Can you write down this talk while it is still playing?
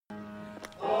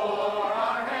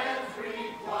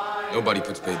Nobody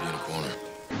puts baby in a corner.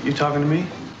 You talking to me?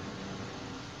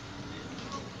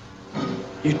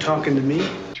 You talking to me?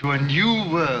 To a new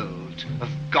world of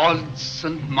gods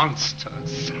and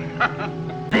monsters.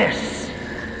 This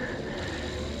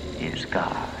is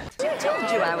God. I told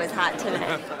you I was hot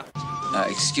today.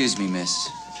 Excuse me, miss.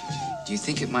 Do you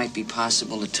think it might be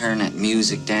possible to turn that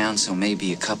music down so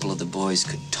maybe a couple of the boys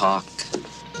could talk?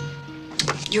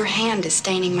 Your hand is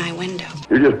staining my window.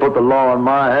 You just put the law in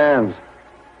my hands,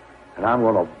 and I'm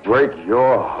gonna break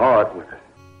your heart with it.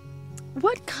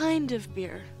 What kind of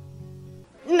beer?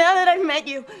 Now that I've met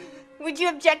you, would you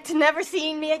object to never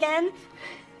seeing me again?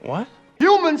 What?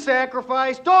 Human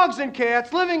sacrifice, dogs and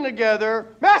cats living together,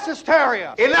 mass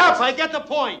hysteria. Enough, I get the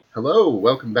point. Hello,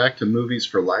 welcome back to Movies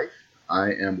for Life.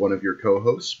 I am one of your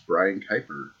co-hosts, Brian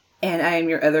Kuiper. And I am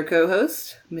your other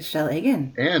co-host, Michelle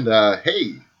Egan. And,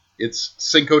 hey, it's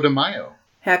Cinco de Mayo.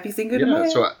 Happy Cinco de Mayo.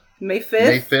 So, May 5th.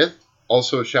 May 5th.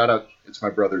 Also, a shout out, it's my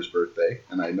brother's birthday,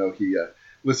 and I know he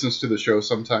listens to the show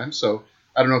sometimes, so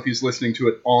I don't know if he's listening to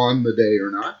it on the day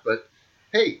or not, but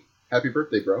hey, happy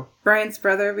birthday, bro. Brian's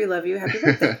brother, we love you. Happy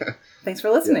birthday. Thanks for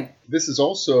listening. Yeah. This is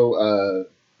also,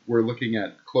 we're looking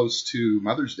at close to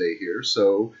Mother's Day here,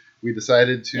 so we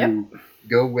decided to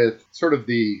go with sort of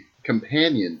the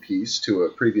companion piece to a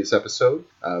previous episode.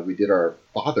 We did our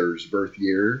father's birth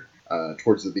year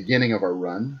towards the beginning of our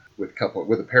run with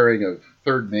a pairing of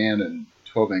Third Man and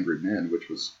 12 Angry Men, which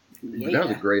was that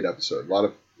was a great episode.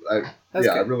 I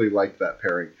really liked that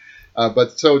pairing.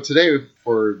 But so today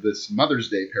for this Mother's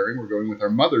Day pairing, we're going with our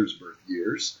mother's birth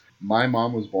years. My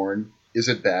mom was born. Is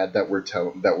it bad that we're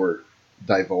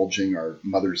divulging our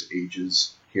mother's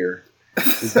ages here?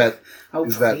 Is that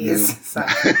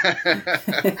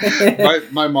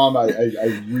my mom?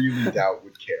 I really doubt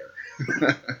would care.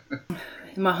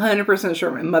 I'm 100% sure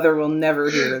my mother will never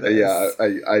hear this. Yeah,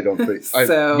 I don't think.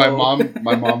 So... My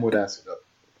mom would ask,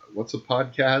 "What's a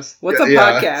podcast?" What's a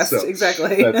podcast? So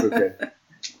exactly. That's okay.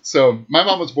 So my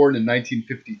mom was born in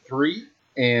 1953,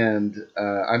 and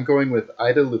I'm going with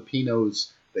Ida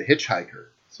Lupino's The Hitchhiker.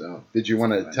 So did you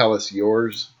want to tell us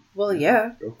yours? Well,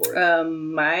 yeah. Go for it.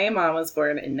 My mom was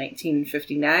born in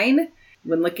 1959.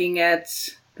 When looking at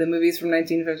the movies from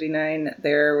 1959,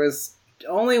 there was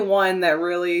only one that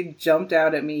really jumped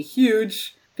out at me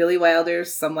huge. Billy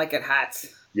Wilder's Some Like It Hot.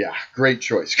 Yeah, great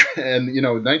choice. And,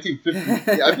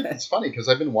 1950, I mean, it's funny because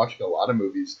I've been watching a lot of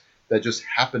movies that just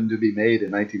happened to be made in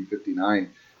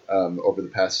 1959 over the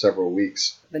past several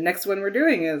weeks. The next one we're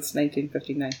doing is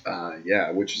 1959. Yeah,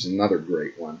 which is another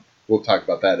great one. We'll talk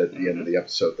about that at the end of the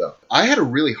episode, though. I had a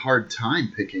really hard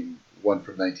time picking one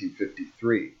from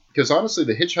 1953 because, honestly,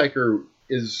 The Hitchhiker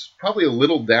is probably a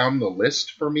little down the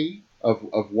list for me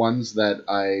of ones that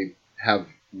I have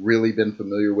really been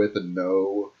familiar with and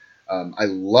know. I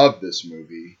love this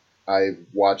movie. I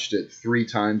watched it 3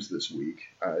 times this week.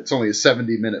 It's only a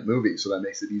 70-minute movie, so that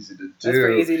makes it easy to do. That's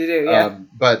pretty easy to do, yeah.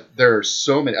 But there are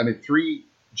so many. I mean, 3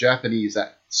 Japanese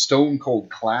stone-cold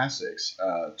classics,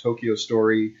 Tokyo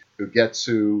Story,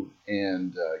 Ugetsu,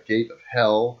 and Gate of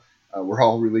Hell, were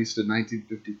all released in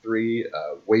 1953.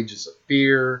 Wages of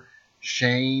Fear,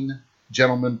 Shane,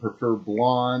 Gentlemen Prefer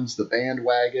Blondes, The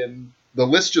Bandwagon. The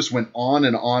list just went on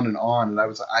and on and on,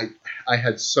 and I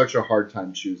had such a hard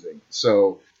time choosing.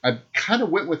 So I kind of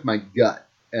went with my gut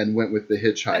and went with The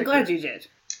Hitchhiker. I'm glad you did.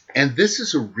 And this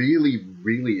is a really,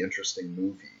 really interesting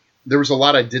movie. There was a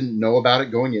lot I didn't know about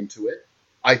it going into it.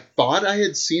 I thought I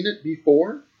had seen it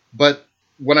before, but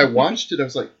when I watched it, I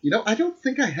was like, I don't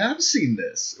think I have seen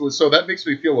this. So that makes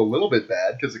me feel a little bit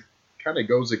bad because it kind of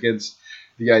goes against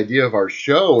the idea of our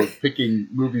show of picking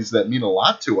movies that mean a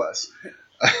lot to us.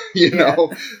 I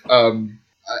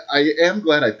am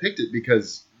glad I picked it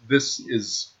because this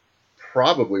is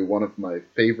probably one of my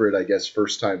favorite, I guess,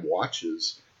 first-time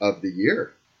watches of the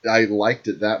year. I liked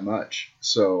it that much,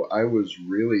 so I was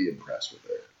really impressed with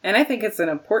it. And I think it's an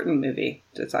important movie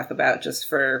to talk about just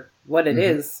for what it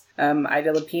is.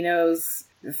 Ida Lupino's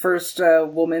first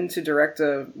woman to direct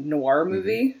a noir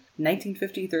movie,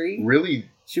 1953. Really?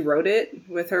 She wrote it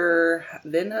with her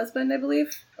then husband, I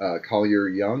believe. Collier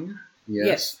Young?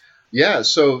 Yes. Yeah,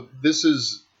 so this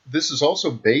is also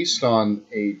based on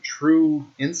a true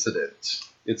incident.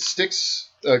 It sticks,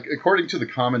 according to the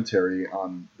commentary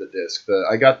on the disc.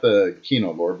 I got the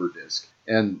Kino Lorber disc,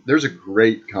 and there's a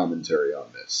great commentary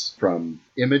on this from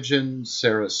Imogen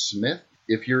Sarah Smith.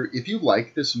 If you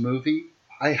like this movie,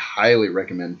 I highly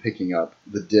recommend picking up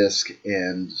the disc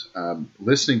and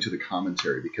listening to the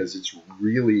commentary because it's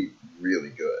really, really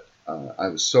good. I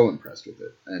was so impressed with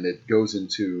it. And it goes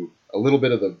into a little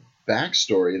bit of the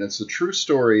backstory, and it's the true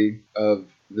story of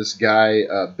this guy,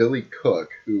 Billy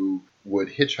Cook, who would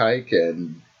hitchhike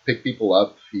and pick people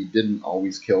up. He didn't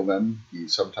always kill them. He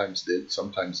sometimes did,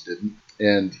 sometimes didn't.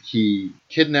 And he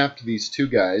kidnapped these two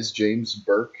guys, James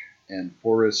Burke and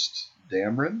Forrest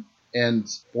Dameron, and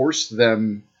forced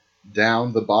them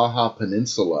down the Baja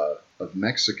Peninsula of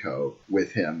Mexico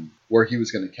with him, where he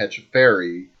was going to catch a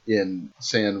ferry in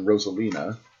San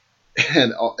Rosalina.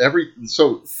 And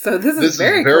so this is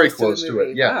very close to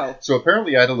it. Yeah. Wow. So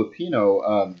apparently Ida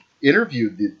Lupino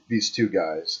interviewed these two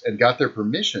guys and got their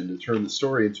permission to turn the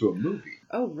story into a movie.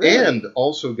 Oh, really? And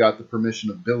also got the permission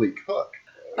of Billy Cook.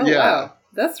 Oh, yeah. Wow.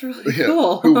 That's really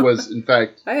cool. Who was, in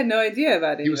fact... I had no idea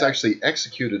about it. He was actually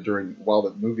executed while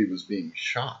the movie was being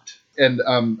shot. And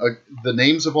the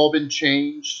names have all been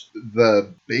changed.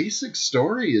 The basic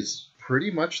story is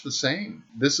pretty much the same.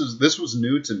 This was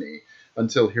new to me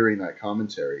until hearing that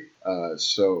commentary.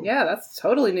 Yeah, that's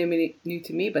totally new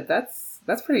to me, but that's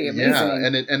pretty amazing. Yeah,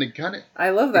 and it kind of... I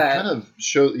love that. It kind of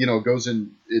shows, goes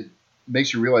in... It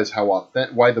makes you realize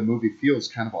why the movie feels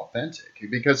kind of authentic,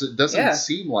 because it doesn't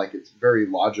seem like it's a very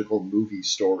logical movie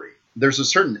story. There's a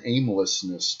certain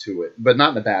aimlessness to it, but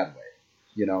not in a bad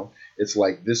way. It's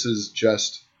like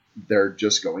they're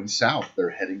just going south. They're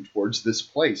heading towards this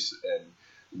place, and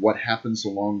what happens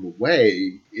along the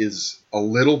way is a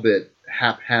little bit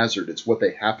haphazard. It's what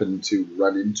they happen to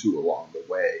run into along the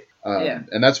way.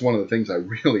 And that's one of the things I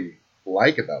really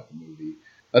like about the movie.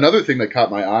 Another thing that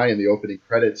caught my eye in the opening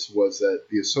credits was that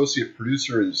the associate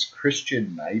producer is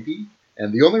Christian Nyby.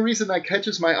 And the only reason that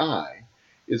catches my eye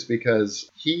is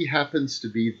because he happens to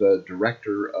be the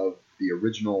director of the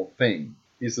original Thing.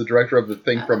 He's the director of The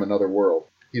Thing from Another World.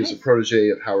 He was a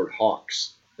protege of Howard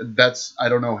Hawks. I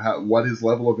don't know what his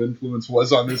level of influence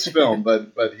was on this film,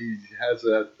 but he has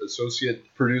an associate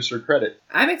producer credit.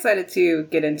 I'm excited to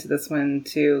get into this one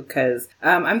too, because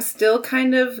I'm still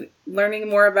kind of learning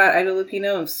more about Ida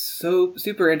Lupino. I'm so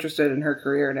super interested in her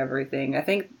career and everything. I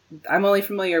think I'm only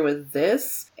familiar with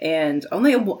this, and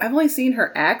I've only seen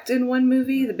her act in one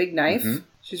movie, The Big Knife. Mm-hmm.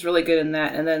 She's really good in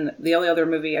that. And then the only other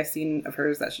movie I've seen of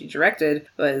hers that she directed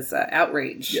was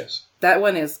Outrage. Yes. That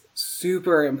one is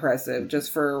super impressive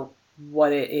just for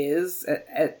what it is,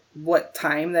 at what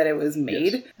time that it was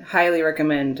made. Yes. Highly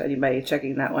recommend anybody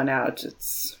checking that one out.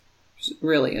 It's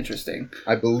really interesting.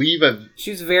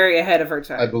 She's very ahead of her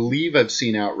time. I believe I've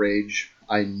seen Outrage.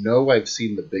 I know I've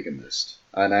seen The Bigamist.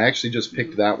 And I actually just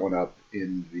picked that one up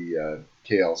in the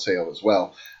KL sale as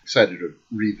well. Excited to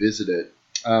revisit it.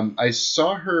 I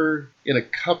saw her in a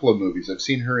couple of movies. I've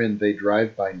seen her in They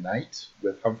Drive by Night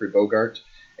with Humphrey Bogart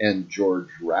and George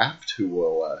Raft, who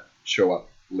will show up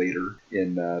later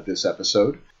in this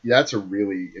episode. That's a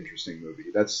really interesting movie.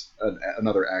 That's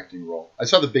another acting role. I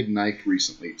saw The Big Knife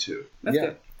recently, too. That's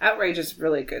good. Outrage is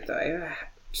really good, though. I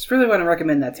just really want to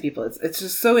recommend that to people. It's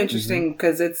just so interesting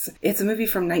because it's a movie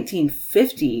from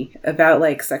 1950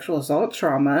 about sexual assault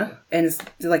trauma, and it's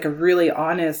a really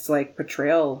honest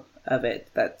portrayal of it.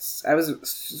 I was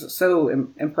so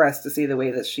impressed to see the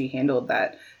way that she handled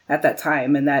that at that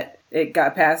time, and that it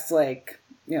got past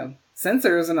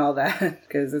censors and all that,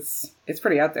 because it's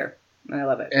pretty out there, and I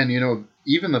love it. And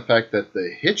even the fact that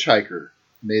The Hitchhiker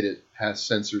made it past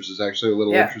censors is actually a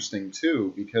little interesting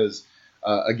too, because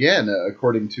again,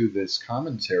 according to this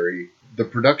commentary, the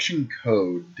production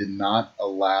code did not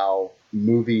allow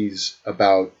movies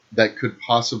that could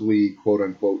possibly, quote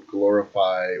unquote,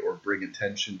 glorify or bring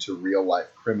attention to real life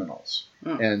criminals.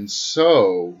 And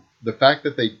so the fact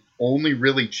that they only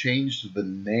really changed the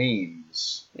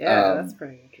names that's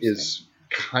pretty interesting. Is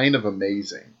kind of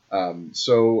amazing.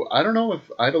 So I don't know if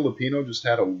Ida Lupino just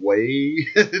had a way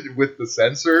with the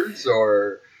censors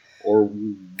or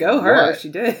go her. She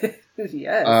did.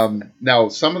 Yes. Now,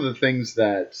 some of the things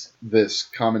that this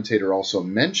commentator also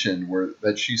mentioned were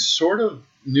that she sort of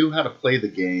knew how to play the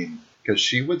game, because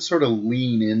she would sort of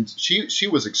lean in. She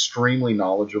was extremely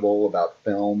knowledgeable about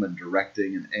film and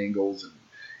directing and angles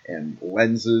and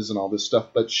lenses and all this stuff,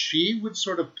 but she would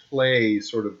sort of play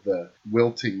sort of the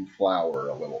wilting flower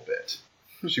a little bit.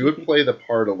 She would play the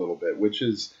part a little bit, which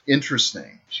is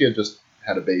interesting. She had just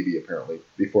had a baby, apparently,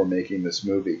 before making this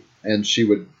movie, and she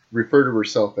would refer to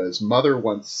herself as Mother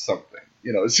Wants Something.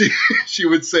 She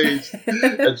would say,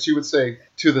 and she would say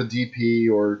to the DP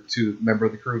or to a member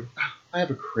of the crew, I have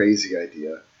a crazy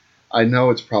idea. I know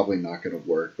it's probably not going to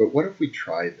work, but what if we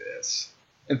try this?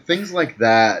 And things like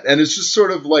that. And it's just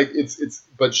sort of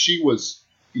but she was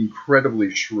incredibly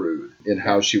shrewd in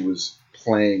how she was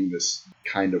playing this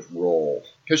kind of role,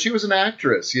 because she was an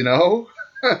actress,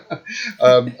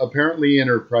 Apparently in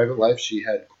her private life, she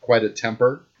had quite a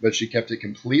temper, but she kept it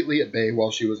completely at bay while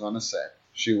she was on a set.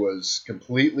 She was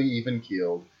completely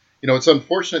even-keeled. It's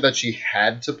unfortunate that she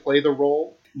had to play the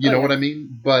role, you know what I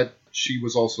mean? But she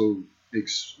was also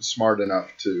smart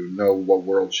enough to know what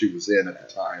world she was in at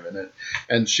the time,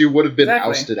 and she would have been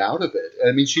ousted out of it.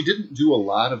 I mean, she didn't do a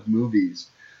lot of movies,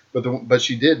 but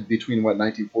she did between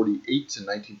 1948 to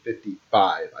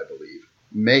 1955, I believe,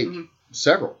 make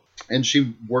several, and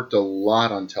she worked a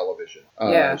lot on television.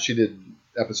 She did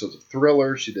episodes of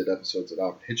Thriller, she did episodes of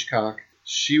Alfred Hitchcock.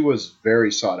 She was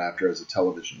very sought after as a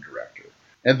television director.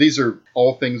 And these are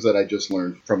all things that I just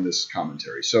learned from this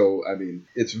commentary. So, I mean,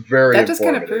 it's very that just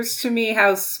kind of informative. proves to me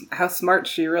how smart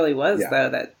she really was, though,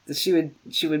 that she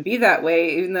would be that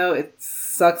way, even though it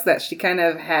sucks that she kind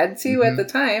of had to at the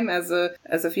time as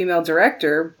a female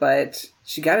director, but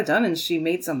she got it done and she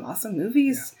made some awesome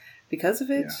movies because of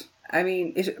it. Yeah. I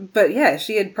mean,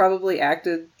 she had probably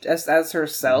acted as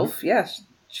herself. Yeah,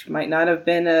 she might not have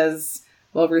been as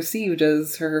well received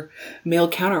as her male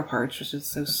counterparts, which is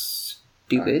so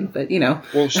stupid, but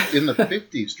Well, in the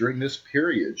 50s, during this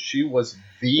period, she was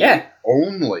the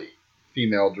only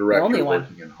female director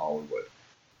working in Hollywood.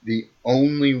 The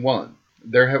only one.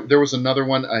 There was another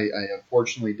one. I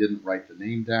unfortunately didn't write the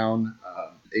name down.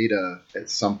 Ada at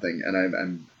something,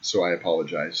 and so I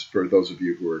apologize for those of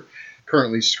you who are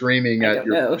currently screaming at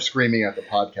the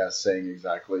podcast, saying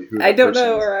exactly who. I don't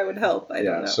know, or I would help. I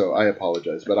don't know. So I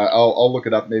apologize, but I'll look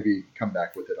it up. Maybe come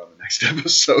back with it on the next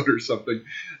episode or something.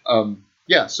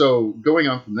 So going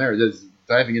on from there, just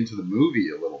diving into the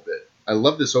movie a little bit. I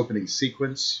love this opening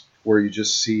sequence where you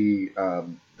just see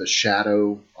the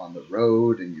shadow on the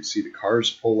road, and you see the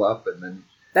cars pull up, and then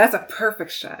that's a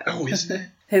perfect shot. Oh, isn't it?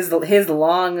 his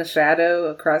long shadow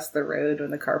across the road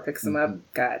when the car picks him up.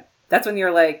 God, that's when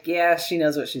you're like, yeah, she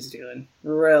knows what she's doing,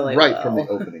 really. Right from the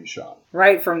opening shot.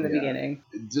 Right from the beginning.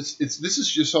 This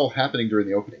is just all happening during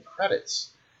the opening credits.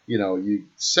 You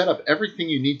set up everything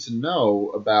you need to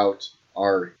know about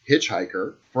our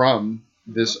hitchhiker from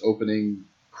this opening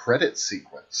credit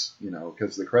sequence,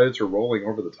 because the credits are rolling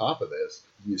over the top of this.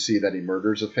 You see that he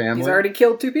murders a family. He's already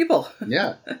killed 2 people.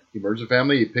 Yeah. He murders a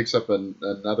family. He picks up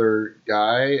another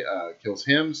guy, kills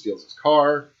him, steals his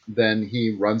car. Then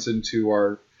he runs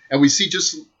into and we see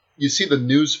you see the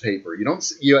newspaper. You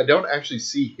don't actually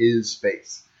see his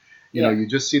face. You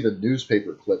just see the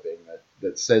newspaper clipping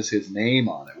that says his name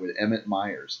on it with Emmett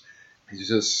Myers. He's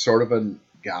just sort of a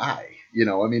guy.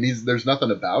 I mean, there's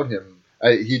nothing about him.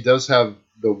 He does have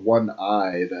the one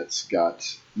eye that's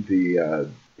got the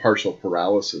partial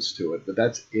paralysis to it, but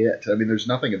that's it. I mean, there's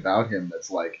nothing about him that's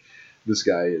like, this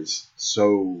guy is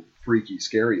so freaky,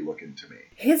 scary looking to me.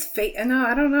 His face, no,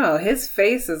 I don't know. His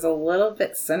face is a little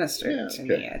bit sinister to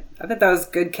me. I think that was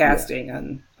good casting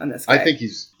on this guy. I think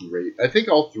he's great. I think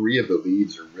all 3 of the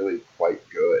leads are really quite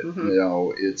good.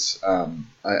 Mm-hmm. It's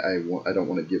I don't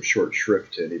want to give short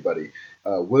shrift to anybody.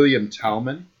 William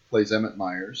Tauman plays Emmett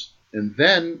Myers, and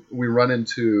then we run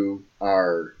into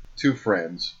our 2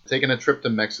 friends taking a trip to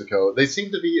Mexico. They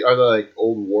seem to be, are they like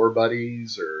old war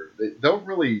buddies, or they don't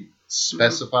really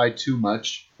specify too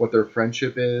much what their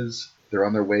friendship is. They're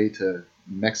on their way to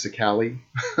Mexicali.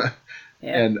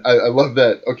 And I love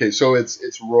that. Okay, so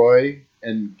it's Roy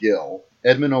and Gil.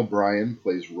 Edmund O'Brien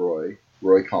plays Roy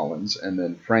Collins, and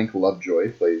then Frank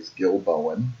Lovejoy plays Gil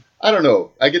Bowen. I don't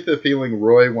know. I get the feeling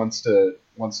Roy wants to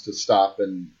stop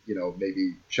and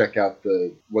maybe check out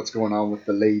what's going on with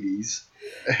the ladies.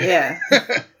 Yeah,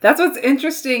 that's what's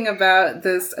interesting about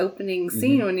this opening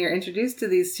scene when you're introduced to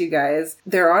these 2 guys.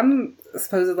 They're on a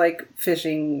supposed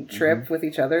fishing trip with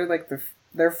each other, like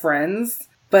they're friends,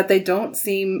 but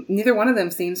neither one of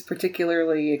them seems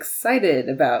particularly excited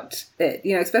about it.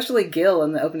 Especially Gil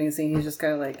in the opening scene. He's just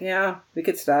kind of like, yeah, we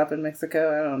could stop in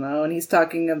Mexico. I don't know. And he's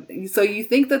talking. So you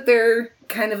think that they're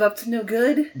kind of up to no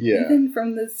good, even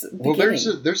from this beginning.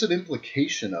 Well, there's an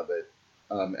implication of it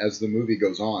as the movie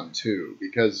goes on too,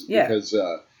 because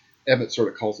Emmett sort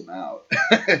of calls him out,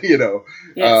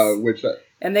 which.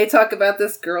 And they talk about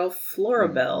this girl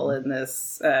Floribel in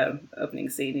this opening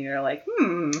scene, and you're like,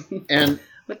 And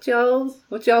what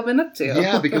y'all been up to?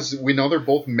 Yeah, because we know they're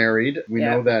both married. We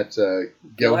know that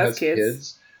Gil has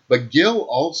kids. But Gil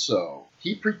also,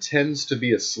 he pretends to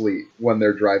be asleep when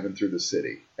they're driving through the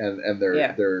city, and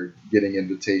they're getting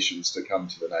invitations to come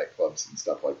to the nightclubs and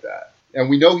stuff like that. And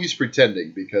we know he's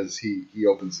pretending because he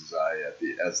opens his eye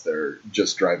as they're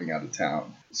just driving out of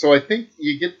town. So I think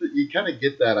you kind of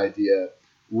get that idea.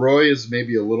 Roy is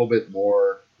maybe a little bit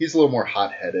more. He's a little more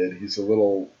hot-headed. He's a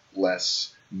little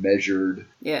less measured.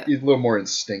 Yeah. He's a little more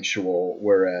instinctual,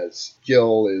 whereas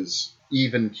Gil is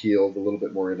even-keeled, a little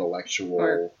bit more intellectual,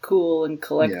 more cool and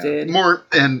collected, more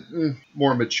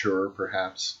mature,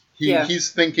 perhaps.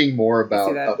 He's thinking more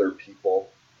about other people.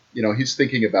 He's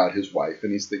thinking about his wife,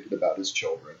 and he's thinking about his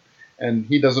children, and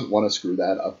he doesn't want to screw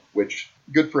that up, which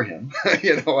good for him.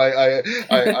 I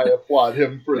applaud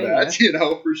him for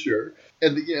that, for sure.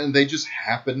 And they just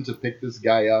happen to pick this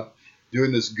guy up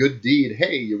doing this good deed.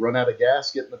 Hey, you run out of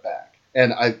gas, get in the back.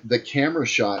 And the camera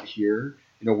shot here,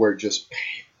 where it just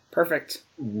perfect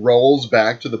rolls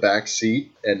back to the back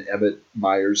seat, and Emmett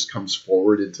Myers comes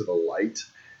forward into the light,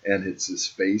 and it's his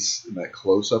face, and that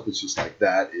close up is just like,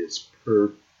 that is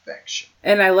perfection.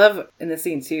 And I love in the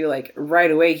scene too, like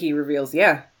right away he reveals,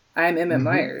 yeah, I'm Emmett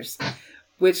Myers,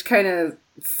 which kind of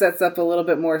sets up a little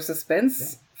bit more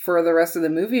suspense for the rest of the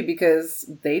movie, because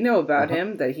they know about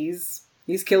him, that he's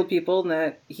killed people, and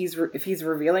that if he's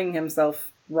revealing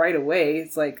himself right away,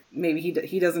 it's like maybe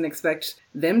he doesn't expect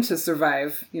them to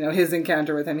survive, his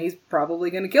encounter with him. He's probably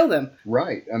going to kill them.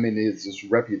 Right. I mean, his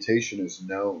reputation is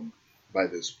known by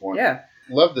this point. Yeah.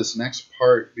 Love this next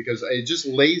part because it just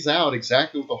lays out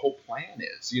exactly what the whole plan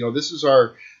is. This is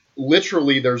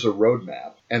literally there's a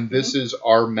roadmap, and this is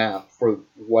our map for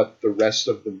what the rest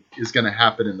of is going to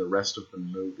happen in the rest of the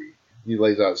movie. He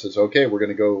lays out, says, okay, you're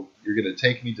going to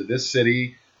take me to this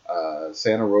city,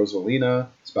 Santa Rosalina.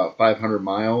 It's about 500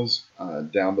 miles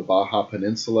down the Baja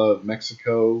Peninsula of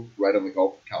Mexico, right on the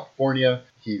Gulf of California.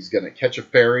 He's going to catch a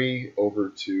ferry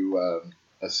over to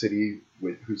a city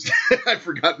whose I've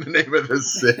forgotten the name of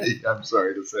this city. I'm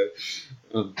sorry to say.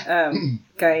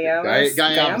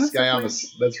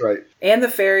 Guaymas. That's right. And the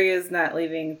ferry is not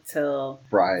leaving till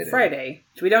Friday.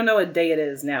 We don't know what day it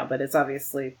is now, but it's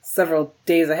obviously several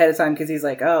days ahead of time, because he's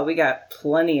like, oh, we got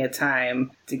plenty of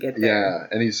time to get there. Yeah,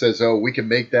 and he says, oh, we can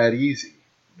make that easy.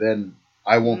 Then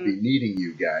I won't be needing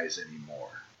you guys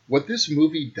anymore. What this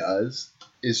movie does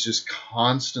is just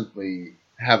constantly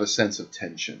have a sense of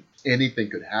tension.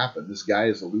 Anything could happen. This guy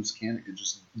is a loose cannon. Could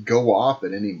just go off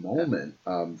at any moment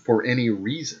for any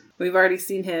reason. We've already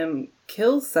seen him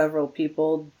kill several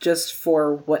people just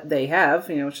for what they have,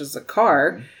 which is a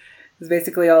car. It's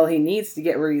basically all he needs to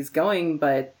get where he's going.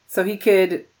 But so he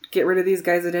could get rid of these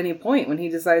guys at any point when he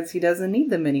decides he doesn't need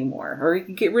them anymore. Or he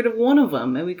could get rid of one of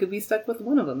them, and we could be stuck with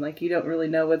one of them. Like, you don't really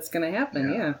know what's going to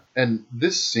happen. Yeah. And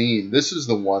this scene, this is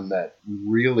the one that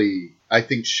really, I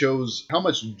think, shows how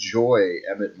much joy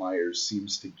Emmett Myers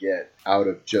seems to get out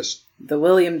of just the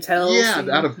William Tell scene.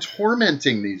 Out of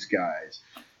tormenting these guys.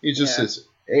 He just says,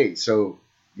 hey, so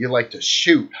you like to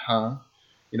shoot, huh?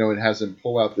 And has him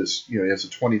pull out this, he has a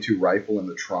 .22 rifle in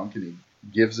the trunk, and he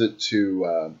gives it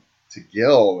to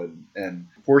Gil and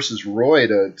forces Roy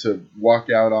to walk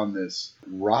out on this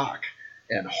rock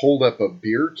and hold up a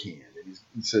beer can. And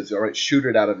he says, all right, shoot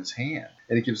it out of his hand.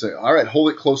 And he keeps saying, all right, hold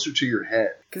it closer to your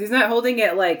head. Because he's not holding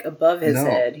it, like, above his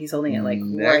head. He's holding it, like,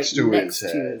 next to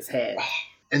his head.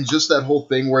 And just that whole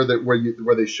thing where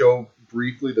they show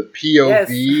briefly the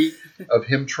POV of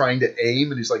him trying to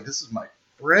aim. And he's like, this is my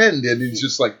friend. And he's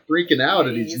just, like, freaking out.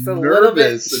 And he's a nervous. Little bit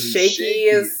and he's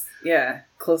shaky.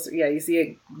 Closer. Yeah, you see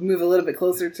it move a little bit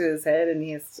closer to his head, and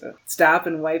he has to stop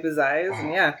and wipe his eyes.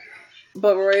 And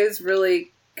but Roy's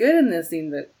really good in this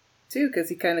scene too, because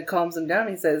he kind of calms him down.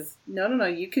 He says, no,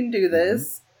 you can do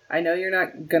this. I know you're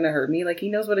not going to hurt me. Like, he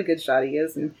knows what a good shot he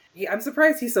is. And I'm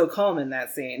surprised he's so calm in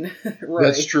that scene, Roy.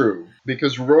 That's true.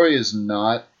 Because Roy is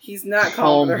not... He's not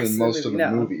calm in most of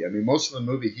the movie. I mean, most of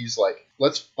the movie, he's like,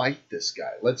 let's fight this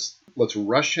guy. Let's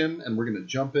rush him, and we're going to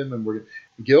jump him, and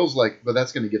Gil's like, but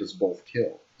that's going to get us both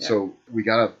killed. Yeah. So we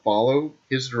got to follow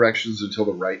his directions until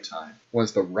the right time. When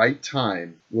it's the right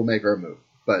time, we'll make our move.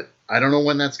 But I don't know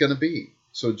when that's going to be.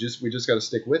 So we just got to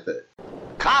stick with it.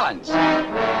 Collins!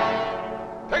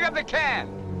 Pick up the can!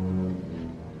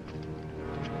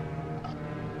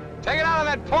 Take it out on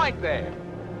that point there.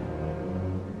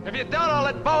 If you don't, I'll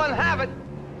let Bowen have it.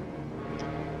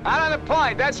 Out on the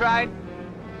point, that's right.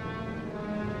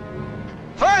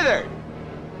 Further!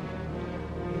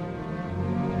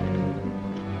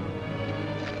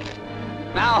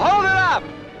 Now hold it up!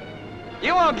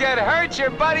 You won't get hurt, your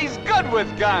buddy's good with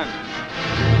guns.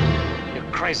 You're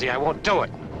crazy, I won't do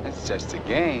it. It's just a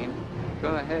game.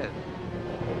 Go ahead.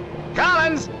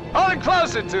 Collins, hold it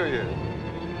closer to you.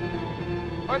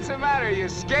 What's the matter, you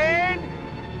scared?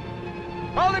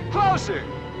 Hold it closer.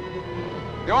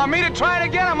 You want me to try it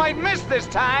again? I might miss this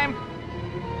time.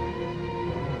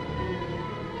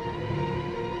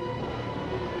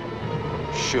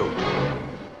 Shoot.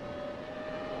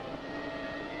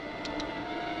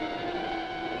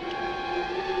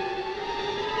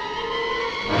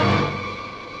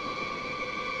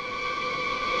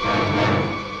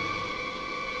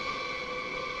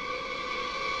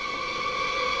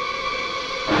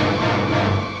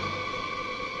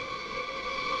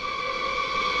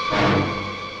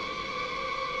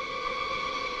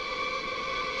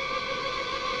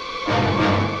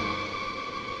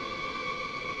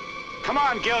 Come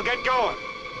on, Gil, get going.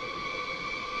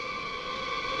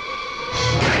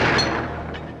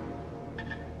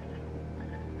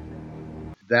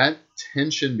 That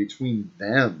tension between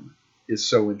them is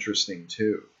so interesting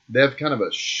too. They have kind of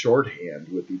a shorthand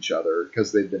with each other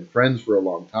because they've been friends for a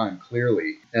long time,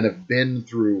 clearly, and have been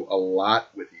through a lot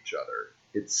with each other,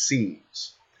 it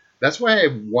seems. That's why I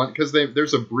want, because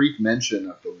there's a brief mention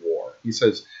of the war. He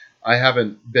says, I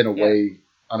haven't been away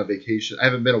on a vacation. I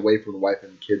haven't been away from the wife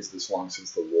and kids this long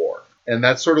since the war. And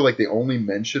that's sort of like the only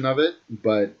mention of it,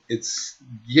 but it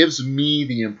gives me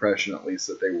the impression, at least,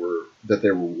 that they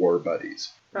were war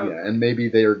buddies. Probably. Yeah, and maybe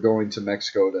they are going to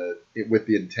Mexico with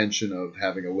the intention of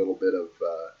having a little bit of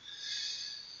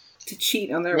to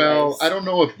cheat on their Well, ways. I don't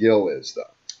know if Gil is, though.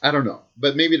 I don't know,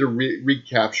 but maybe to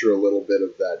recapture a little bit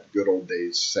of that good old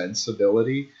days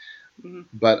sensibility. Mm-hmm.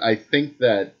 But I think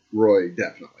that Roy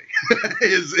definitely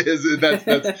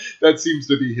that seems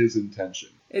to be his intention.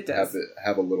 It does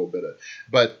have a little bit of,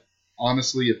 but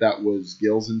honestly, if that was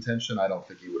Gil's intention, I don't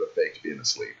think he would have faked being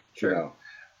asleep. Sure. You know?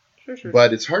 Sure.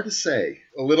 But it's hard to say.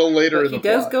 A little later but in the he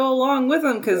does plot, go along with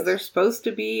them because they're supposed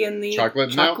to be in the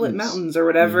Chocolate Mountains or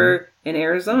whatever in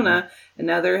Arizona, and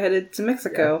now they're headed to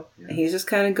Mexico. Yeah. And he's just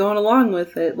kind of going along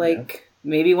with it, like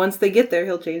maybe once they get there,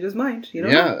 he'll change his mind. You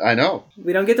know? I know.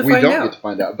 We don't get to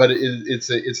find out. But it's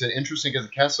an interesting because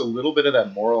it casts a little bit of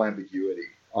that moral ambiguity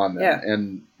on them. Yeah.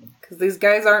 And because these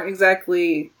guys aren't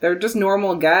exactly, they're just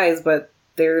normal guys, but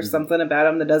there's something about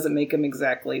them that doesn't make them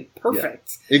exactly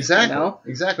perfect. Yeah. Exactly. You know?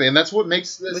 Exactly. And that's what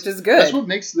makes this, which is good. That's what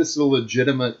makes this a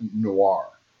legitimate noir.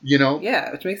 You know? Yeah,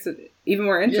 which makes it even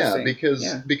more interesting.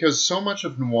 Yeah, because so much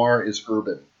of noir is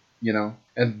urban, you know?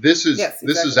 And this is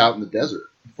this is out in the desert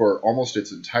for almost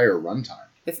its entire runtime.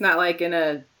 It's not like in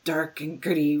a dark and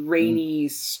gritty, rainy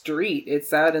street.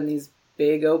 It's out in these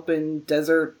big open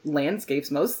desert landscapes,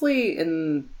 mostly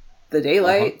in the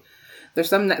daylight. There's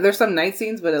some night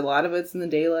scenes, but a lot of it's in the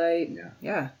daylight.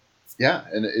 Yeah,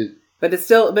 and but it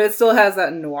still has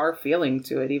that noir feeling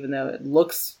to it, even though it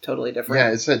looks totally different.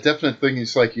 Yeah, it's that definite thing.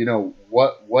 It's like, you know,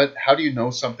 what how do you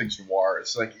know something's noir?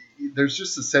 It's like there's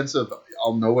just a sense of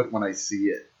I'll know it when I see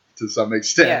it to some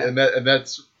extent, and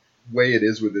that's the way it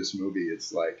is with this movie.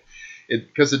 It's like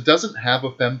because it doesn't have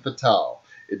a femme fatale,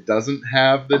 it doesn't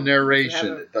have the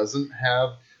narration, it doesn't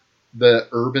have the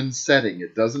urban setting,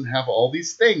 it doesn't have all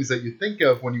these things that you think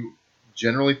of when you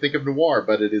generally think of noir,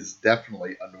 but it is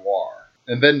definitely a noir.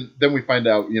 And then we find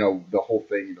out, you know, the whole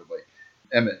thing, you know, like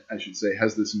Emmett, I should say,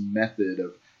 has this method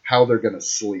of how they're going to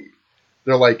sleep.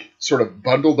 They're like sort of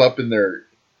bundled up in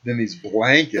these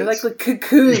blankets. They're like a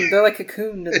cocoon. They're like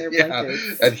cocooned in their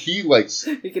blankets. And he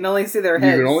you can only see their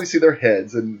heads. You can only see their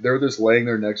heads, and they're just laying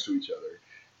there next to each other.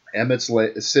 Emmett's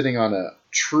sitting on a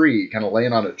tree, kind of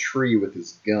laying on a tree with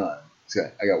his gun. He's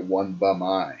got, I got one bum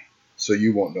eye, so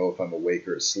you won't know if I'm awake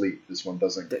or asleep. This one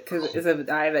doesn't, because it's an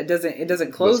eye that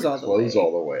doesn't close all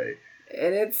the way.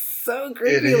 And it's so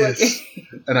creepy looking.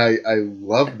 And I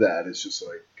love that. It's just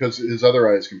like, because his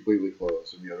other eye is completely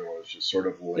closed, and the other one is just sort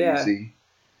of lazy,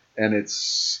 and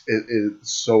it's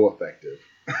so effective.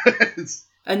 It's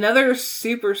another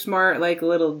super smart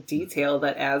little detail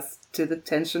that adds to the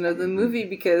tension of the movie,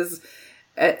 because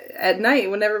at night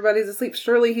when everybody's asleep,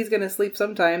 surely he's going to sleep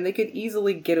sometime. They could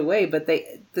easily get away, but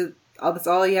that's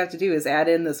all you have to do is add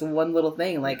in this one little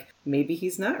thing, like maybe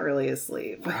he's not really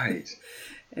asleep. Right.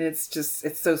 And it's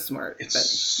so smart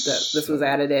that this was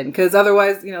added in, because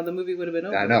otherwise, you know, the movie would have been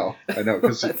over. I know,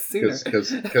 because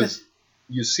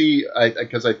you see,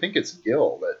 because I think it's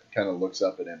Gil that kind of looks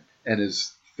up at him and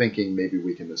is thinking maybe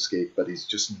we can escape, but he's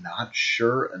just not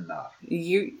sure enough.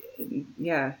 You're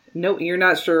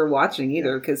not sure watching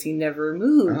either, because he never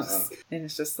moves, and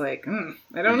it's just like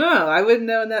I don't know. I wouldn't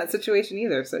know in that situation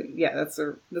either. So yeah, that's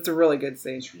a really good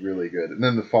scene. It's really good. And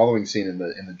then the following scene in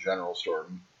the general store.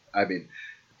 I mean,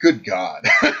 good God!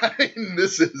 I mean,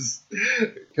 this is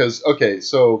because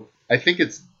so I think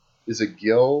is it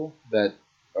Gil that.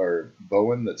 Or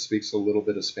Bowen that speaks a little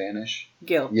bit of Spanish.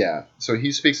 Gil. Yeah. So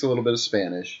he speaks a little bit of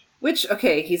Spanish. Which,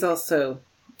 okay, he's also...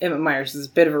 Emmett Myers is a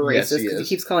bit of a racist because he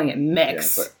keeps calling it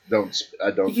Mex. Yeah,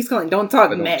 but he keeps calling don't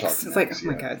talk Mex. It's like, oh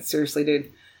my God, seriously,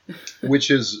 dude.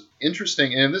 Which is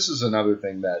interesting, and this is another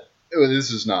thing that... This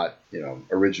is not, you know,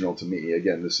 original to me.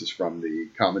 Again, this is from the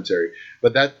commentary.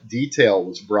 But that detail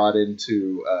was brought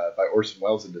into by Orson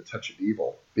Welles into Touch of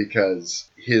Evil, because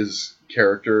his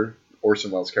character...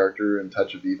 Orson Welles' character in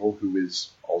Touch of Evil, who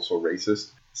is also racist,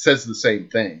 says the same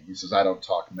thing. He says, "I don't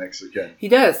talk Mexican." He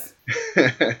does,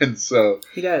 and so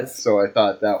he does. So I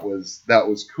thought that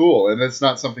was cool, and that's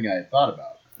not something I had thought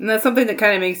about. And that's something that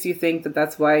kind of makes you think that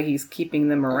that's why he's keeping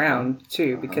them around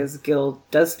too, because Gil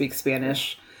does speak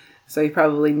Spanish. So he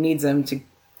probably needs him to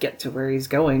get to where he's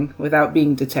going without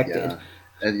being detected. Yeah.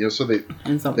 And so they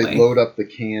way. load up the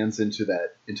cans into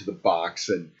the box,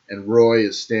 and Roy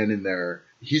is standing there.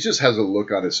 He just has a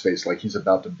look on his face like he's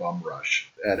about to bum rush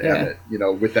at Emmett,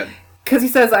 with that. Because he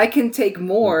says, "I can take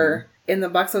more." In the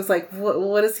box, I was like,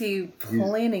 "What is he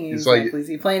planning exactly? Is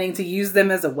he planning to use them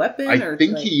as a weapon?" I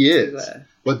think he is.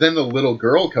 But then the little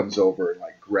girl comes over and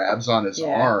grabs on his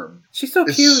arm. She's so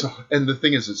cute. And the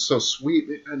thing is, it's so sweet.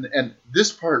 And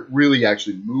this part really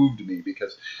actually moved me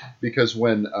because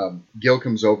when Gil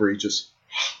comes over, he just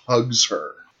hugs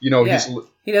her. He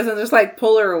doesn't just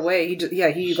pull her away.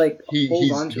 He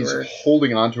holds on to her. He's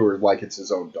holding on to her like it's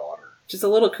his own daughter. Just a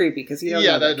little creepy because you don't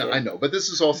know that kid. I know, but this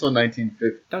is also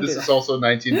 1950. This is also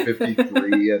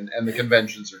 1953, and the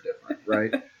conventions are different,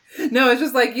 right? No, it's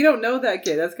just you don't know that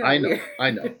kid. That's kind of weird.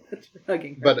 I know.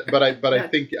 But I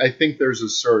think there's a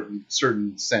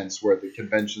certain sense where the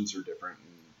conventions are different.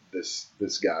 And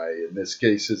this guy in this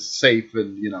case is safe,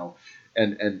 and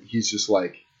and he's just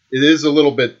it is a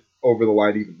little bit over the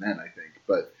line even then, I think,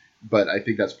 but I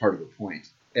think that's part of the point.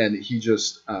 And he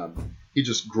just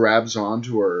grabs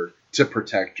onto her to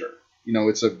protect her.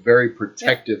 It's a very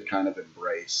protective kind of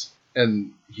embrace.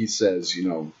 And he says,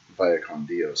 via con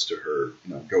Dios to her,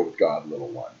 go with God, little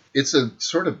one. It's a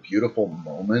sort of beautiful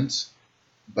moment,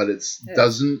 but it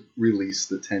doesn't release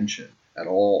the tension at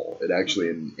all. It actually,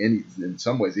 in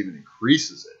some ways, even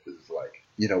increases it. It's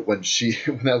when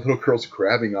that little girl's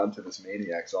grabbing onto this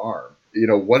maniac's arm,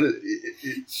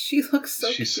 she looks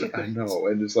so cute. I know,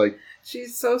 and it's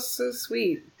she's so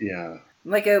sweet. Yeah.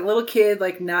 Like a little kid,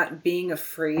 not being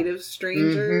afraid of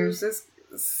strangers. It's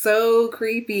so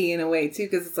creepy in a way, too,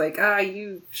 because it's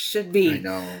you should be. I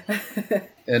know.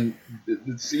 And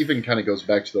this even kind of goes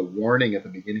back to the warning at the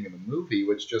beginning of the movie,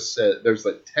 which just said, there's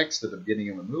text at the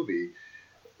beginning of the movie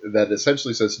that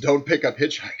essentially says, don't pick up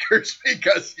hitchhikers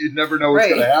because you never know what's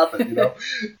going to happen,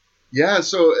 Yeah,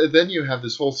 so then you have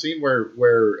this whole scene where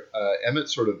Emmett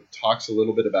sort of talks a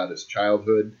little bit about his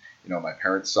childhood. My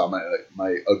parents saw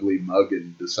my ugly mug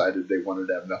and decided they wanted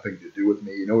to have nothing to do with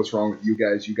me. What's wrong with you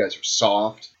guys? You guys are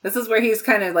soft. This is where he's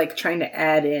kind of trying to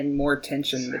add in more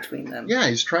tension between them. Yeah,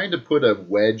 he's trying to put a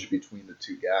wedge between the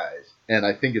two guys. And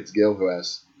I think it's Gil who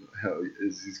asks,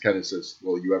 he kind of says,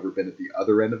 well, you ever been at the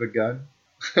other end of a gun?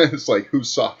 It's who's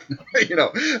soft?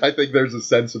 I think there's a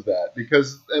sense of that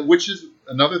which is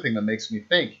another thing that makes me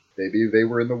think maybe they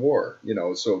were in the war,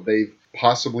 so they've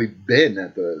possibly been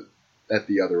at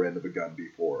the other end of a gun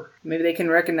before. Maybe they can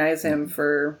recognize him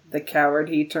for the coward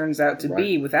he turns out to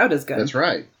be without his gun. That's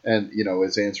right. And,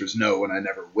 his answer is no, and I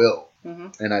never will.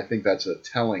 Mm-hmm. And I think that's a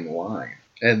telling line.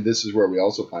 And this is where we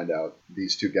also find out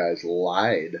these two guys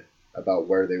lied about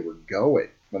where they were going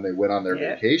when they went on their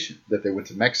vacation, that they went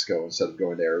to Mexico instead of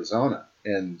going to Arizona.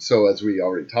 And so, as we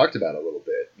already talked about a little bit,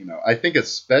 I think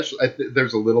especially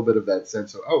there's a little bit of that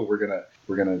sense of, we're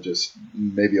gonna just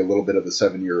maybe a little bit of a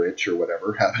 7-year itch or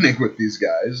whatever happening with these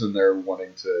guys, and they're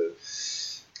wanting to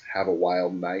have a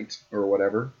wild night or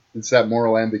whatever. It's that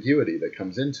moral ambiguity that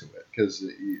comes into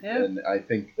it, and I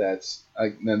think that's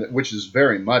which is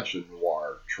very much a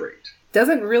noir trait.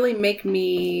 Doesn't really make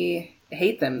me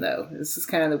hate them though. This is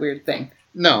kind of the weird thing.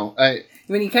 No,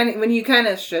 when you kind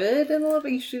of should a little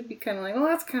bit, you should be kind of well,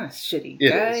 that's kind of shitty,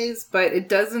 guys. But it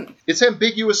doesn't. It's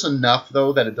ambiguous enough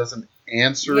though that it doesn't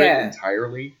answer it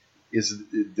entirely.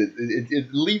 It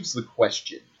leaves the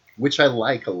question, which I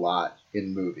like a lot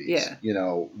in movies.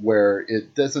 Yeah. Where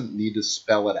it doesn't need to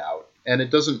spell it out, and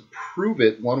it doesn't prove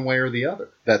it one way or the other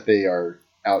that they are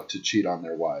out to cheat on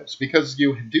their wives, because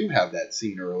you do have that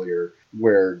scene earlier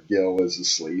where Gil is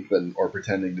asleep or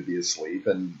pretending to be asleep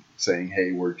and saying,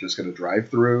 hey, we're just going to drive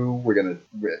through.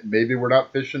 Maybe we're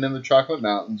not fishing in the Chocolate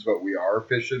Mountains, but we are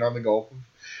fishing on the Gulf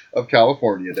of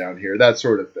California down here, that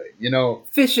sort of thing,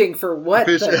 Fishing for what?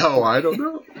 I don't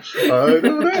know.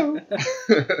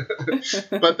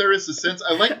 But there is a sense,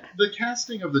 I like the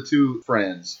casting of the two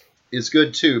friends is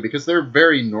good too, because they're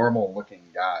very normal looking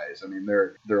guys. I mean,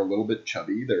 they're a little bit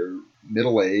chubby, they're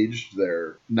middle-aged,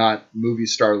 they're not movie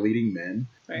star leading men.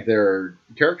 Right. They're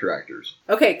character actors.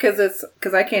 Okay, because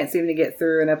I can't seem to get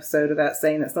through an episode without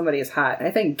saying that somebody is hot.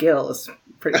 I think Gil is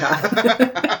pretty hot.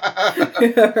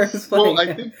 Well,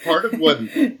 I think part of what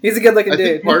he's a good looking dude. I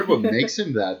think part of what makes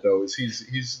him that though is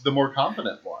he's the more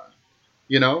confident one.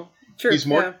 True. He's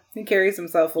more. He carries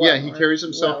himself. He carries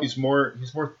himself. Well. He's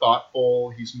more thoughtful.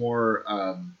 He's more.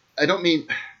 I mean,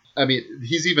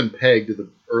 he's even pegged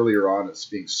earlier on as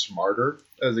being smarter.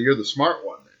 As you're the smart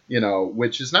one,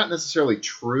 which is not necessarily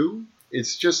true.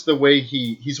 It's just the way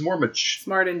he's more mature.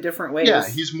 Smart in different ways. Yeah,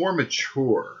 he's more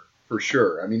mature for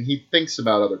sure. I mean, he thinks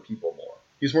about other people more.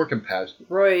 He's more compassionate.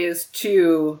 Roy is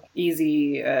too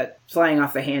easy at flying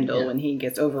off the handle Yeah. when he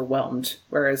gets overwhelmed,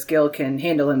 whereas Gil can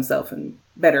handle himself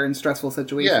better in stressful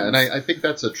situations. Yeah, and I think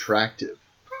that's attractive.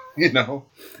 You know.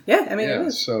 Yeah, I mean, yeah. it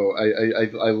is. So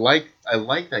I like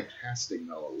that casting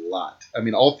though a lot. I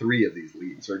mean, all three of these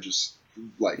leads are just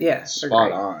like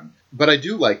spot on. But I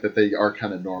do like that they are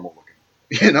kind of normal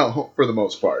looking. You know, for the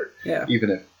most part. Yeah. Even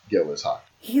if Gil is hot.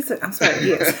 I'm sorry,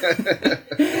 he is.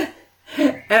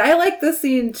 And I like this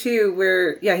scene too,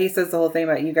 where he says the whole thing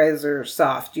about you guys are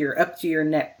soft, you're up to your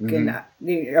neck and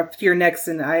you're up to your necks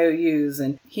in IOUs,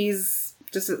 and he's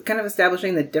just kind of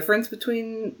establishing the difference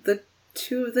between the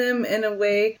two of them in a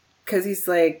way, because he's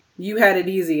like, you had it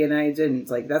easy and I didn't.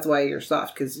 Like, that's why you're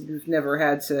soft, because you've never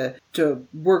had to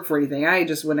work for anything. I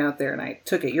just went out there and I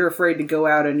took it. You're afraid to go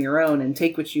out on your own and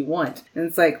take what you want. And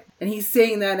it's like, and he's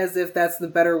saying that as if that's the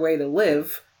better way to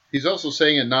live. He's also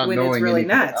saying it not when knowing it's really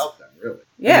anything not. about them, really.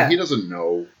 Yeah. I mean, he doesn't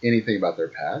know anything about their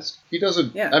past. He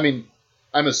doesn't. Yeah. I mean,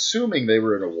 I'm assuming they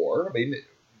were in a war. I mean,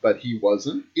 but he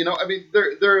wasn't. You know, I mean,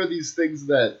 there are these things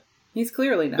that he's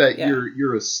clearly not. That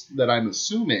that I'm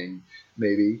assuming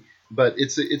maybe, but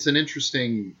it's an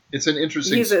interesting. He's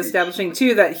speech. Establishing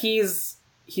too that he's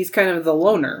kind of the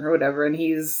loner or whatever, and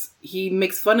he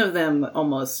makes fun of them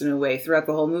almost in a way throughout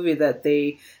the whole movie that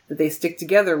they stick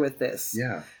together with this.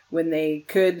 Yeah. When they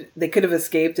could have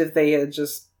escaped if they had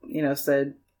just,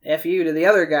 said F you to the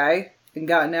other guy and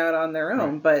gotten out on their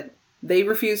own. Right. But they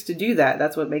refuse to do that.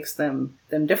 That's what makes them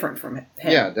different from him.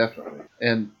 Yeah, definitely.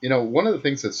 And, one of the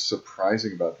things that's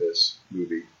surprising about this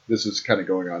movie, this is kind of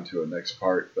going on to a next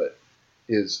part, but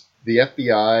is the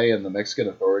FBI and the Mexican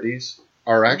authorities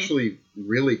are actually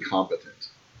really competent.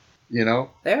 They are.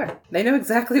 They know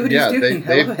exactly what he's doing.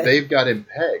 They've got him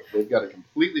pegged. They've got it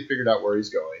completely figured out where he's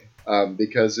going.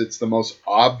 Because it's the most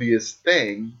obvious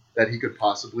thing that he could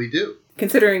possibly do.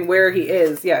 Considering where he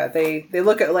is, they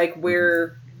look at like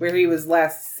where he was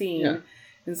last seen. Yeah. And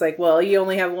it's like, well, you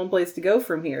only have one place to go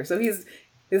from here. So his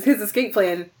escape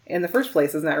plan in the first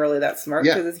place is not really that smart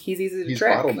because he's easy to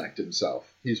track. He's bottlenecked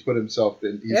himself. He's put himself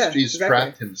in. He's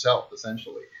tracked himself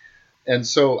essentially. And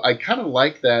so I kind of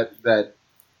like that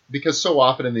because so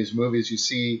often in these movies you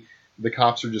see the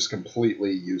cops are just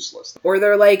completely useless. Or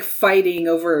they're like fighting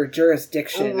over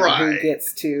jurisdiction right. or who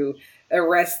gets to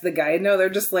arrest the guy. No, they're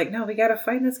just like, no, we got to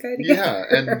find this guy together.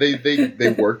 Yeah, and they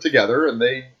work together and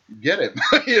they get him.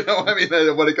 I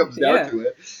mean, when it comes down to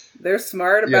it. They're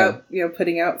smart about,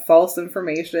 putting out false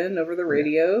information over the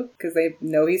radio because they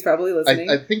know he's probably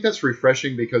listening. I think that's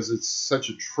refreshing because it's such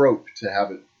a trope to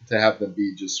have them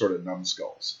be just sort of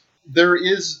numbskulls. There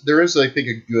is, I think,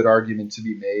 a good argument to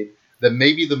be made that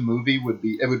maybe the movie would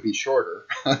be shorter,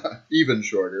 even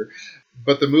shorter,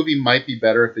 but the movie might be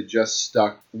better if it just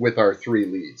stuck with our three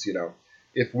leads,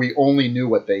 if we only knew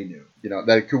what they knew,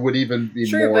 that it would even be more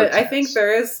Sure, but tense. I think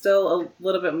there is still a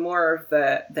little bit more of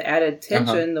the added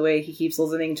tension, the way he keeps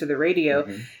listening to the radio,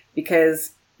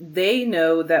 because they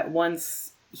know that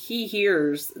once he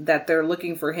hears that they're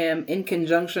looking for him in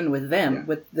conjunction with them,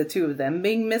 with the two of them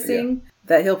being missing,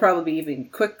 that he'll probably be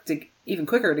even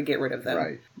quicker to get rid of them.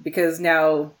 Right. Because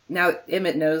now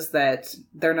Emmett knows that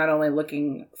they're not only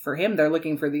looking for him, they're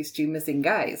looking for these two missing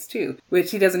guys too,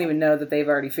 which he doesn't even know that they've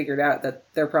already figured out that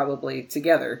they're probably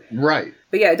together. Right.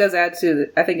 But yeah, it does add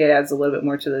I think it adds a little bit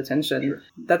more to the tension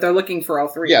that they're looking for all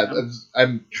three of them.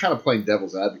 I'm kind of playing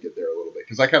devil's advocate there a little bit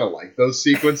because I kind of like those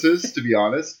sequences, to be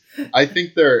honest. I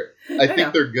think they're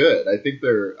good. I think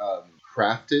they're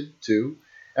crafted too.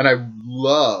 And I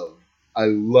love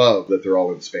that they're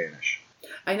all in Spanish.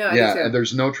 I know. And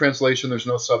there's no translation. There's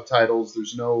no subtitles.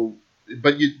 There's no.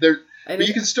 But you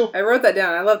can still. I wrote that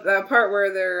down. I love that part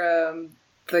where they're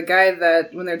the guy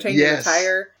that when they're changing the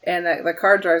tire and that the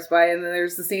car drives by, and then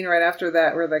there's the scene right after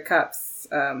that where the cops.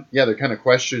 They're kind of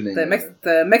questioning.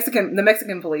 The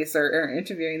Mexican police are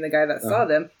interviewing the guy that saw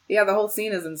them. Yeah, the whole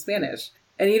scene is in Spanish.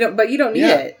 And you don't need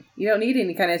it. You don't need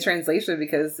any kind of translation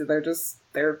because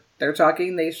they're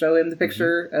talking. They show him the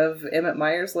picture of Emmett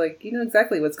Myers, like you know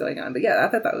exactly what's going on. But yeah, I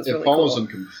thought that was really cool. It follows them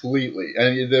completely,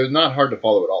 and they're not hard to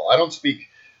follow at all. I don't speak.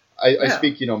 I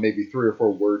speak maybe 3 or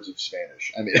 4 words of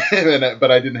Spanish. I mean, but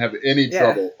I didn't have any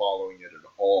trouble following it at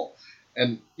all.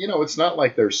 And it's not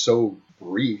like they're so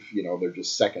brief. They're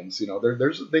just seconds.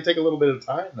 They take a little bit of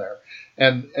time there,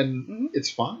 and it's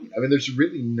fine. I mean, there's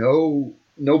really no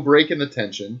break in the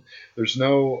tension. There's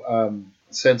no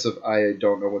sense of I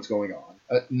don't know what's going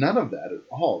on. None of that at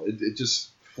all. It just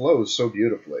flows so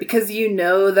beautifully. Because you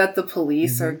know that the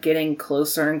police are getting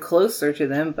closer and closer to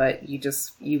them, but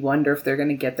you wonder if they're going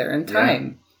to get there in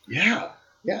time. Yeah.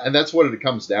 And that's what it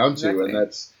comes down to, and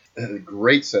that's a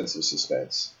great sense of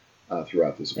suspense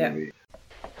throughout this movie.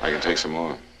 I can take some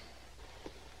more.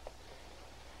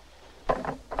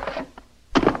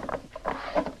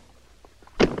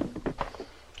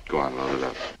 Go on, load it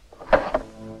up.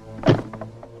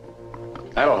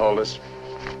 That'll hold us.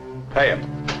 Pay him.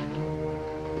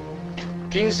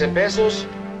 15 pesos,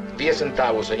 10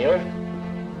 centavos, señor.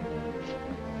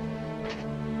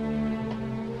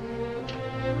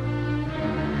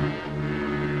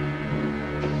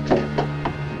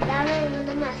 Dame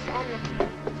una manzana.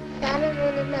 Dame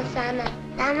una manzana.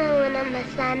 Dame una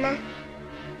manzana.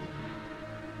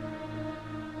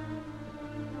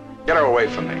 Get her away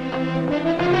from me.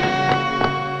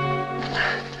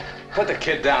 Put the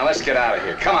kid down. Let's get out of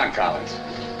here. Come on, Collins.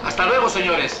 Hasta luego,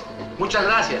 señores. Muchas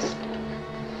gracias.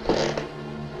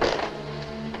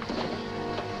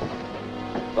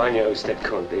 Vaya usted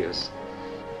con Dios.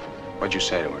 What'd you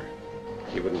say to her?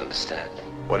 You wouldn't understand.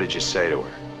 What did you say to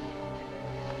her?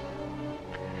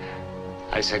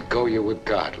 I said, go you with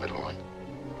God, little one.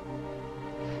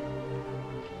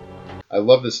 I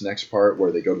love this next part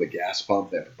where they go to the gas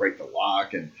pump. They have to break the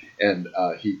lock, and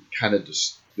he kind of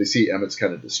just they see Emmett's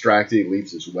kind of distracted. He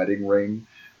leaves his wedding ring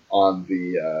on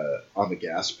the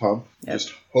gas pump,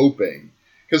 just hoping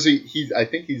because I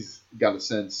think he's got a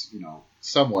sense,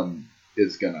 someone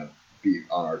is gonna be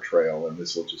on our trail, and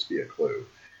this will just be a clue.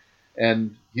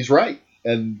 And he's right,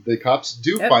 and the cops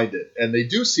do find it, and they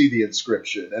do see the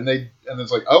inscription, and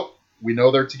it's like, oh, we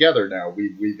know they're together now.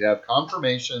 We have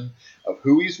confirmation of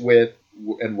who he's with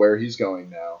and where he's going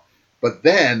now. But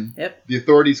then the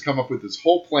authorities come up with this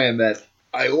whole plan that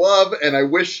I love, and I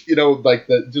wish,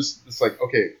 it's like,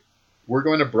 okay, we're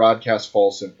going to broadcast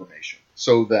false information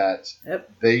so that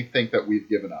they think that we've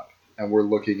given up and we're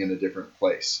looking in a different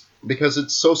place. Because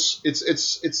it's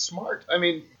smart. I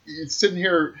mean, it's sitting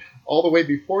here all the way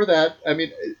before that. I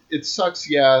mean, it sucks,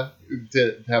 to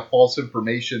have false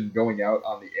information going out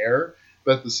on the air.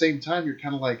 But at the same time, you're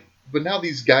kind of like, but now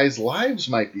these guys' lives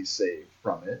might be saved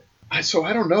from it. So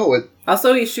I don't know.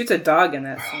 Also, he shoots a dog in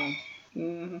that scene.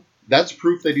 Mm-hmm. That's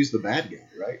proof that he's the bad guy,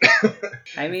 right?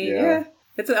 I mean, yeah.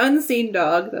 It's an unseen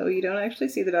dog, though. You don't actually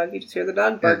see the dog. You just hear the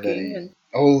dog barking.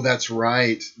 Oh, that's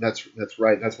right. That's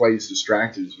right. That's why he's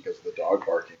distracted, is because of the dog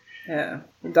barking. Yeah.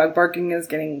 The dog barking is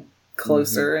getting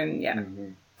closer, and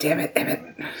Damn it,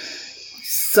 Emmett. You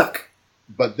suck.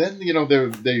 But then,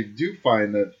 they do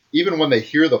find that even when they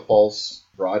hear the false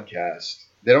broadcast,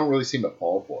 they don't really seem to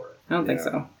fall for it. I don't think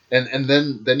so. And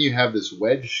then you have this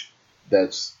wedge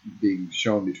that's being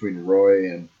shown between Roy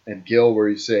and Gil, where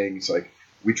he's saying, it's like,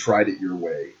 we tried it your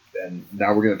way, and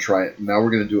now we're going to try it. Now we're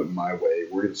going to do it my way.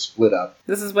 We're going to split up.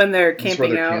 This is when they're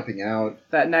camping out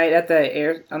that night at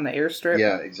on the airstrip.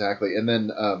 Yeah, exactly. And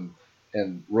then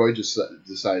and Roy just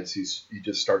decides he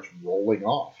just starts rolling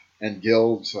off, and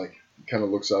Gil's like kind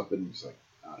of looks up and he's like,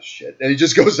 oh shit, and he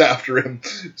just goes after him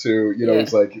to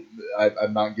He's like,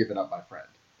 I'm not giving up my friend.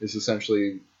 Is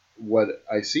essentially what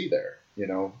I see there.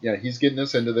 He's getting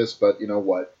us into this, but you know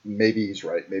what? Maybe he's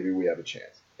right. Maybe we have a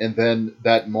chance. And then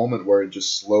that moment where it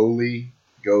just slowly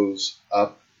goes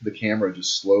up, the camera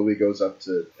just slowly goes up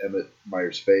to Emmett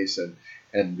Meyer's face,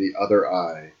 and the other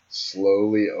eye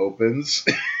slowly opens.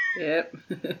 Yep.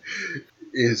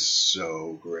 Is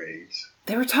so great.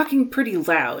 They were talking pretty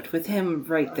loud with him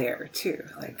right there, too.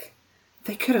 Like,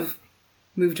 they could have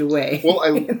moved away. Well,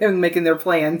 and making their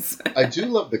plans. I do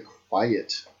love the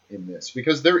quiet in this,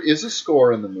 because there is a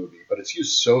score in the movie, but it's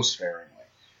used so sparingly.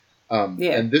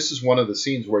 And this is one of the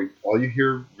scenes where all you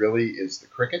hear really is the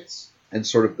crickets and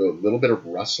sort of the little bit of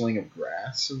rustling of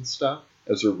grass and stuff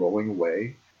as they're rolling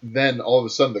away. Then all of a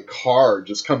sudden the car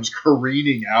just comes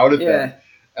careening out at them.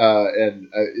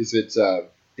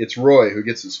 It's Roy who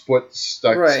gets his foot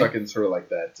stuck in sort of like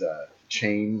that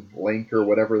chain link or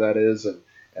whatever that is, and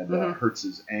hurts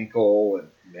his ankle, and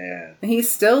man. And he's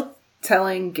still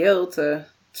telling Gil to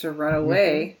run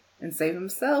away and save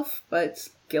himself, but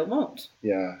Gil won't.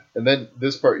 Yeah, and then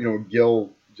this part, Gil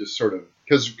just sort of,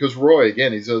 because Roy,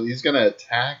 again, he's going to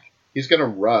attack, he's going to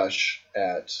rush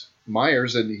at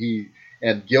Myers,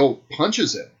 and Gil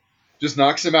punches him, just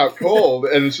knocks him out cold,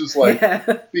 and it's just like,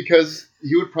 because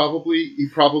he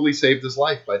probably saved his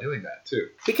life by doing that too.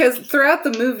 Because throughout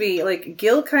the movie, like,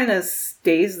 Gil kind of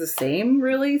stays the same,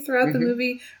 really, throughout the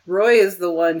movie. Roy is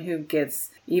the one who gets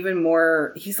even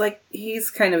more, he's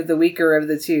kind of the weaker of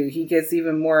the two. He gets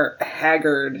even more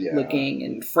haggard looking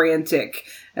and frantic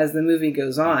as the movie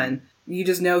goes on. You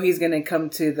just know he's going to come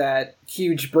to that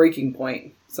huge breaking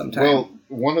point sometime. Well,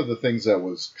 one of the things that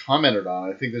was commented on,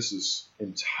 I think this is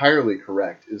entirely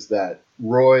correct, is that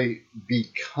Roy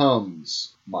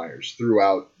becomes Myers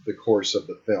throughout the course of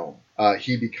the film.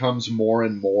 He becomes more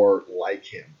and more like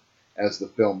him as the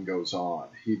film goes on.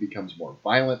 He becomes more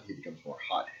violent. He becomes more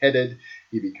hot-headed.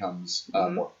 He becomes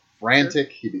more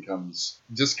frantic. Sure. He becomes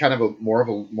just kind of more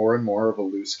and more of a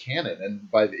loose cannon. And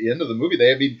by the end of the movie, they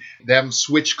have him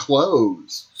switch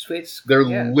clothes. They're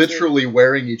literally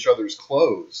wearing each other's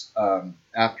clothes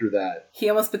after that. He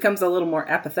almost becomes a little more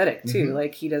apathetic too. Mm-hmm.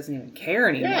 Like he doesn't even care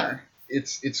anymore. Yeah.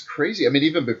 It's crazy. I mean,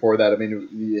 even before that, I mean,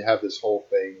 you have this whole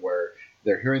thing where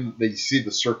they see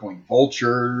the circling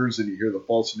vultures, and you hear the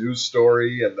false news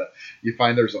story, and you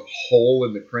find there's a hole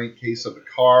in the crankcase of the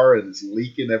car, and it's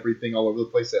leaking everything all over the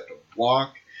place. They have to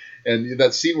block, and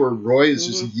that scene where Roy is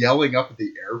just yelling up at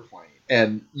the airplane,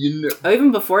 and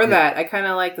even before that, I kind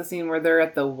of like the scene where they're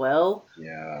at the well.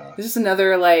 Yeah, it's just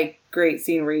another great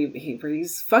scene where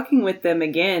he's fucking with them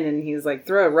again, and he's like,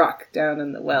 throw a rock down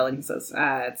in the well, and he says,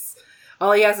 it's.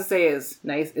 All he has to say is,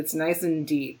 nice. It's nice and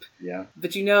deep. Yeah.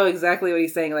 But you know exactly what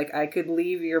he's saying. Like, I could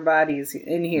leave your bodies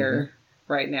in here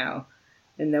right now,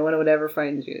 and no one would ever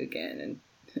find you again.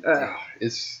 And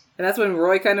that's when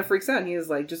Roy kind of freaks out. And he's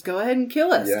like, just go ahead and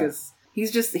kill us. Because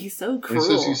he's so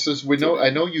cruel. He says,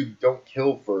 I know you don't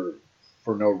kill for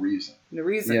no reason. No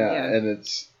reason, yeah. And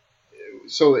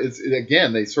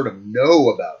again, they sort of know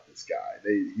about this guy.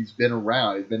 He's been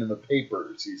around. He's been in the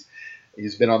papers.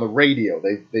 He's been on the radio.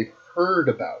 They've heard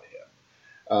about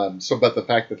him. But the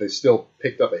fact that they still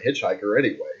picked up a hitchhiker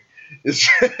anyway is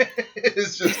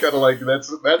just kind of like that's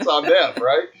on them,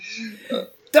 right?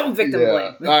 Don't victim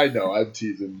blame. I know, I'm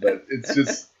teasing, but it's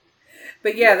just.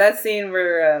 But yeah, that scene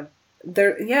where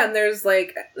and there's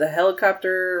like the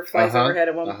helicopter flies overhead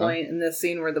at one point, and this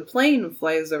scene where the plane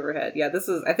flies overhead. Yeah,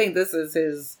 I think this is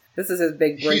his big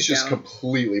breakdown. He's just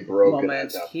completely broken moment.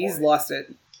 At that He's point. lost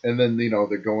it. And then,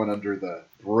 they're going under the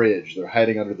bridge. They're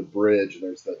hiding under the bridge, and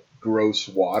there's that gross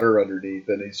water underneath.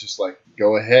 And he's just like,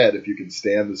 go ahead if you can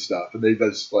stand the stuff. And they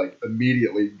just,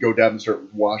 immediately go down and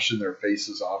start washing their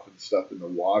faces off and stuff in the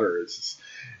water.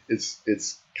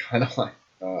 It's kind of like,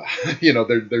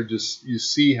 they're just, you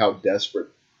see how desperate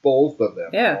both of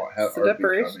them are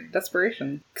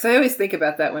desperation. Because I always think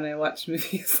about that when I watch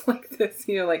movies like this.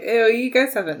 Ew, you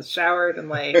guys haven't showered in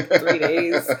 3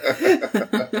 days.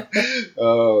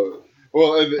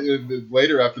 Well, and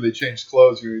later after they change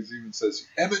clothes, he even says,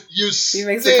 Emmett, you stink. He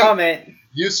makes a comment.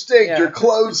 You stink. Yeah. Your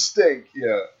clothes stink.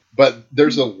 Yeah. But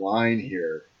there's a line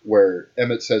here where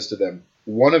Emmett says to them,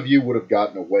 one of you would have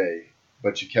gotten away,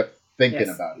 but you kept thinking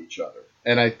about each other.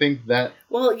 And I think that...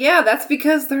 Well, yeah, that's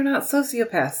because they're not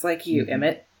sociopaths like you,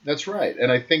 Emmett. That's right.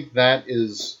 And I think that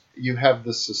is... You have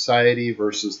the society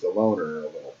versus the loner a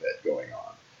little bit going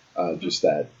on. Just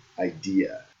that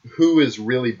idea. Who is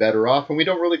really better off? And we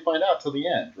don't really find out till the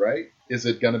end, right? Is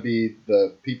it going to be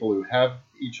the people who have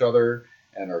each other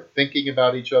and are thinking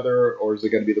about each other? Or is it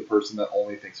going to be the person that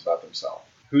only thinks about themselves?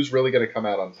 Who's really going to come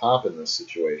out on top in this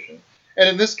situation? And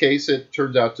in this case, it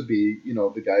turns out to be,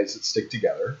 the guys that stick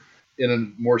together. In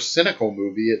a more cynical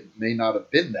movie, it may not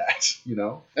have been that,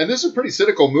 And this is a pretty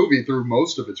cynical movie through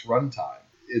most of its runtime.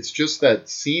 It's just that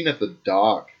scene at the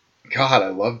dock. God, I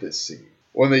love this scene.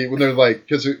 When they're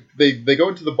because they go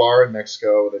into the bar in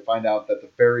Mexico, they find out that the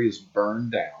ferry is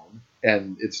burned down,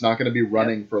 and it's not going to be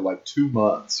running for 2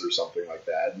 months or something like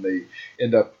that. And they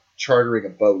end up chartering a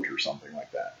boat or something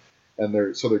like that. And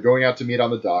they're going out to meet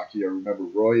on the dock. Remember,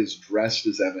 Roy is dressed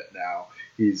as Emmett now.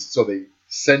 So they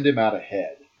send him out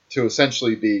ahead to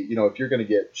essentially be, if you're going to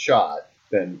get shot,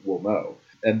 then we'll know.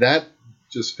 And that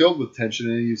just filled with tension.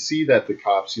 And you see that the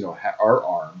cops, are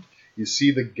armed. You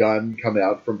see the gun come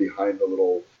out from behind the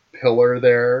little pillar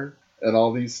there and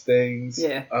all these things.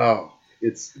 Yeah. Oh,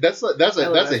 that's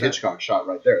a Hitchcock shot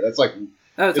right there. That's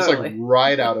totally. It's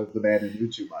right out of The Man Who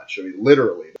Knew Too Much. I mean,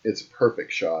 literally, it's a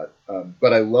perfect shot.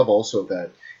 But I love also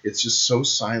that it's just so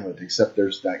silent, except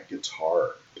there's that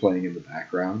guitar playing in the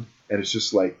background. And it's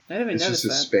just it's just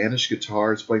a Spanish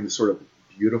guitar. It's playing this sort of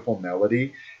beautiful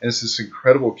melody. And it's this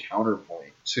incredible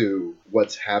counterpoint to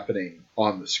what's happening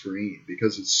on the screen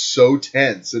because it's so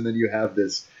tense. And then you have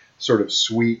this sort of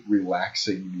sweet,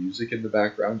 relaxing music in the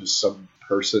background. Just some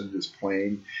person just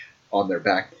playing on their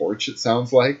back porch, it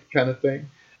sounds like, kind of thing.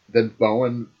 Then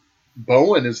Bowen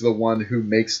is the one who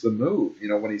makes the move.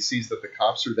 When he sees that the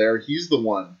cops are there, he's the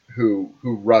one who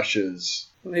rushes...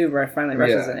 Who finally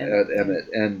rushes at Emmett.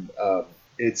 And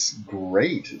it's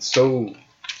great. It's so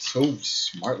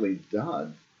smartly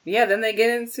done. Yeah, then they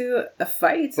get into a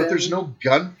fight. But there's no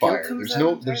gunfire.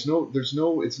 There's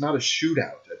no. It's not a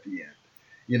shootout at the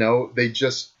end. They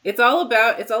just. It's all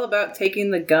about taking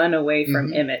the gun away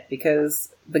from Emmett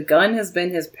because the gun has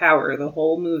been his power the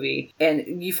whole movie,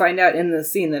 and you find out in the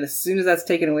scene that as soon as that's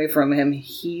taken away from him,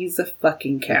 he's a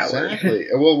fucking coward. Exactly.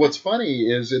 Well, what's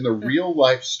funny is in the real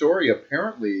life story,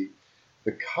 apparently,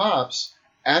 the cops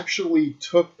actually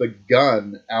took the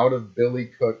gun out of Billy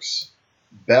Cook's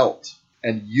belt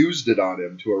and used it on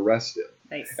him to arrest him.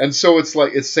 Nice. And so it's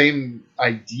like it's same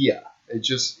idea, it's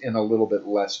just in a little bit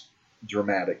less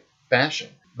dramatic fashion.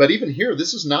 But even here,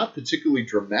 this is not particularly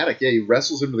dramatic. Yeah, he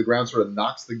wrestles him to the ground, sort of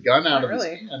knocks the gun out of his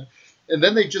hand, and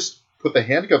then they just put the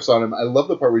handcuffs on him. I love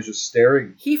the part where he's just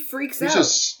staring. He freaks out. He's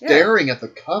just staring at the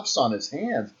cuffs on his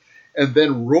hands, and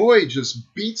then Roy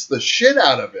just beats the shit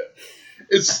out of him.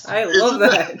 I love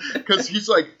that because he's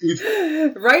like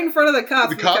right in front of the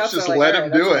cops. The cops just let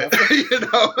him do it. You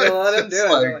know, they let him do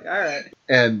it. Like, all right.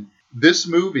 And this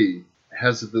movie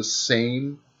has the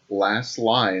same last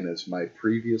line as my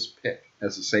previous pick.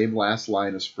 Has the same last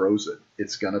line as Frozen.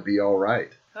 It's gonna be all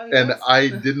right. Oh, yes. And I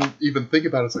didn't even think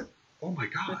about it. It's like, oh my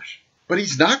gosh, but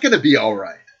he's not gonna be all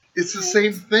right. It's the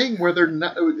same thing where they're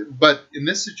not. But in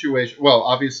this situation, well,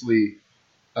 obviously,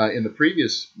 in the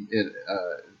previous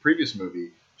movie,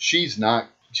 she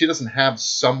doesn't have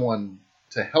someone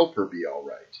to help her be all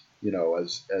right, you know,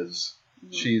 as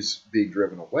she's being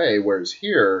driven away. Whereas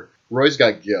here, Roy's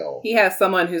got Gil. He has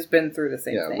someone who's been through the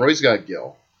same thing. Yeah, Roy's got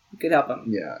Gil. You could help him.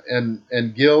 Yeah,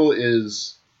 and Gil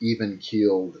is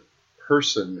even-keeled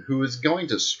person who is going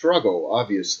to struggle,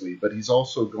 obviously, but he's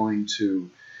also going to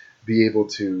be able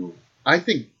to, I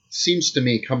think, seems to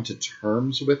me, come to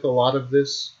terms with a lot of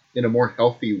this in a more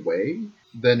healthy way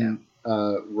than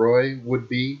Roy would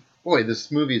be. Boy, this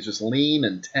movie is just lean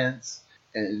and tense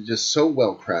and just so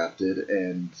well crafted.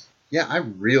 And yeah, I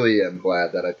really am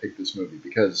glad that I picked this movie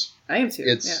because I am too.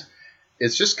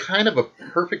 It's just kind of a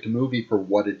perfect movie for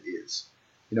what it is.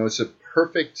 You know, it's a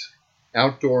perfect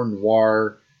outdoor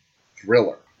noir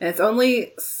thriller. And it's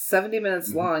only 70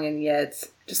 minutes long, and yet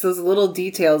just those little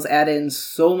details add in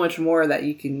so much more that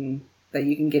you can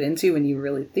get into when you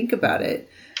really think about it.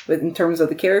 But in terms of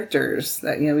the characters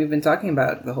that we've been talking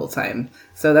about the whole time,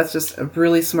 so that's just a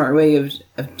really smart way of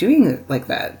doing it like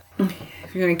that.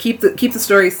 If you're going to keep the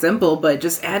story simple, but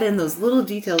just add in those little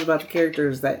details about the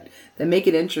characters that make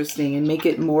it interesting and make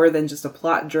it more than just a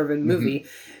plot-driven movie.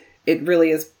 It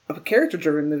really is a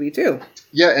character-driven movie too.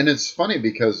 Yeah, and it's funny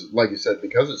because, like you said,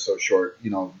 because it's so short,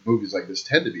 movies like this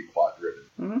tend to be plot-driven.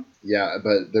 Mm-hmm. Yeah,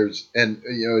 but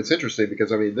it's interesting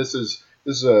because this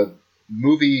is a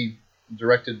movie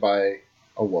directed by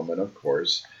a woman, of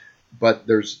course, but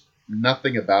there's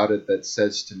nothing about it that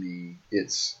says to me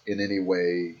it's in any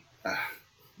way,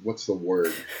 what's the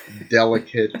word?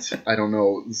 Delicate. I don't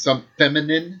know, some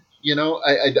feminine.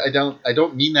 I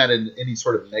don't mean that in any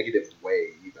sort of negative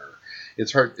way either.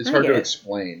 It's hard to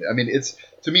explain.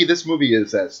 To me, this movie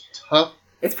is as tough.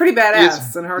 It's pretty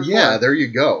badass and hardcore. Yeah, there you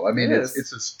go.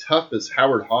 It's as tough as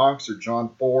Howard Hawks or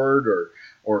John Ford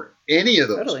or any of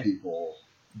those people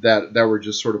that were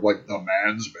just sort of like the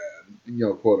man's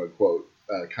man, quote unquote,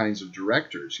 kinds of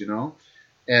directors,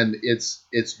 And it's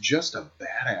just a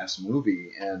badass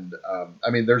movie, and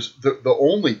there's the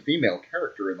only female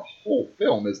character in the whole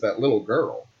film is that little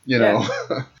girl, know,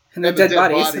 and the dead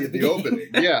body at the opening,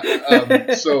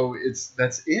 yeah. So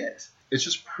that's it. It's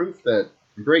just proof that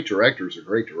a great director is a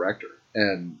great director,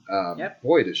 and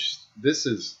boy, this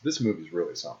movie is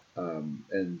really something.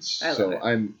 And so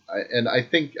I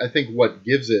think what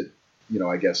gives it,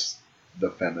 I guess, the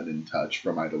feminine touch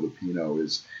from Ida Lupino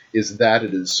is that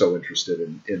it is so interested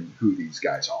in who these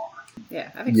guys are. Yeah,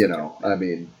 I think so.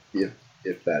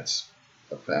 If that's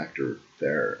a factor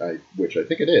there, which I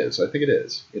think it is. I think it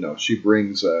is. She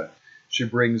brings a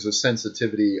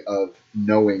sensitivity of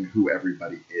knowing who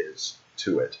everybody is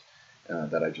to it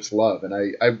that I just love, and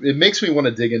it makes me want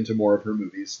to dig into more of her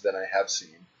movies than I have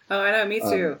seen. Oh, I know, me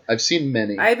too. I've seen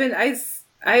many.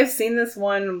 I've seen this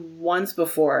one once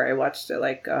before. I watched it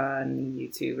on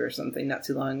YouTube or something not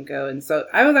too long ago, and so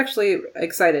I was actually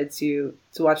excited to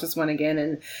watch this one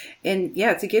again and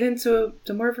to get into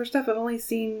more of her stuff. I've only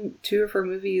seen 2 of her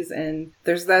movies, and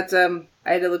there's that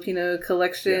Ida Lupino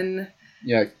collection.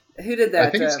 Yeah. Who did that?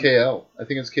 I think it's KL. I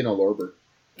think it's Kino Lorber.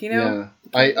 Kino?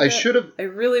 Yeah. I should have. I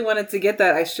really wanted to get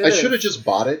that. I should have just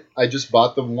bought it. I just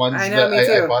bought the ones I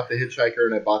bought the Hitchhiker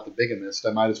and I bought the Bigamist.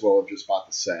 I might as well have just bought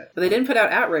the set. But they didn't put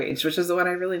out Outrage, which is the one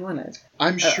I really wanted.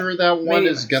 I'm sure that one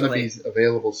is going to be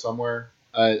available somewhere.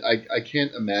 I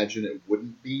can't imagine it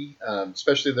wouldn't be.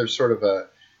 Especially there's sort of a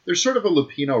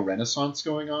Lupino renaissance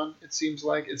going on. It seems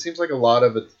like a lot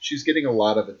of it. She's getting a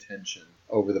lot of attention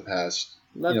over the past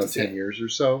 10 years or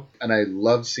so. And I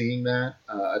love seeing that.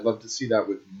 I'd love to see that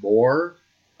with more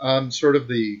sort of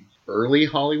the early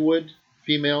Hollywood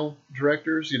female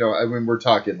directors. We're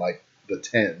talking like the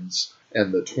 10s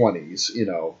and the 20s,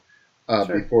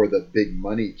 before the big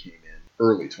money came in.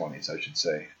 early 20s, I should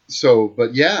say. So,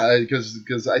 but yeah,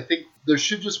 because I think there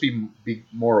should just be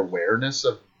more awareness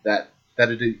of that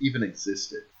it even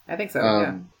existed. I think so,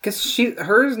 yeah. Because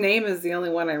her name is the only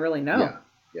one I really know.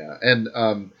 Yeah.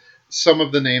 And some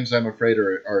of the names, I'm afraid,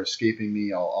 are escaping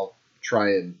me. I'll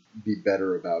try and be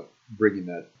better about bringing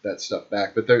that stuff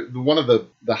back. But one of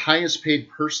the highest paid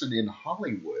person in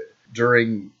Hollywood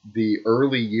during the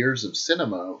early years of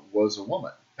cinema was a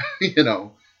woman.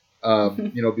 Before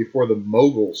the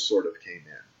moguls sort of came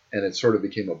in, and it sort of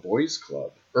became a boys'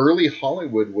 club. Early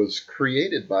Hollywood was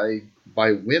created by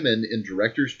women in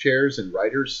directors' chairs and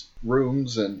writers'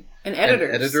 rooms and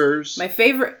editors. My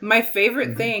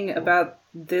favorite thing about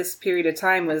this period of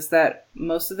time was that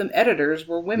most of them editors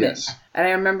were women. Yes. And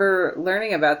I remember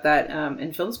learning about that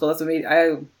in film school. That's what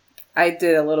I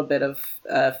did a little bit of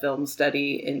film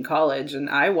study in college, and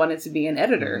I wanted to be an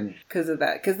editor because of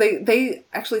that. Because they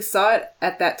actually saw it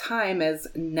at that time as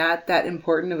not that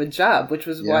important of a job, which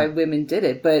was why women did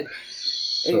it. But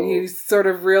you sort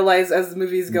of realize as the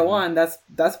movies go on,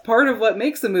 that's part of what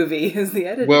makes a movie is the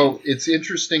editing. Well, it's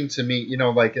interesting to me,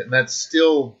 and that's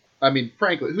still, I mean,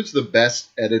 frankly, who's the best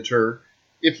editor?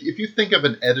 If you think of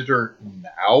an editor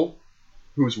now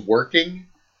who's working,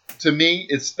 to me,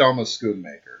 it's Thelma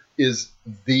Schoonmaker. Is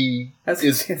the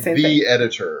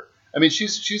editor. I mean,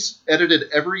 she's edited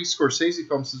every Scorsese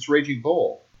film since Raging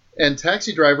Bull, and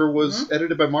Taxi Driver was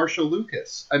edited by Marcia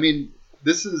Lucas. I mean,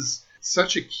 this is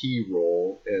such a key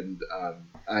role, and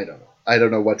I don't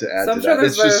know what to add to that. So I'm sure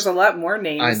there's a lot more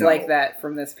names like that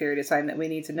from this period of time that we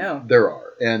need to know. There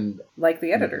are, and like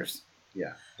the editors.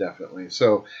 Yeah, definitely.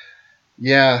 So,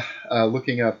 learning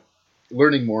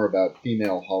more about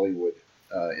female Hollywood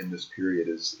in this period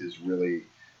is really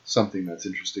something that's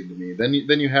interesting to me. Then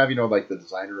you have like the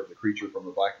designer of the Creature from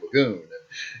the Black Lagoon,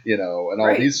 and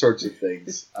all these sorts of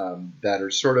things that are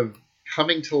sort of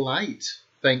coming to light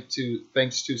thanks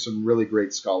to some really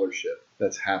great scholarship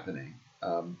that's happening.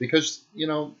 Because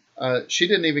she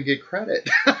didn't even get credit.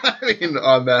 I mean,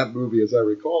 on that movie, as I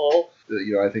recall,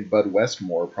 I think Bud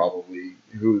Westmore, probably,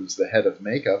 who's the head of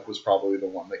makeup, was probably the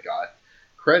one that got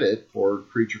credit for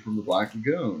Creature from the Black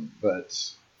Lagoon,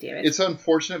 but. Damn it. It's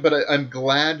unfortunate, but I'm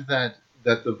glad that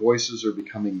the voices are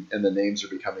becoming and the names are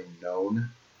becoming known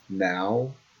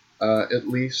now, at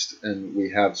least, and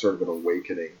we have sort of an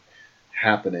awakening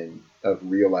happening of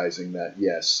realizing that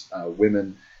yes,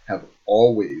 women have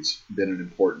always been an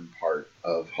important part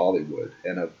of Hollywood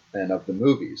and of the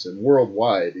movies, and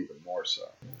worldwide even more so.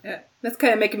 Yeah, that's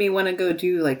kind of making me want to go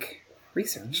do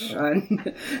research on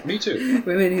me too.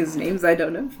 Women whose names I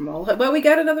don't know from all. But we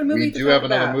got another movie. We do have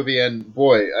another movie, and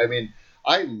boy, I mean,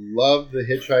 I love The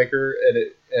Hitchhiker,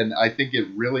 and I think it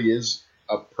really is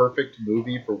a perfect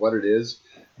movie for what it is.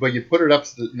 But you put it up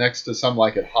next to Some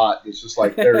Like It Hot, it's just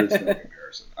like there is no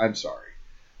comparison. I'm sorry.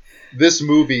 This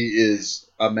movie is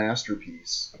a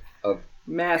masterpiece of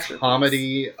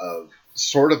comedy, of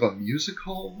sort of a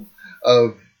musical,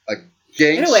 of a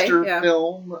gangster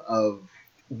film, of.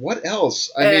 What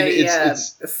else? I mean,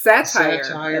 it's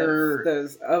satire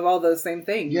of all those same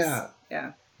things. Yeah.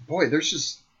 Boy, there's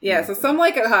just... Yeah, so Some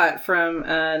Like It Hot from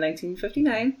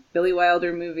 1959, Billy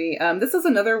Wilder movie. This is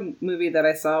another movie that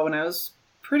I saw when I was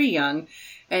pretty young.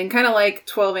 And kind of like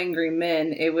 12 Angry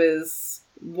Men, it was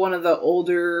one of the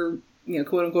older,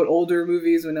 quote-unquote older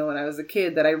movies when I was a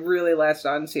kid that I really latched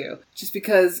onto. Just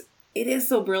because it is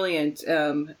so brilliant,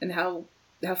 and how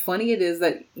funny it is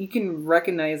that you can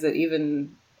recognize it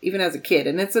even as a kid.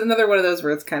 And it's another one of those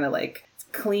where it's kind of like it's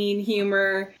clean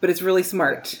humor, but it's really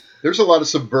smart. There's a lot of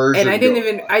subversion. And I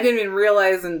didn't even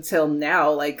realize until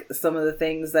now, some of the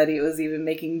things that he was even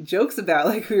making jokes about,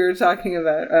 like we were talking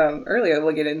about earlier,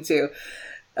 we'll get into,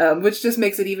 which just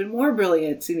makes it even more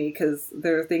brilliant to me because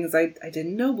there are things I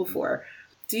didn't know before.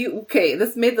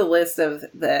 This made the list of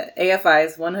the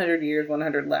AFI's 100 Years,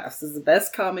 100 Laughs. This is the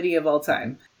best comedy of all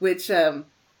time, which, I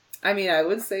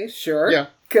would say, sure. Yeah.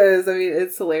 Because,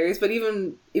 it's hilarious. But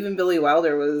even Billy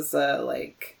Wilder was,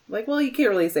 well, you can't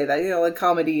really say that.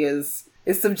 Comedy is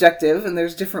subjective, and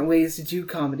there's different ways to do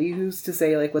comedy. Who's to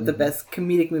say, what the best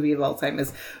comedic movie of all time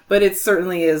is? But it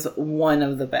certainly is one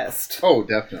of the best. Oh,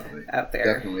 definitely. Out there.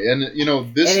 Definitely. And,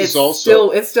 this is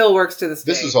also... It still works to this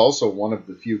day. This is also one of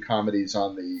the few comedies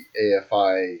on the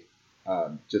AFI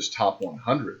just top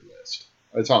 100 list.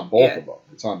 It's on both of them.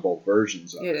 It's on both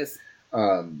versions of it. It is.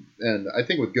 And I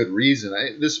think with good reason.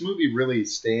 This movie really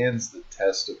stands the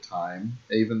test of time,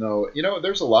 even though,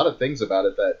 there's a lot of things about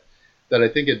it that I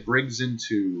think it brings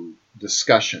into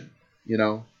discussion,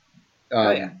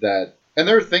 that, and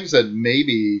there are things that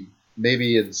maybe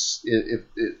it's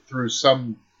through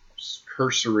some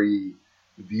cursory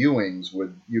viewings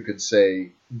you could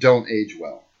say don't age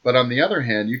well. But on the other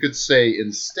hand, you could say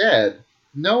instead,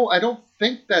 no, I don't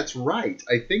think that's right.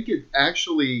 I think it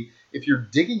actually, if you're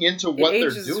digging into what they're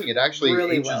doing, it actually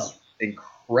really ages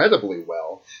incredibly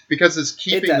well because it's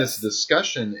keeping this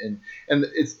discussion and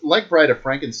it's like Bride of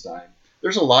Frankenstein.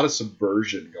 There's a lot of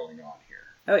subversion going on here.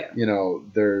 Oh yeah. You know,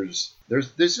 there's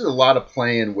a lot of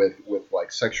playing with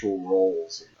like sexual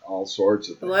roles and all sorts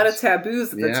of things. A lot of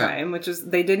taboos at the time, which is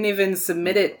they didn't even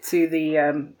submit it to the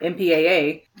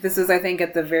MPAA. This was, I think,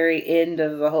 at the very end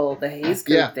of the Hays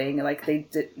Code thing. Like they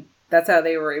did. That's how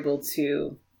they were able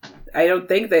to. I don't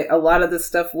think that a lot of this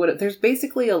stuff would. There's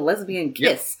basically a lesbian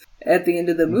kiss at the end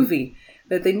of the movie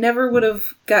that they never would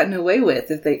have gotten away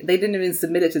with if they didn't even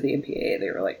submit it to the MPAA.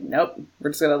 They were like, nope,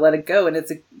 we're just going to let it go. And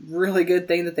it's a really good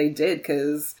thing that they did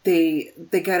because they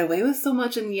got away with so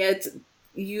much. And yet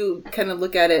you kind of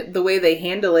look at it, the way they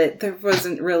handle it, there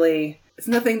wasn't really, it's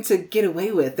nothing to get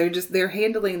away with. They're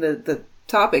handling the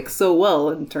topic so well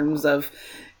in terms of,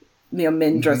 you know,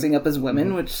 men dressing up as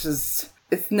women, which is,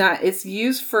 it's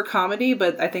used for comedy,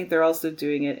 but I think they're also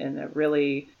doing it in a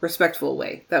really respectful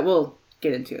way that we'll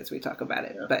get into as we talk about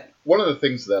it. But one of the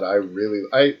things that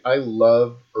I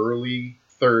love early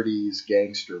 30s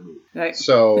gangster movies. Right.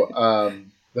 So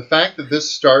the fact that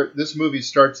this movie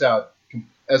starts out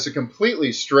as a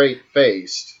completely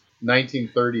straight-faced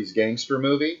 1930s gangster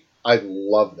movie, I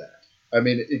love that. I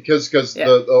mean, because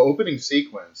the opening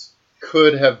sequence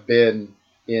could have been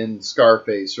in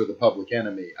Scarface or The Public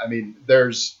Enemy. I mean,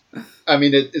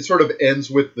 it sort of ends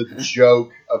with the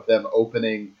joke of them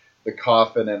opening the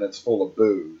coffin and it's full of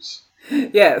booze.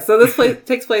 Yeah, so this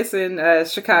takes place in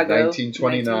Chicago,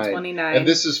 1929. And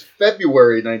this is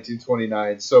February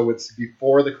 1929, so it's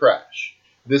before the crash.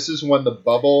 This is when the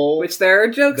bubble... Which there are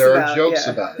jokes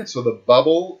about it. So the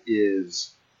bubble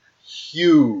is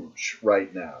huge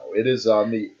right now. It is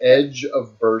on the edge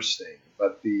of bursting.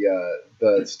 But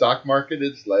the stock market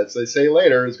is, as they say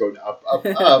later, is going up, up,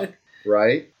 up,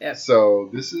 right? Yeah. So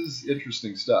this is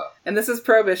interesting stuff. And this is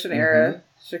Prohibition era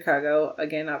Chicago,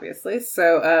 again, obviously.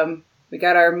 So we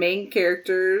got our main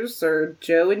characters, are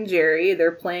Joe and Jerry.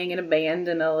 They're playing in a band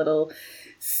in a little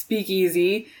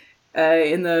speakeasy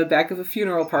in the back of a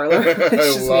funeral parlor.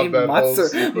 It's just named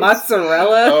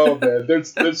Mozzarella. Oh, man.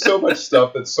 There's so much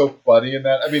stuff that's so funny in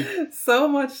that. I mean... So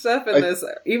much stuff in this.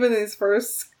 Even these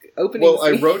first... opening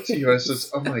I wrote to you, I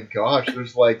says, oh my gosh,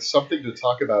 there's like something to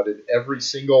talk about in every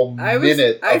single minute of this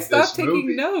movie. I stopped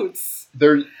taking notes.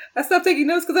 I stopped taking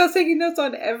notes because I was taking notes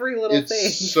on every little thing.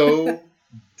 It's so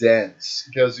dense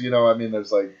because, you know, I mean,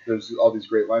 there's all these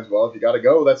great lines. Well, if you got to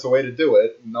go, that's the way to do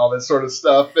it, and all that sort of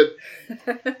stuff.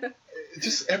 But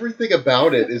just everything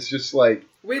about it is just like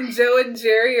when Joe and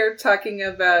Jerry are talking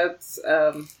about.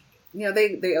 You know,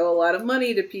 they owe a lot of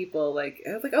money to people. Like,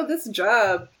 I was like, oh, this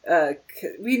job.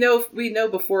 We know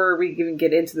before we even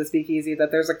get into the speakeasy that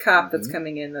there's a cop that's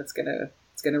coming in that's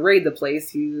gonna raid the place.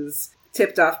 He was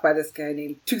tipped off by this guy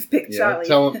named Toothpick Charlie.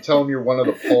 Tell him you're one of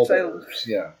the pallbearers.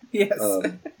 Yeah. Yes.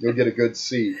 You'll get a good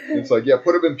seat. It's like,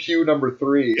 put him in pew number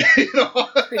 3. You know?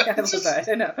 Yeah, I love that.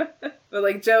 I know. But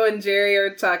like Joe and Jerry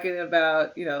are talking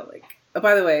about, you know, like. Oh,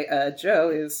 by the way, Joe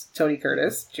is Tony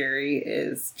Curtis. Jerry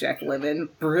is Jack Lemmon.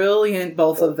 Brilliant,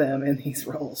 both of them in these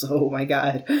roles. Oh my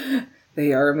god,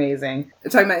 they are amazing.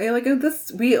 They're talking about like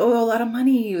we owe a lot of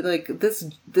money. Like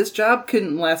this job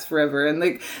couldn't last forever. And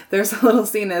like there's a little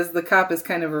scene as the cop is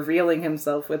kind of revealing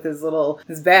himself with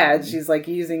his badge. He's like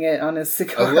using it on his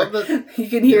cigar. I love that. You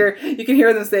can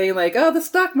hear them saying like, "Oh, the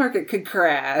stock market could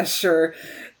crash," or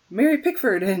Mary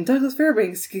Pickford and Douglas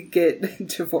Fairbanks could get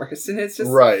divorced, and it's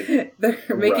just they're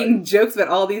making jokes about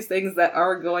all these things that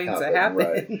are going to happen.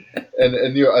 Right.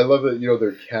 And you know, I love that, you know,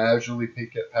 they're casually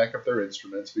pack up their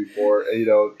instruments before, you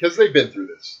know, because they've been through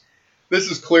this. This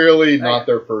is clearly not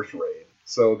their first raid,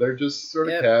 so they're just sort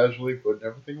of casually putting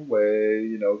everything away,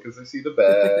 you know, because they see the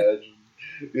badge.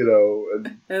 You know,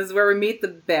 and this is where we meet the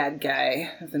bad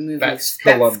guy of the movie, Fats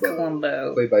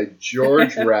Columbo, played by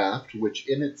George Raft, which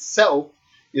in itself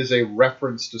is a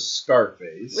reference to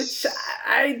Scarface. Which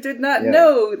I did not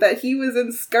know that he was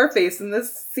in Scarface, and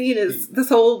this scene this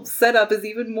whole setup is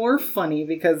even more funny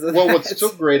because of that. What's so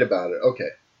great about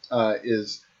it,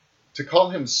 is to call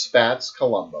him Spats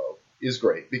Columbo is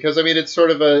great because I mean it's sort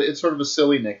of a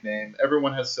silly nickname.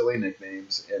 Everyone has silly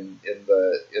nicknames in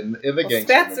the gangster.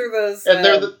 Spats are those, and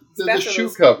they're the shoe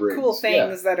coverings, cool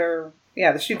things that are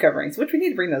the shoe coverings, which we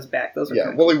need to bring those back. Those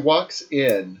are Well, he walks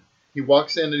in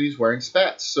and he's wearing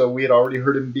spats. So we had already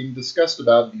heard him being discussed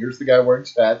about, here's the guy wearing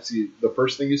spats. The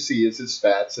first thing you see is his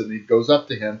spats, and he goes up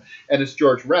to him, and it's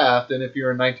George Raft. And if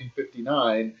you're in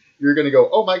 1959, you're going to go,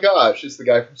 oh my gosh, it's the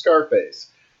guy from Scarface.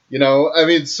 You know, I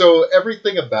mean, so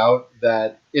everything about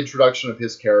that introduction of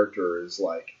his character is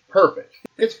like perfect.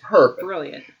 It's perfect.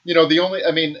 Brilliant. You know,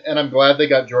 and I'm glad they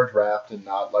got George Raft and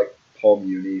not like Paul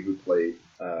Muni who played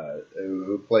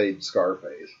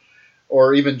Scarface,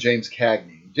 or even James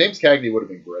Cagney. James Cagney would have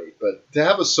been great, but to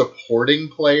have a supporting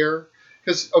player,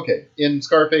 because in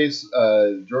Scarface,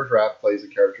 George Raft plays a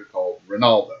character called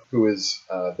Ronaldo, who is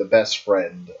the best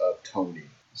friend of Tony.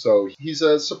 So he's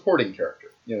a supporting character.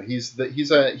 You know, he's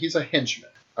a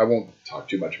henchman. I won't talk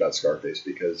too much about Scarface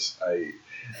because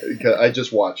I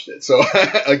just watched it. So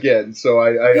again,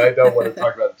 I don't want to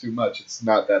talk about it too much. It's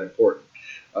not that important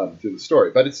to the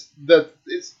story, but it's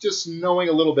just knowing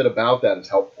a little bit about that is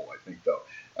helpful, I think, though,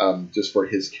 just for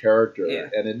his character,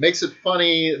 and it makes it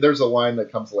funny. There's a line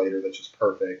that comes later that's just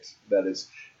perfect. That is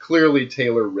clearly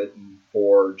Taylor written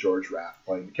for George Raft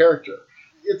playing the character.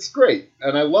 It's great,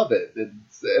 and I love it.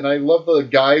 And I love the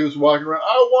guy who's walking around,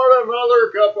 I want another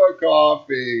cup of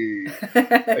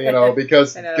coffee. You know,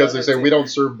 because they say, we don't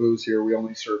serve booze here, we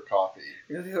only serve coffee.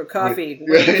 Coffee.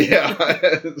 Yeah.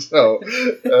 So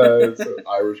it's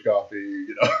Irish coffee,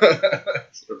 you know.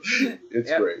 So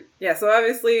it's great. Yeah, so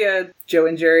obviously Joe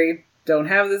and Jerry don't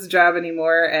have this job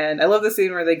anymore, and I love the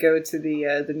scene where they go to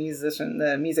the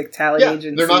music talent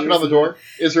agency. They're knocking on the door.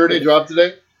 Is there any job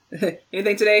today?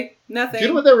 Anything today? Nothing. Do you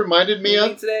know what that reminded me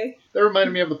Anything of? Today? That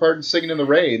reminded me of the part in Singing in the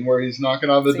Rain where he's knocking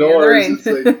on the doors. It's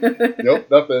like,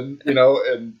 nope, nothing. You know,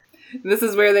 and this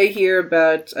is where they hear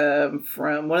about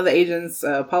from one of the agents,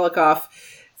 Polikoff,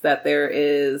 that there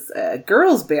is a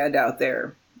girls' band out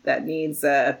there that needs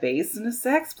a bass and a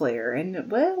sax player,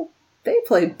 and well, they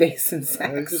play bass and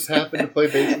sax. I just happen to play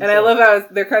bass and sax. I love how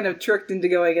they're kind of tricked into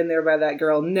going in there by that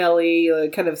girl, Nellie.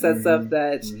 It kind of sets up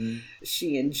that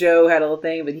she and Joe had a little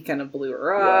thing, but he kind of blew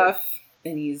her off.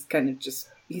 And he's kind of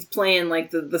he's playing like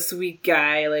the sweet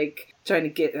guy, like trying to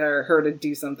get her to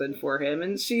do something for him.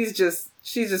 And she's just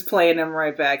playing him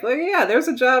right back. Like, yeah, there's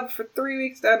a job for 3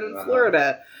 weeks down in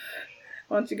Florida.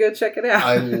 Why don't you go check it out?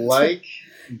 I like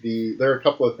there are a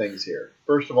couple of things here.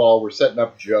 First of all, we're setting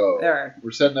up Joe.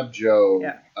 We're setting up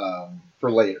Joe for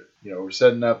later. You know, we're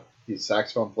setting up he's a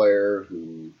saxophone player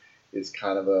who is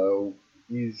kind of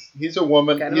he's a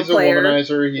woman. He's a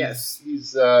womanizer.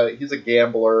 He's a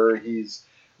gambler. He's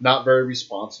not very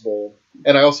responsible.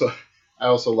 And I also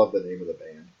love the name of the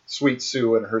band. Sweet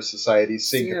Sue and her Society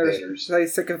Syncopators.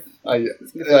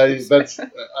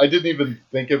 I didn't even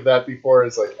think of that before.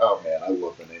 It's like, oh man, I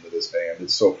love the name of this band.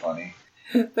 It's so funny.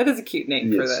 That is a cute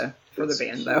name for the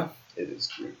band, cute. though. It is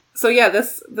cute. So yeah,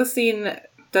 this scene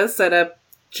does set up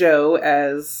Joe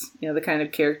as, you know, the kind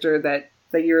of character that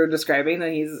you're describing,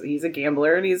 that he's a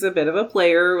gambler and he's a bit of a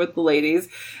player with the ladies,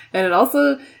 and it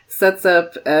also sets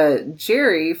up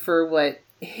Jerry for what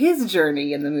his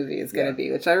journey in the movie is going to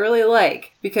be, which I really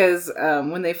like, because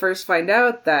when they first find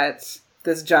out that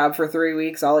this job for 3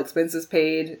 weeks, all expenses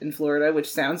paid in Florida,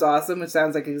 which sounds awesome, which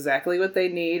sounds like exactly what they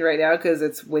need right now, because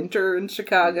it's winter in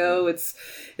Chicago. It's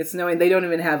snowing. They don't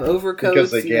even have overcoats.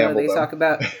 Because they gambled them. Talk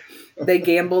about they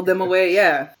gambled them away.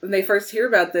 Yeah. When they first hear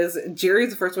about this,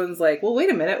 Jerry's the first one's like, well, wait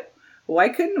a minute. Why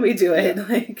couldn't we do it?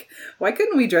 Like, why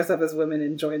couldn't we dress up as women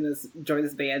and join this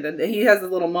band? And he has a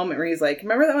little moment where he's like,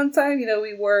 remember that one time, you know,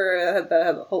 we wore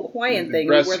the Hawaiian thing,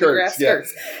 we wore the grass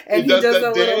skirts. And he does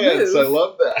that little dance. move. I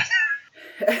love that.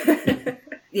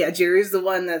 Yeah, Jerry's the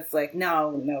one that's like,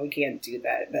 no, we can't do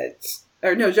that.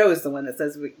 Joe is the one that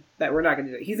says that we're not going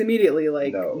to do it. He's immediately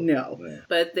like, no.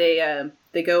 But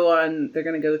they go on, they're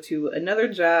going to go to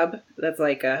another job that's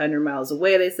like 100 miles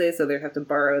away, they say, so they have to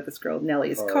borrow this girl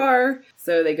Nellie's car.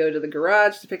 So they go to the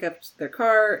garage to pick up their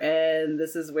car, and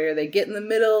this is where they get in the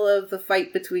middle of the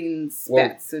fight between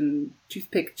Spats and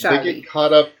Toothpick Charlie. They get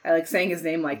caught up. I like saying his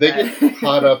name like that. They get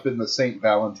caught up in the St.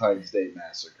 Valentine's Day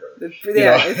Massacre.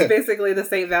 It's basically the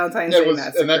St. Valentine's Day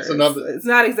Massacre. And that's another. It's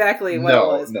not exactly what it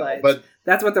was, but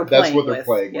that's what they're playing with. That's what they're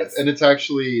playing with. And it's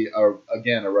actually,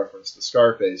 again, a reference to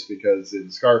Scarface, because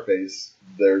in Scarface,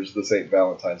 there's the St.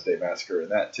 Valentine's Day Massacre in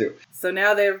that, too. So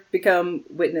now they've become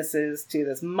witnesses to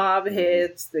this mob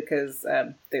hit because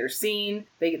they're seen.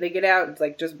 They get out,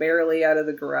 like, just barely out of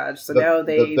the garage. So now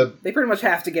they pretty much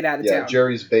have to get out of town. Yeah,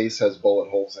 Jerry's bass has bullet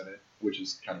holes in it, which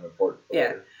is kind of important.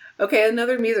 Later. Okay,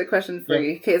 another music question for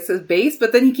you. Okay, it says bass,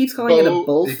 but then he keeps calling it a bow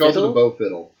fiddle. He calls it a bow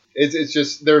fiddle. It's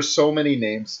just, there's so many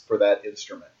names for that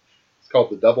instrument. It's called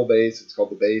the double bass, it's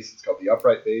called the bass, it's called the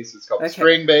upright bass, it's called the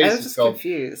string bass. I was just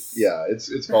confused. Yeah,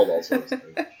 it's called all sorts of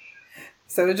things.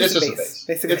 So it's just a bass.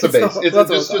 Basically. It's a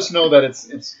bass. Just know that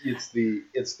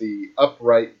it's the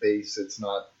upright bass. It's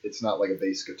not like a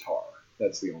bass guitar.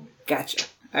 That's the only thing. Gotcha.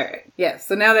 All right. Yeah.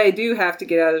 So now they do have to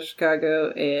get out of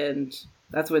Chicago, and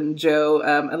That's when Joe,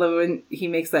 I love when he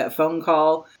makes that phone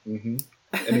call. Mm-hmm.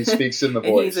 And he speaks in the And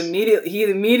voice. he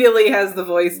immediately has the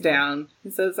voice down. He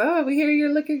says, "Oh, we hear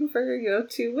you're looking for,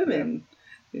 2 women,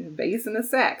 a bass and a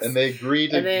sax." And they agree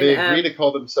to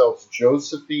call themselves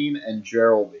Josephine and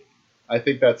Geraldine. I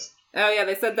think that's. Oh yeah,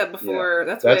 they said that before.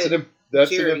 Yeah. That's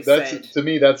Jerry said. To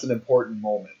me, that's an important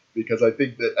moment because I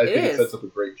think it sets up a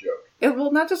great joke.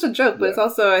 Well, not just a joke, but it's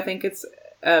also, I think it's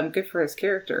good for his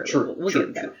character. True. We'll get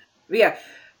into that. But yeah.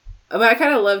 But I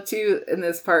kind of love, too, in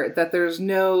this part, that there's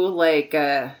no,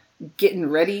 getting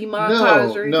ready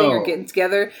montage or anything, or getting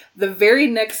together. The very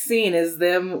next scene is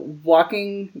them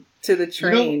walking to the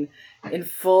train in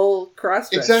full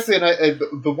cross-dress. Exactly, and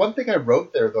the one thing I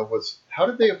wrote there, though, was how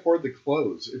did they afford the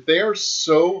clothes? If they are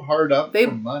so hard up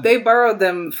for money. They borrowed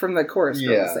them from the chorus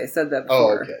girls. They said that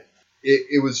before. Oh, okay.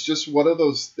 It was just one of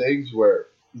those things where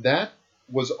that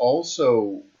was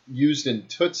also used in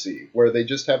Tootsie, where they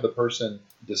just have the person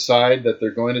decide that they're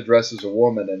going to dress as a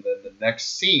woman, and then the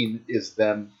next scene is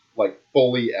them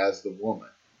fully as the woman,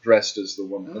 dressed as the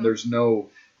woman, and there's no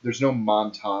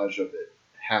montage of it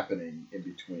happening in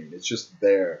between. It's just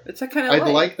there. Which I kind of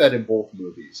like that in both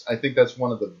movies. I think that's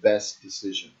one of the best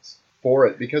decisions for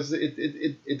it because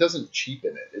it doesn't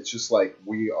cheapen it. It's just like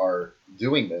we are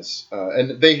doing this,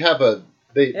 and they have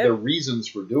their reasons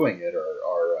for doing it are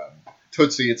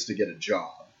Tootsie, it's to get a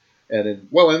job. And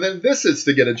then this is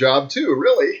to get a job too,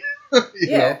 really.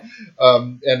 you know?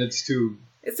 And it's to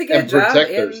get a job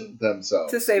protect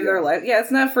themselves. To save their life. Yeah,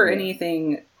 it's not for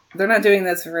anything. They're not doing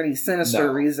this for any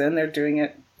sinister reason. They're doing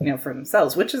it, for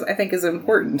themselves, which I think is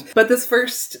important. But this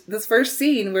first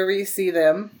scene where we see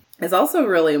them is also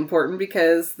really important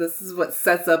because this is what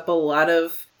sets up a lot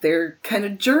of their kind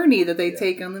of journey that they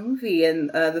take on the movie and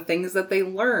the things that they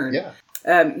learn. Yeah.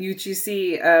 You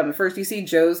see, first you see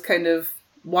Joe's kind of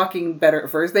walking better at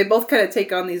first. They both kind of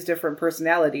take on these different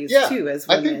personalities too as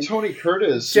women. I think Tony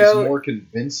Curtis is more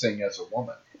convincing as a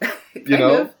woman.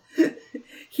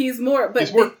 He's more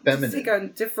feminine. Take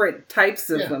on different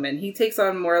types of women. He takes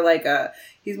on more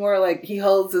he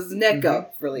holds his neck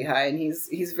up really high, and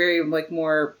he's very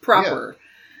more proper,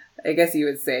 I guess you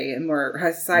would say, and more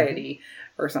high society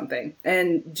or something.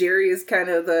 And Jerry is kind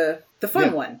of the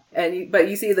fun one, but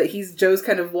you see that Joe's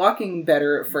kind of walking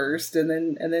better at first, and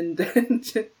then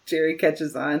Jerry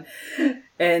catches on,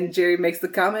 and Jerry makes the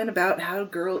comment about how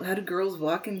do girls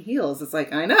walk in heels. It's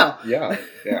like, I know. Yeah.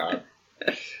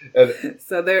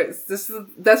 So that's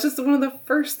just one of the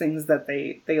first things that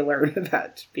they learn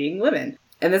about being women.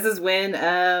 And this is when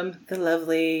the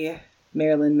lovely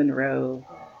Marilyn Monroe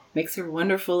makes her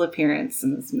wonderful appearance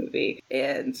in this movie,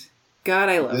 and God,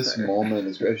 I love this her. moment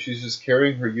is great. She's just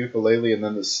carrying her ukulele, and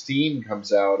then the steam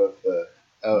comes out of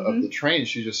the train.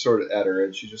 She just sort of at her,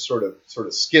 and she just sort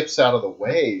of skips out of the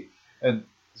way, and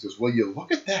says, "Well, you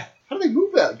look at that. How do they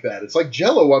move like that? It's like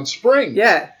Jello on springs."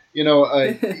 Yeah.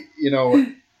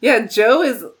 Yeah, Joe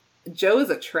is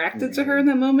attracted to her in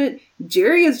that moment.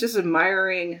 Jerry is just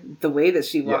admiring the way that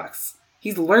she walks.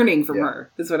 He's learning from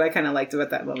her. That's what I kind of liked about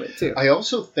that moment too. I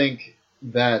also think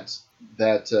that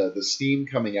the steam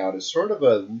coming out is sort of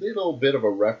a little bit of a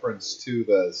reference to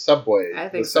the subway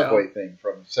thing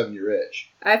from 7 Year Itch.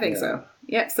 I think so.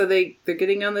 Yeah, so they're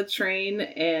getting on the train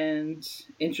and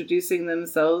introducing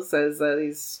themselves as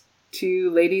these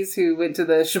 2 ladies who went to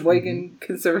the Sheboygan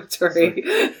Conservatory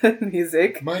of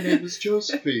Music. My name is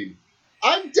Josephine.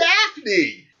 I'm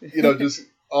Daphne. Just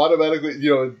automatically,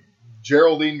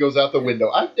 Geraldine goes out the window.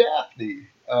 I'm Daphne.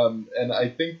 And I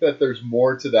think that there's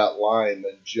more to that line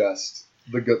than just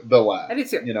the laugh. I do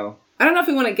too. I don't know if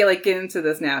we want to get into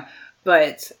this now,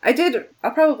 but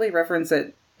I'll probably reference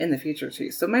it in the future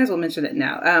too, so might as well mention it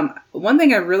now. One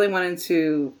thing I really wanted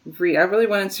to read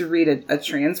a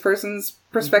trans person's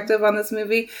perspective on this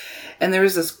movie, and there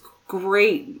was this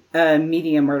great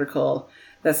Medium article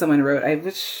that someone wrote. I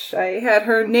wish I had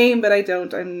her name, but I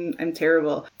don't. I'm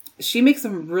terrible. She makes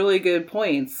some really good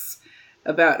points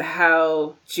about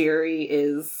how Jerry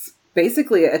is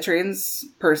basically a trans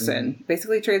person,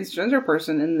 basically a transgender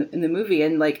person in the movie,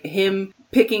 and him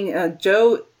picking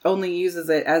Joe only uses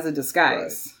it as a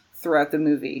disguise throughout the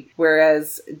movie,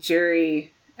 whereas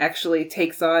Jerry actually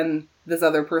takes on this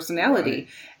other personality,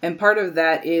 and part of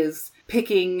that is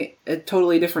picking a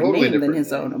totally different name than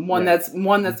his own, one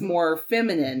that's more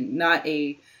feminine, not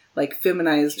a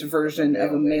feminized version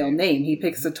of a male name. He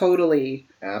picks a totally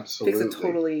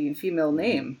female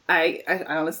name. I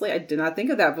honestly, I did not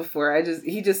think of that before.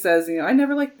 He just says, I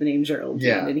never liked the name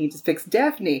Geraldine, and he just picks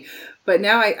Daphne. But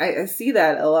now I see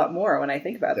that a lot more when I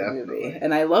think about the movie,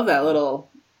 and I love that little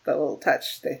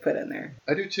touch they put in there.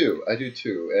 I do too.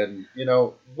 And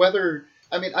whether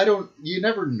I mean, you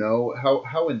never know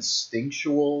how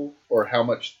instinctual or how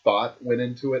much thought went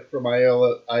into it from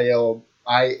IAL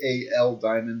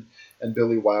Diamond and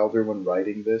Billy Wilder when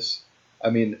writing this. I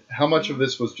mean, how much of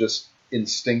this was just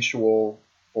instinctual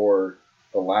for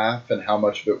the laugh and how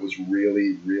much of it was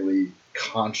really, really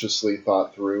consciously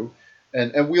thought through.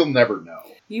 And we'll never know.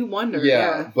 You wonder,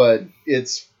 yeah. But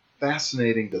it's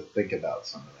fascinating to think about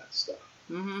some of that stuff.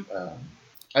 Mm-hmm.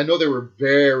 I know they were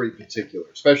very particular,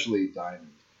 especially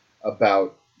Diamond,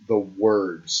 about the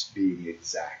words being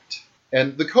exact.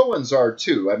 And the Coens are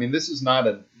too. I mean, this is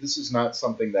not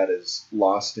something that is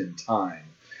lost in time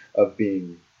of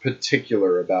being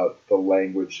particular about the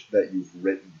language that you've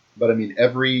written. But I mean,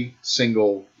 every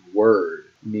single word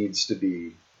needs to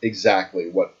be exactly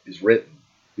what is written,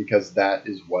 because that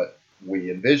is what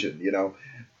we envision, you know.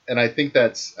 And I think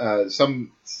that's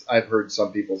I've heard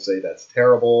some people say that's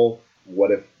terrible.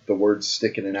 What if the words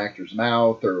stick in an actor's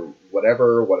mouth or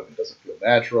whatever? What if it doesn't feel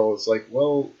natural? It's like,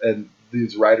 well, and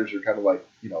these writers are kind of like,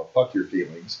 you know, fuck your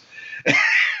feelings,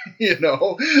 you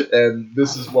know, and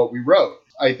this is what we wrote.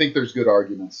 I think there's good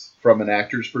arguments from an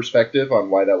actor's perspective on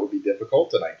why that would be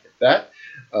difficult, and I get that.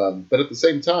 But at the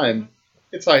same time,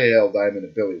 it's IAL Diamond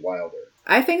and Billy Wilder.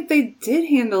 I think they did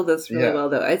handle this really well,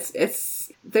 though.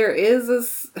 There is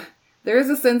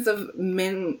a sense of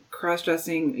men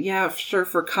cross-dressing, yeah, sure,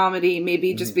 for comedy,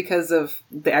 maybe just because of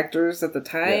the actors at the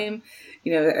time,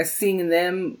 you know, seeing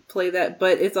them play that,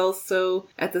 but it's also,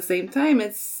 at the same time,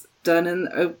 it's done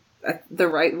in the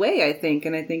right way, I think,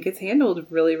 and I think it's handled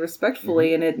really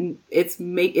respectfully, and it's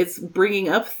bringing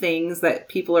up things that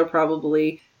people are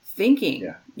probably thinking.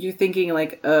 Yeah. You're thinking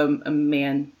like a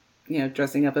man, you know,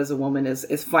 dressing up as a woman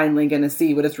is finally going to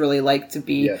see what it's really like to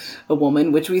be a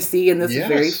woman, which we see in this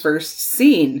very first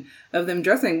scene of them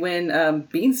dressing when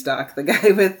Beanstalk, the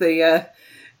guy with the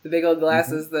big old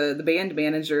glasses, the band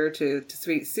manager to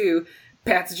Sweet Sue,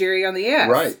 pats Jerry on the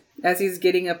ass as he's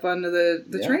getting up onto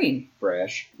the train.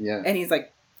 Fresh. Yeah. And he's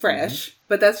like, fresh.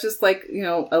 But that's just like, you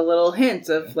know, a little hint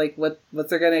of like what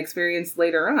they're going to experience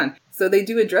later on. So they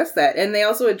do address that. And they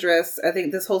also address, I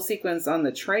think, this whole sequence on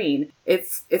the train.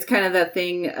 It's kind of that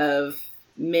thing of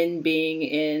men being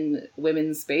in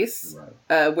women's space,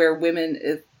 where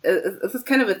women... It's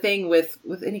kind of a thing with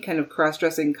any kind of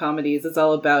cross-dressing comedies. It's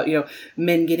all about, you know,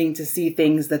 men getting to see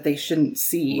things that they shouldn't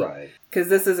see. Right. Because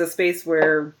this is a space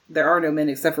where there are no men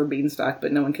except for Beanstalk,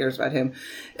 but no one cares about him.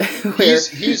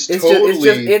 He's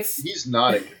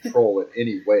not in control in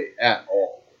any way at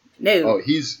all. No. Oh,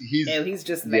 he's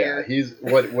just there. Yeah, he's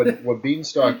what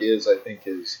Beanstalk is. I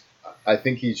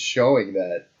think he's showing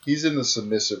that he's in the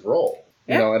submissive role.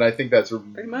 You know, and I think that's a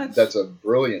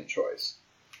brilliant choice.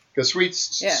 Because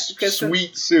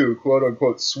Sweet Sue, quote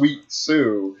unquote, Sweet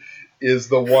Sue, is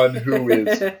the one who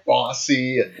is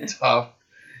bossy and tough,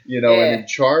 you know, and in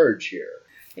charge here.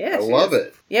 Yeah, I love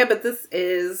it. Yeah, but this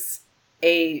is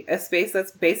a space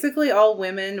that's basically all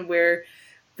women, where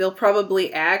they'll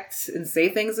probably act and say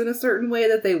things in a certain way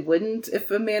that they wouldn't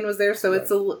if a man was there. So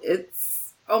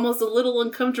it's almost a little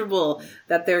uncomfortable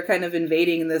that they're kind of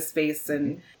invading this space,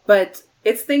 but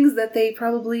it's things that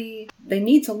they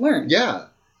need to learn. Yeah.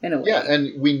 In a way. Yeah,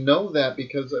 and we know that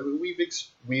because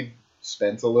we've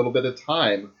spent a little bit of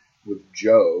time with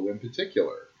Joe in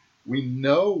particular. We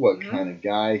know what kind of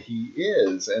guy he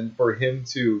is, and for him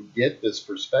to get this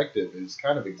perspective is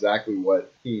kind of exactly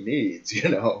what he needs, you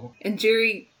know. And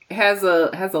Jerry has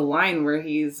a line where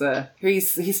he's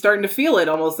starting to feel it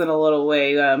almost in a little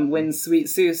way when Sweet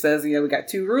Sue says, you know, we got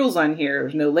 2 rules on here: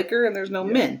 there's no liquor and there's no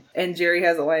men. And Jerry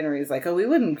has a line where he's like, oh, we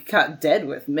wouldn't be caught dead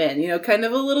with men, you know, kind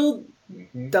of a little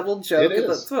double joke.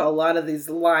 That's what a lot of these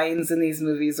lines in these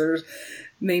movies are.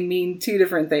 They mean 2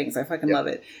 different things. I fucking love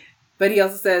it. But he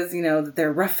also says, you know, that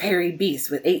they're rough, hairy beasts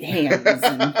with 8 hands.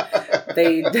 And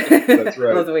they, that's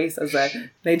right. I love the way he says that.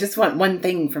 They just want one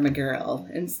thing from a girl,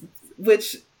 and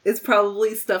which is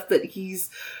probably stuff that he's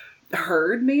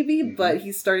heard, maybe, but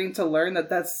he's starting to learn that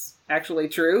that's actually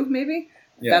true. Maybe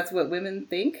that's what women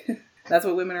think. That's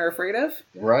what women are afraid of.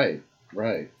 Right.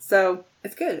 So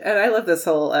it's good, and I love this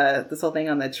whole thing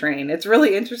on the train. It's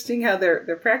really interesting how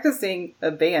they're practicing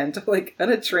a band like on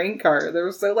a train car. They're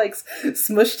so like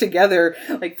smushed together,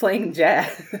 like playing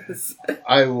jazz.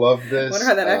 I love this. I wonder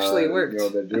how that actually works. You know,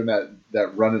 they're doing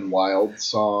that Runnin' Wild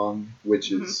song,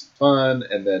 which is fun,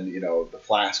 and then, you know, the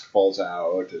flask falls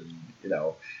out, and, you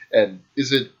know, and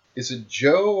is it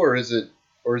Joe or is it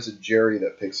Jerry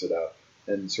that picks it up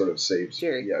and sort of saves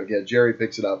Jerry? Yeah, Jerry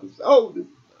picks it up and says, oh,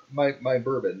 my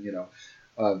bourbon, you know,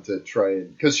 to try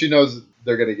and, because she knows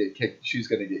they're going to get kicked. She's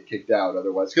going to get kicked out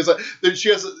otherwise. Because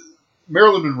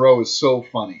Marilyn Monroe is so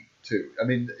funny too. I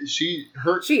mean, she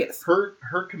is.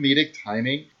 Her comedic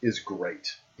timing is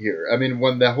great here. I mean,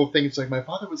 when that whole thing is like, my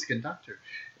father was a conductor.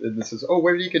 And this is,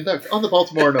 where do you conduct? On the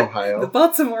Baltimore and Ohio. The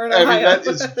Baltimore and Ohio. I mean, that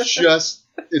is just,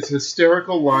 it's a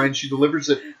hysterical line. She delivers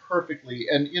it perfectly.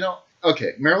 And,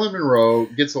 okay, Marilyn Monroe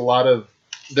gets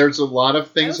there's a lot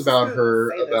of things about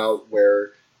her about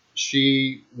where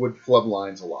she would flub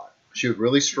lines a lot. She would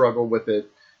really struggle with it.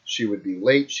 She would be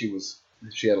late. She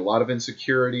had a lot of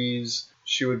insecurities.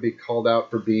 She would be called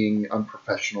out for being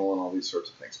unprofessional and all these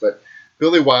sorts of things. But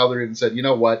Billy Wilder even said, you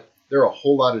know what? There are a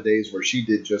whole lot of days where she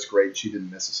did just great. She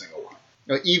didn't miss a single line.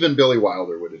 Now, even Billy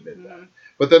Wilder would admit that.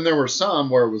 But then there were some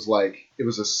where it was like, it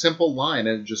was a simple line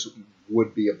and it just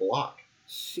would be a block.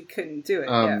 She couldn't do it,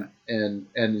 And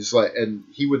he's like, and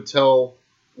he would tell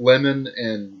Lemon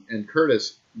and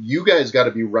Curtis, you guys got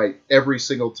to be right every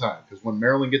single time. Because when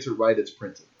Marilyn gets it right, it's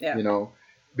printed. Yeah.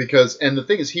 Because, and the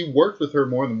thing is, he worked with her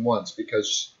more than once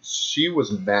because she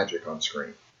was magic on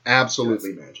screen.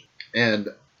 Absolutely magic. And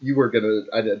you were going to,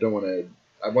 I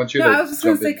want you to I was just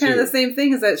going to say kind of the same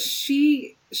thing, is that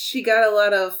she got a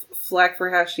lot of flack for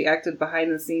how she acted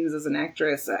behind the scenes as an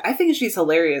actress. I think she's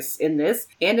hilarious in this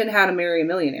and in How to Marry a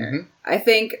Millionaire. Mm-hmm. I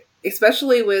think,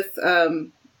 especially with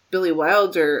Billy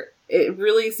Wilder, it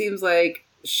really seems like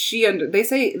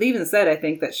they even said, I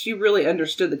think, that she really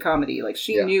understood the comedy. Like,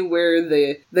 she knew where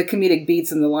the comedic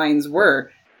beats and the lines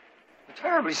were. I'm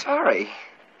terribly sorry.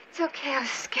 It's okay. I was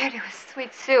scared it was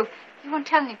Sweet Sue. You won't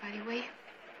tell anybody, will you?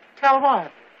 Tell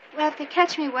what? Well, if they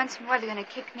catch me once more, they're going to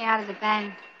kick me out of the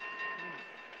band.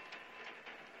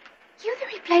 You the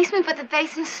replacement for the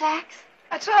bass and sax?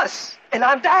 That's us. And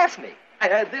I'm Daphne.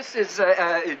 This is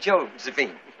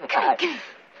Josephine.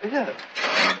 Yeah.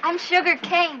 I'm Sugar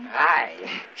Cane. Hi.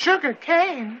 Sugar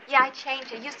Cane? Yeah, I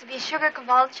changed it. Used to be Sugar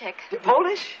Kowalczyk.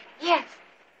 Polish? Yes.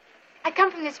 I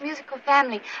come from this musical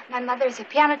family. My mother is a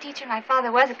piano teacher. My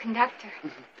father was a conductor.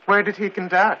 Where did he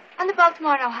conduct? On the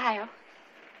Baltimore and Ohio.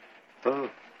 Oh.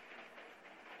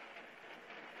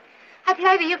 I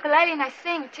play the ukulele and I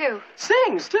sing, too.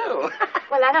 Sings, too?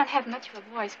 Well, I don't have much of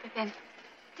a voice, but then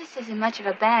this isn't much of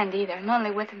a band, either. I'm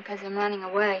only with them because I'm running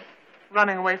away.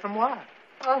 Running away from what?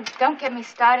 Oh, don't get me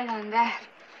started on that.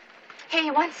 Here,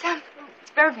 you want some?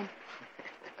 It's bourbon.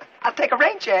 I'll take a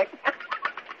rain check.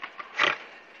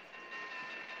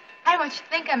 I don't want you to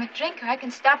think I'm a drinker. I can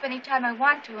stop any time I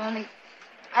want to, only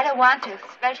I don't want to,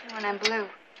 especially when I'm blue.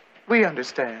 We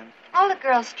understand. All the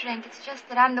girls drink. It's just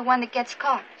that I'm the one that gets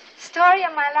caught. Story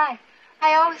of my life.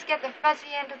 I always get the fuzzy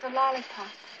end of the lollipop.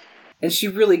 And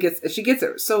she gets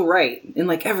it so right in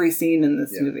like every scene in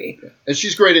this movie. Yeah. And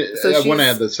she's great I want to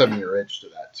add the 7-Year Itch to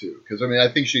that too. Because I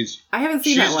think I haven't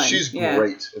seen that one. She's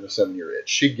great in the 7-Year Itch.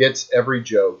 She gets every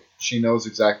joke. She knows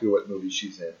exactly what movie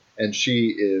she's in. And she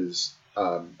is,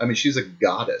 she's a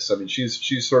goddess.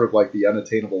 She's sort of like the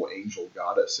unattainable angel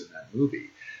goddess in that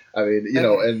movie.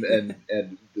 And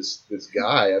this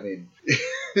guy,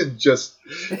 just,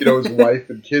 his wife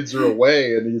and kids are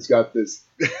away and he's got this,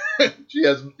 he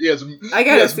has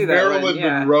Marilyn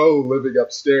Monroe living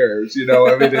upstairs,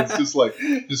 it's just like,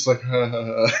 it's a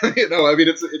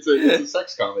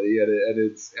sex comedy and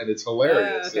it's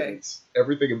hilarious. Okay. And it's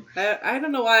everything. I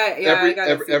don't know why.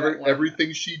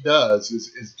 Everything she does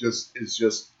is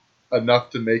just enough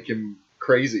to make him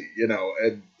crazy,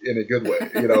 and in a good way,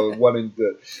 wanting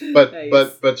to,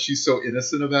 but she's so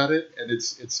innocent about it, and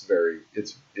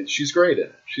she's great in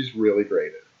it. She's really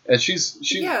great in it,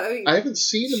 and I haven't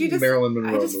seen Marilyn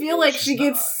Monroe. I just feel like she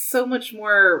gets so much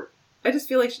more. I just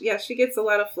feel like she gets a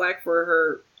lot of flack for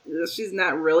her. She's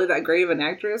not really that great of an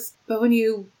actress, but when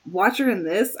you watch her in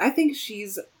this, I think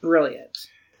she's brilliant.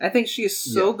 I think she is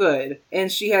so good,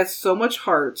 and she has so much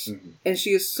heart, and she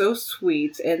is so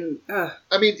sweet, and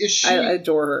is she? I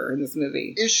adore her in this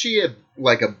movie. Is she a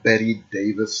Bette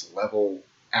Davis level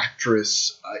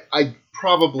actress? I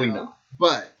probably not.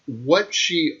 But what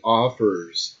she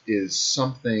offers is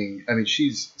something.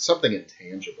 She's something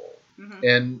intangible,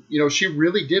 and she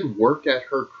really did work at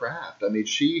her craft.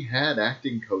 She had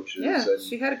acting coaches. Yeah,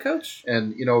 she had a coach,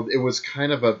 and it was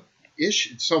kind of a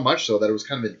issue, so much so that it was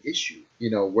kind of an issue,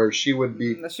 where she would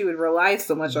rely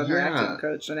so much on her acting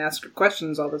coach and ask her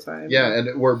questions all the time. Yeah,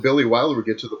 and where Billy Wilder would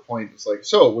get to the point, it's like,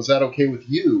 so was that okay with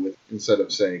you? Instead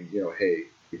of saying, hey,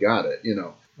 you got it,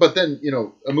 But then,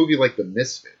 a movie like The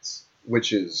Misfits,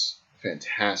 which is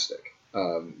fantastic,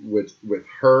 with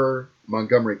her,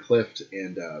 Montgomery Clift,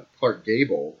 and Clark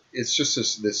Gable, it's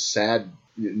just this sad,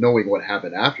 knowing what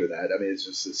happened after that. It's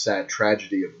just a sad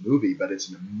tragedy of a movie, but it's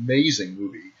an amazing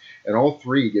movie. And all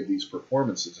three give these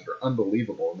performances that are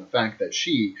unbelievable. And the fact that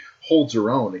she holds her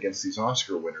own against these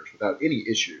Oscar winners without any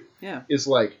issue is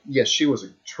like, yes, she was a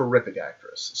terrific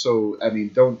actress. So, I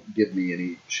mean, don't give me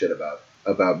any shit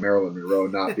about Marilyn Monroe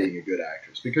not being a good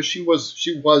actress, because she was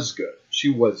good. She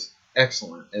was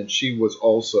excellent. And she was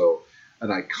also an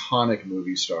iconic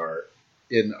movie star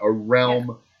in a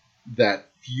realm that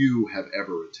few have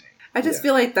ever attained. I just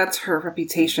feel like that's her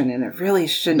reputation, and it really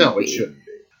shouldn't be. No, it shouldn't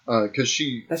be. Because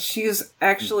she's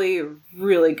actually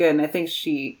really good, and I think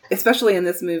she, especially in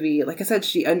this movie, like I said,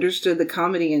 she understood the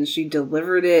comedy and she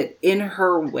delivered it in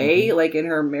her way, like in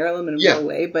her Marilyn Monroe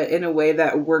way, but in a way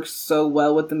that works so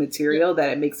well with the material that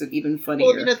it makes it even funnier.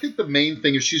 Well, I mean, I think the main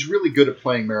thing is she's really good at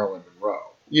playing Marilyn Monroe.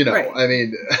 You know, right. I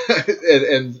mean,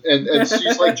 and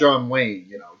she's like John Wayne.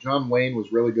 You know, John Wayne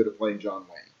was really good at playing John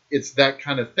Wayne. It's that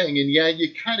kind of thing, and yeah,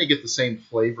 you kind of get the same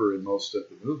flavor in most of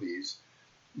the movies,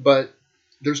 but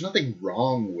there's nothing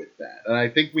wrong with that. And I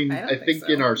think I think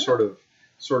in our sort of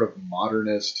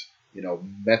modernist, you know,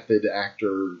 method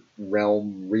actor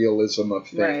realm, realism of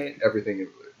things, everything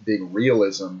being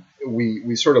realism,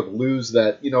 we sort of lose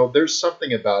that. You know, there's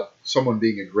something about someone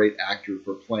being a great actor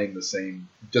for playing the same,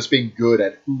 just being good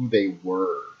at who they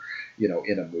were, you know,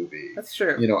 in a movie. That's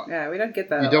true. You know, yeah, we don't get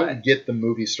that. You don't get the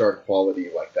movie star quality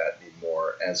like that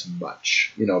anymore as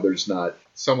much. You know, there's not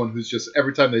someone who's just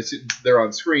every time they're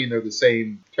on screen, they're the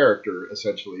same character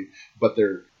essentially, but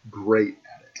they're great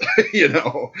at it. You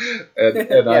know,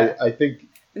 and I think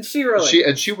and she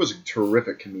really she was a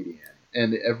terrific comedian,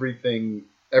 and every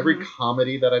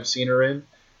comedy that I've seen her in,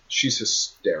 she's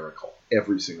hysterical.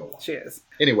 Every single one. She is.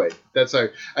 Anyway, that's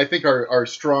I think our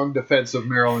strong defense of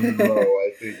Marilyn Monroe.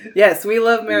 I think. Yes, we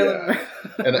love Marilyn Monroe.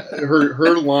 And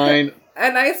her line.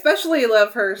 And I especially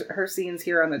love her scenes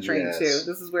here on the train too. This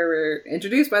is where we're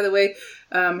introduced. By the way,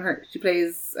 she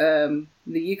plays the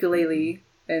ukulele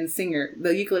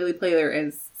player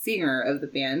and singer of the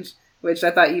band, which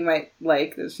I thought you might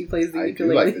like. That she plays the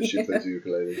ukulele. I do like that she plays the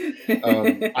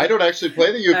ukulele. I don't actually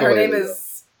play the ukulele. Her name is.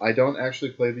 I don't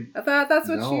actually play the. I thought that's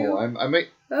what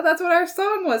that's what our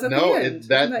song was at the end.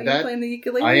 That you playing the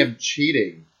ukulele. I am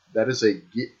cheating. That is a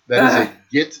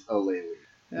git-a-lele,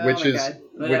 which is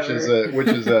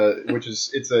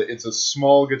it's a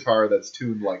small guitar that's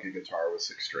tuned like a guitar with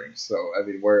 6 strings. So I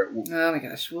mean, oh my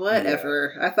gosh,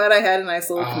 whatever. Yeah. I thought I had a nice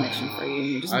little connection for you, and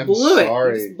you just I'm blew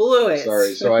sorry. it. You just blew it.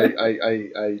 Sorry. So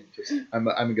I'm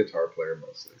a guitar player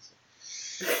mostly. So.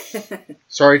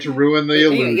 Sorry to ruin the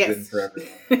illusion for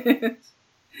everyone.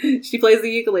 She plays the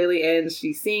ukulele and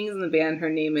she sings in the band. Her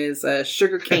name is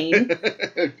Sugar Cane.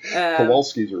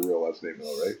 Kowalski's her real last name,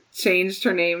 though, right? Changed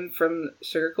her name from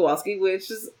Sugar Kowalski,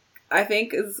 which is, I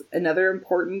think, is another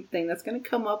important thing that's going to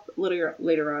come up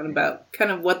later on about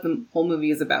kind of what the whole movie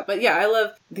is about. But yeah, I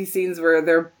love these scenes where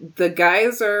the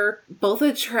guys are both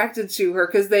attracted to her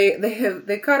because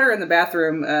they caught her in the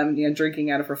bathroom, drinking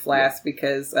out of her flask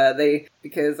because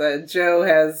Joe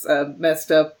has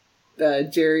messed up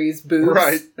Jerry's boobs,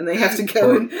 right? And they have to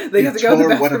go in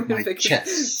the bathroom and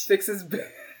fix his boobs.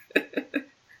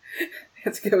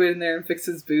 Have to go in there and fix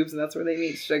his boobs, and that's where they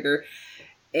meet Sugar.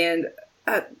 And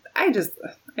I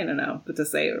don't know what to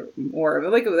say more.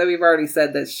 But like we've already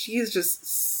said, that she's just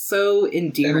so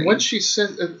endearing. And what she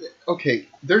said, okay,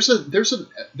 there's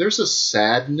a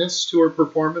sadness to her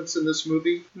performance in this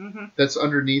movie that's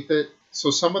underneath it. So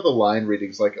some of the line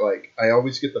readings, like I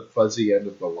always get the fuzzy end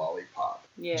of the lollipop,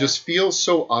 just feels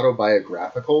so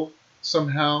autobiographical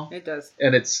somehow. It does,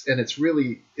 and it's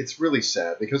really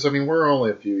sad because I mean we're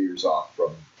only a few years off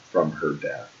from her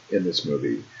death in this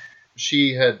movie.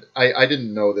 She had, I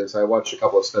didn't know this, I watched a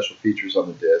couple of special features on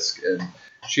the disc, and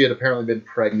she had apparently been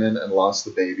pregnant and lost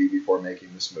the baby before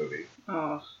making this movie.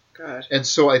 Oh, God. And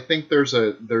so I think there's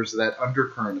that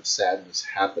undercurrent of sadness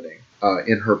happening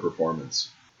in her performance.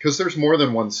 Because there's more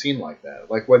than one scene like that.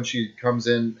 Like when she comes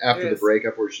in after the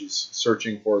breakup where she's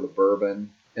searching for the bourbon,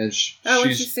 and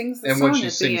when she sings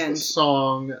the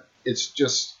song, it's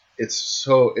just,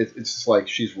 it's like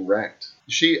she's wrecked.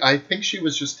 I think she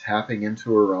was just tapping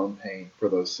into her own pain for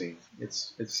those scenes.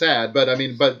 It's sad, but I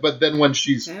mean, but then when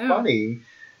she's funny,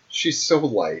 she's so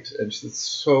light and she's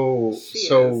so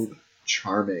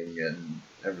charming and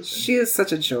everything. She is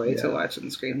such a joy to watch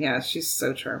on screen. Yeah, she's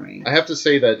so charming. I have to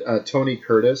say that Tony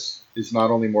Curtis is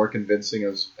not only more convincing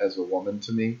as a woman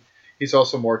to me, he's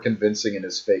also more convincing in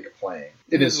his fake playing,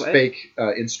 in his fake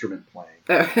instrument playing.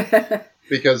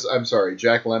 Because I'm sorry,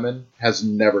 Jack Lemmon has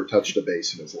never touched a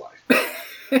bass in his life.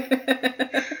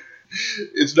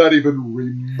 It's not even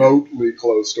remotely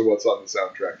close to what's on the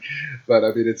soundtrack, but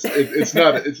I mean, it's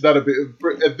not a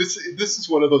big. This is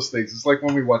one of those things. It's like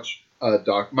when we watch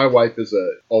My wife is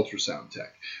a ultrasound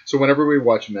tech, so whenever we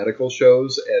watch medical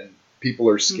shows and people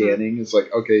are scanning, it's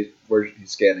like, okay, where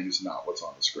he's scanning is not what's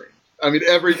on the screen. I mean,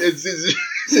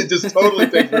 it just totally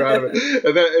takes her out of it.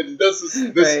 And then it does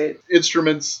this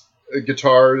instruments,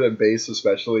 guitar and bass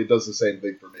especially, it does the same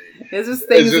thing for me. It's just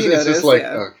things you notice. It's just like,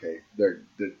 okay, they're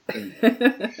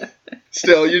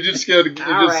still, you just get.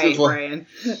 All right, Brian.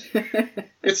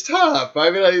 It's tough. I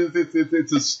mean,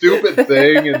 it's a stupid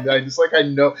thing, and I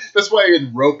know. That's why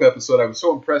in Rope episode, I was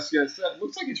so impressed. Yes, it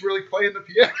looks like he's really playing the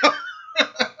piano.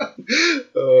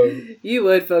 You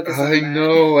would focus on that. I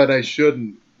know, and I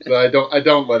shouldn't. So I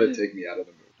don't let it take me out of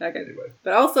the movie. Okay. Anyway.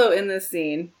 But also in this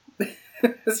scene,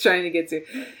 I was trying to get to,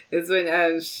 is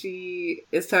when she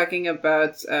is talking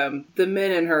about the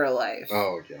men in her life.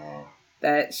 Oh, yeah.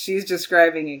 That she's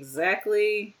describing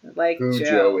exactly like who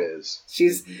Joe is.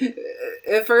 She's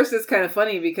at first it's kind of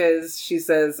funny because she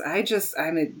says,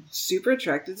 I'm super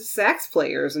attracted to sax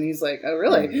players, and he's like, oh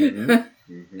really?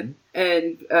 Mm-hmm.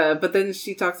 And but then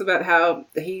she talks about how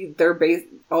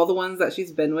all the ones that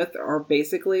she's been with are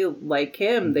basically like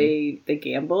him. Mm-hmm. They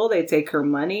gamble, they take her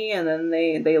money, and then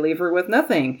they leave her with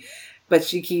nothing. But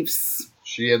she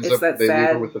ends up leave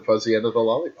her with the fuzzy end of the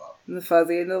lollipop. The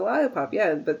fuzzy end of the lollipop,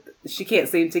 yeah. But she can't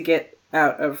seem to get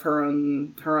out of her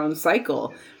own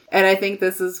cycle. And I think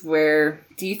this is where,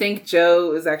 do you think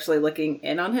Joe is actually looking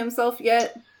in on himself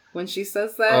yet when she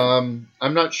says that?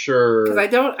 I'm not sure.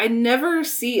 Because I never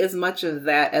see as much of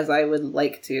that as I would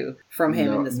like to from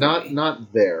him in this movie.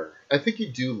 Not there. I think you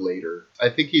do later. I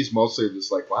think he's mostly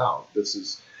just like, wow, this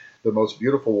is the most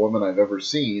beautiful woman I've ever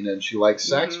seen, and she likes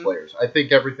sax players. I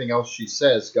think everything else she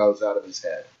says goes out of his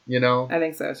head. You know? I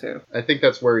think so, too. I think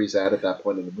that's where he's at that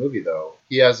point in the movie, though.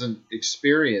 He hasn't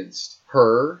experienced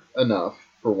her enough,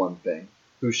 for one thing,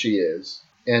 who she is,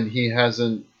 and he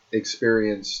hasn't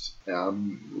experienced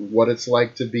what it's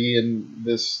like to be in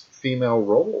this female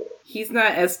role. He's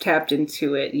not as tapped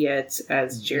into it yet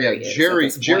as Jerry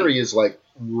is. Jerry is like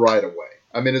right away.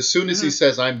 I mean, as soon as he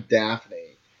says, I'm Daphne,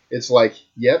 it's like,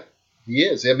 yep, he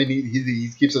is. I mean, he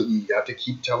keeps, you have to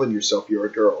keep telling yourself you're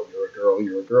a girl, you're a girl,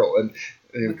 you're a girl. And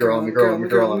a girl.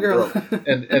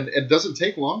 And it doesn't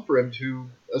take long for him to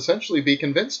essentially be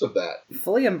convinced of that.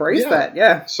 Fully embrace that,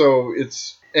 yeah. So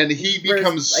he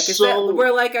becomes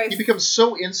he becomes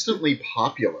so instantly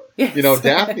popular. Yes. You know,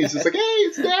 Daphne's just like, hey,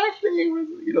 it's Daphne.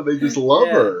 You know, they just love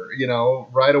her, you know,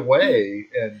 right away.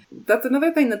 And that's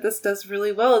another thing that this does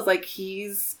really well is like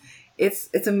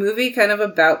it's a movie kind of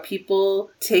about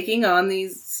people taking on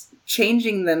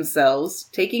changing themselves,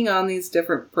 taking on these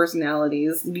different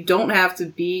personalities. You don't have to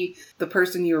be the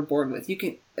person you were born with. You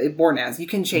can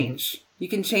change. Mm-hmm. You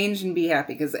can change and be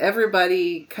happy, because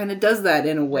everybody kind of does that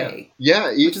in a way. Yeah.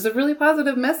 Which is a really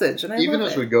positive message. And even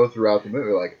as we go throughout the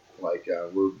movie, like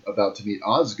we're about to meet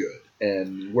Osgood,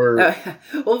 and we're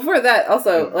well, before that,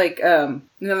 also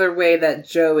another way that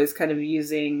Joe is kind of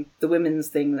using the women's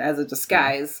thing as a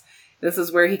disguise. Mm-hmm. This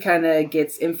is where he kind of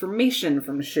gets information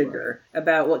from Sugar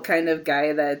about what kind of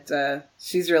guy that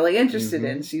she's really interested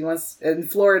in. She wants, in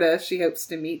Florida, she hopes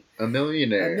to meet a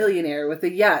millionaire with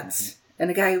a yacht and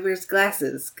a guy who wears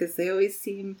glasses, because they always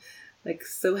seem like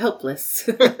so helpless,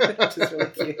 which is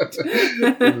really cute.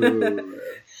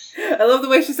 I love the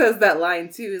way she says that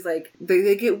line too. Is like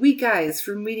they get weak eyes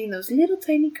from reading those little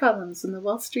tiny columns in the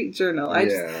Wall Street Journal.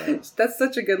 That's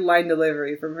such a good line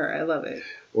delivery from her. I love it.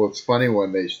 Well, it's funny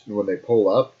when they pull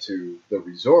up to the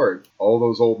resort, all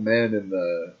those old men in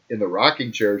the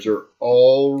rocking chairs are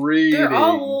all reading. They're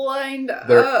all lined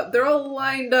up. They're all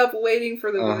lined up waiting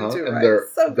for the women to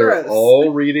arrive. They're all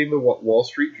reading the Wall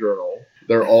Street Journal.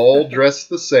 They're all dressed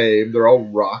the same. They're all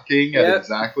rocking at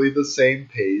exactly the same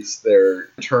pace. They're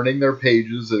turning their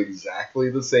pages at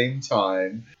exactly the same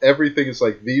time. Everything is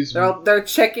like these. They're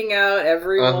checking out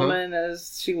every woman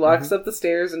as she walks up the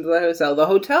stairs into the hotel. The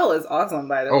hotel is awesome,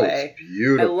 by the way. It's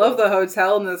beautiful. I love the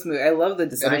hotel in this movie. I love the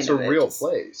design. And it's a real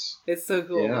place. It's so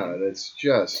cool. Yeah, it's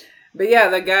just. But yeah,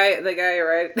 the guy,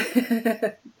 right?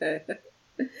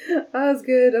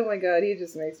 Osgood, oh my god, he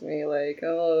just makes me like,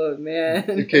 oh man.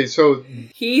 Okay, so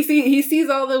he sees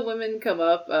all the women come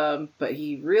up, but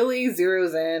he really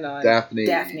zeroes in on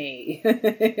Daphne.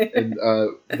 And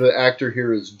the actor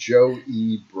here is Joe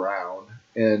E. Brown,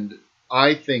 and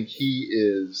I think he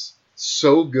is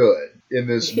so good in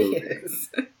this movie.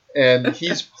 And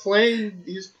he's playing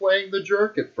the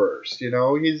jerk at first, you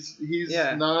know. He's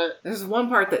not. There's one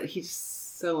part that he's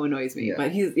so annoys me,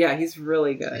 but he's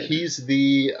really good. He's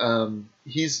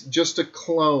just a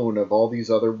clone of all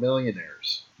these other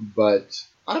millionaires, but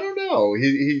I don't know.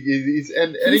 He's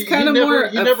kind of more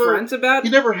upfront about it.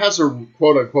 He never has a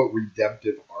quote unquote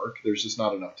redemptive arc. arc. There's just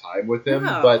not enough time with him.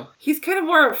 No. But he's kind of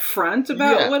more upfront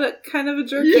about what a kind of a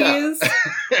jerk he is.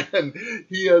 And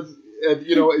he has, and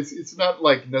you know, it's not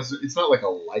like it's not like a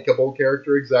likable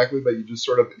character exactly, but you just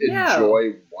sort of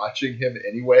enjoy watching him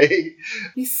anyway.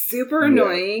 He's super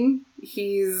annoying.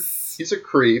 He's a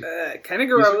creep. Kind of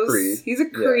gross. He's a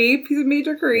creep. He's a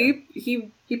major creep.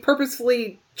 He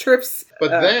purposefully trips.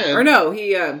 But then, or no,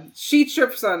 she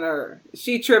trips on her.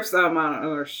 She trips on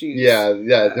her shoes. Yeah.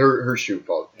 Her shoe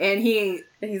falls. And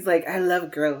he's like, I love a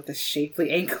girl with a shapely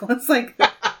ankle. It's like,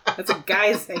 that's a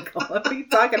guy's ankle. What are you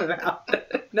talking about?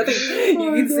 Nothing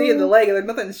you can see in the leg. There's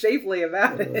nothing shapely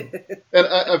about it. And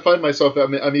I find myself,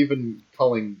 I'm even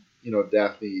calling, you know,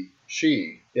 Daphne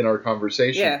she in our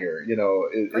conversation here. You know,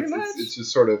 it's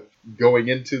just sort of going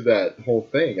into that whole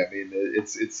thing. I mean,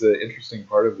 it's an interesting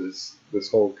part of this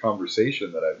whole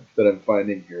conversation that I'm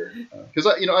finding here, because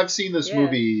I've seen this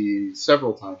movie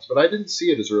several times, but I didn't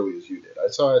see it as early as you did. I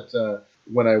saw it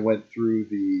when I went through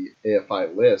the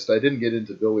AFI list. I didn't get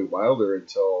into Billy Wilder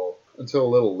until a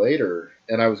little later,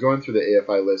 and I was going through the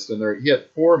AFI list, and he had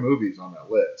 4 movies on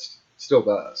that list. Still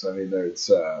does. I mean, there's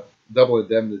Double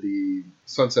Indemnity,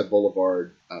 Sunset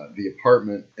Boulevard, The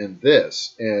Apartment, and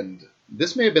this. And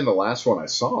this may have been the last one I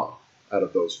saw out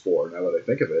of those 4, now that I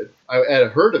think of it. I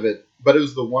had heard of it, but it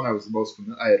was the one I was the most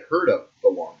I had heard of the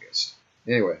longest.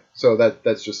 Anyway, so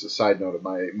that's just a side note of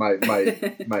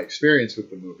my experience with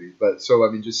the movie. But so,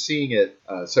 I mean, just seeing it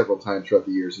several times throughout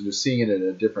the years and just seeing it in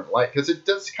a different light, because it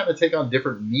does kind of take on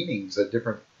different meanings at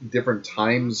different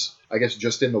times, I guess,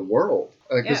 just in the world.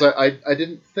 Because I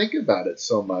didn't think about it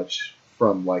so much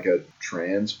from like a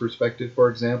trans perspective, for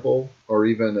example, or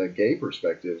even a gay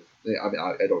perspective. I mean,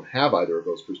 I don't have either of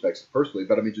those perspectives personally,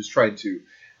 but I mean, just trying to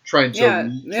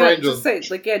say,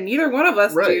 like, neither one of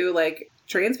us do. Like,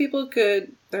 trans people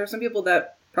there are some people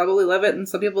that probably love it and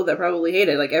some people that probably hate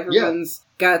it. Like, everyone's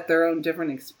got their own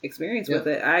different experience with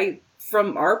it.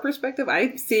 From our perspective,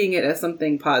 I'm seeing it as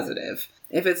something positive.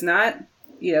 If it's not,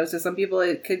 to some people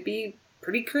it could be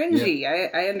pretty cringy.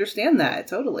 I understand that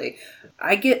totally.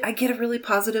 I get a really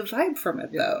positive vibe from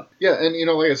it though. Yeah, and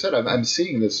like I said, I'm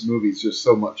seeing this movie just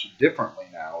so much differently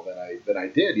now than I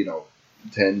did,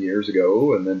 10 years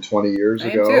ago and then 20 years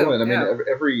ago. Too. And I mean,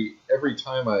 every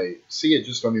time I see it,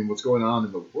 just, I mean, what's going on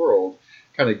in the world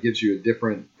kind of gives you a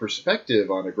different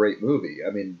perspective on a great movie.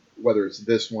 I mean, whether it's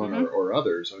this one or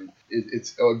others, I mean,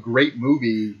 it's a great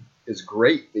movie is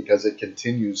great because it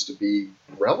continues to be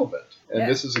relevant. And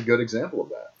this is a good example of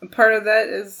that. And part of that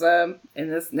is in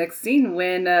this next scene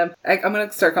when I'm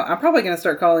probably going to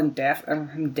start calling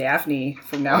him Daphne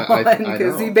from now on,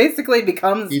 because he basically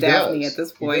becomes Daphne at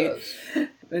this point.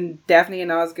 And Daphne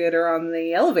and Osgood are on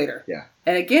the elevator. Yeah.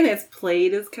 And again, it's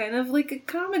played as kind of like a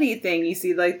comedy thing. You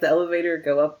see like the elevator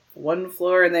go up one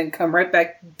floor and then come right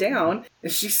back down,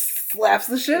 and she slaps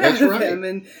the shit out of him,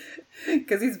 and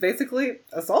because he's basically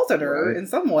assaulted her in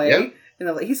some way. Yeah.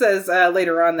 And he says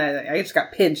later on that I just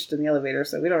got pinched in the elevator,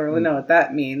 so we don't really know what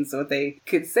that means, what they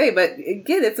could say. But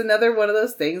again, it's another one of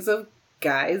those things of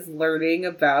guys learning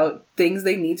about things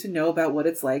they need to know about what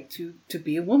it's like to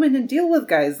be a woman and deal with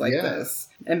guys like this,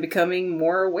 and becoming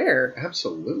more aware.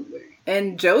 Absolutely.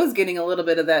 And Joe's getting a little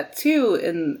bit of that too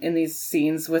in these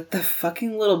scenes with the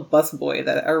fucking little busboy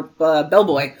or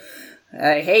bellboy.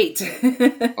 I hate.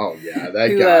 Oh yeah,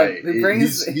 that guy. Who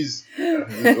brings he's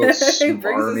he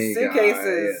brings his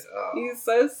suitcases. He's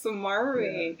so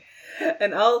smarmy,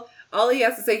 and all he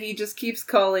has to say, he just keeps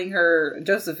calling her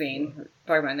Josephine. We're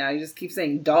talking about now, he just keeps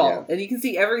saying doll, and you can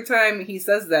see every time he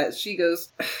says that, she goes,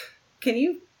 "Can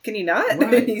you not?"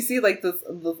 Right. And you see like the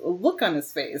look on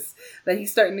his face that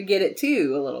he's starting to get it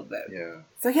too a little bit. Yeah.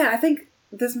 So I think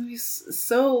this movie's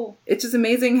it's just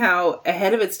amazing how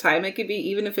ahead of its time it could be,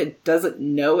 even if it doesn't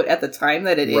know it at the time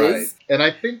that it is. And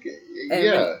I think,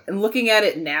 and looking at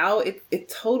it now, it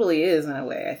totally is in a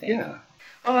way, I think. Yeah.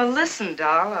 Oh, well, listen,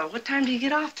 doll, what time do you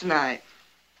get off tonight?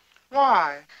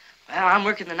 Why? Well, I'm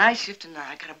working the night shift, and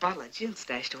I got a bottle of gin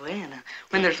stashed away, and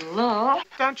when there's a lull...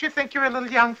 Don't you think you're a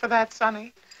little young for that,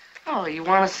 Sonny? Oh, you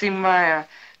want to see my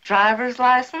driver's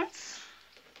license?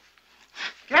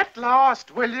 Get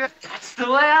lost, will you? That's the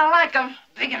way I like 'em.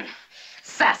 Big and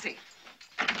sassy.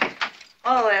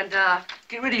 Oh, and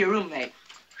get rid of your roommate.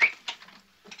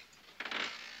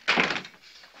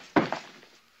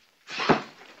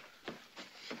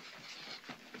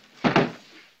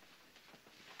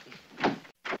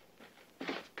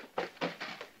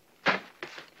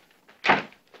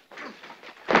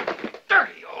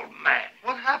 Dirty old man.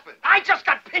 What happened? I just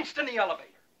got pinched in the elevator.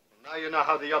 Now you know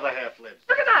how the other half lives.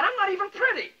 Look at that. I'm not even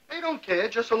pretty. They don't care,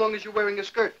 just so long as you're wearing a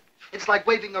skirt. It's like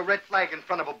waving a red flag in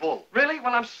front of a bull. Really?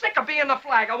 Well, I'm sick of being the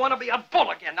flag. I want to be a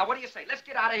bull again. Now, what do you say? Let's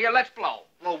get out of here. Let's blow.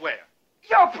 Blow where?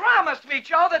 You promised me,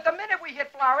 Joe, that the minute we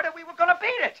hit Florida, we were going to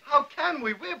beat it. How can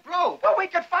we? We're broke. Well, we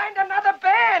could find another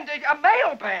band, a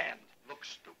male band. Look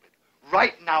stupid.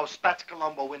 Right now, Spats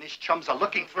Colombo and his chums are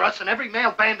looking for us and every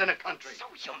male band in the country. So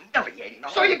humiliating.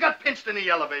 So you got pinched in the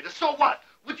elevator. So what?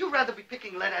 Would you rather be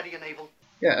picking lead out of your navel?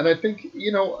 Yeah, and I think,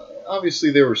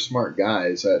 obviously they were smart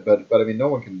guys, but I mean, no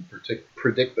one can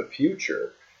predict the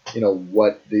future,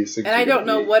 what these things And I don't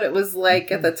know be. what it was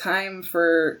like at the time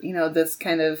for, this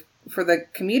kind of, for the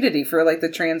community, for like the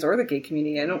trans or the gay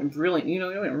community. I don't really, you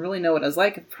don't really know what it was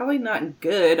like. It's probably not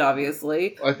good,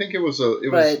 obviously. I think it was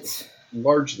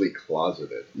largely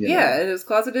closeted. It was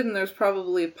closeted, and there's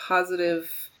probably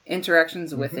positive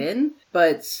interactions within,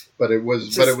 but it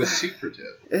was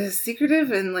secretive.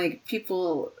 Secretive, and like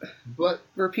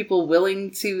were people willing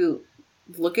to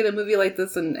look at a movie like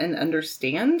this and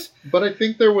understand? But I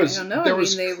think there was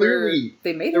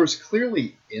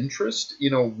clearly interest,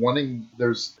 wanting.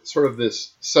 There's sort of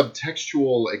this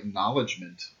subtextual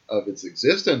acknowledgement of its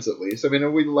existence, at least. I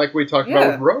mean, we talked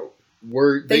about with Rope.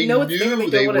 They knew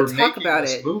they were making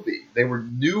this movie. They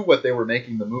knew what they were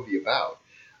making the movie about.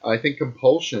 I think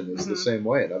Compulsion is the same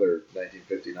way, another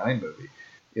 1959 movie.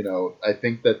 I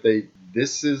think that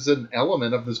this is an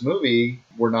element of this movie.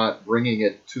 We're not bringing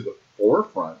it to the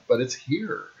forefront, but it's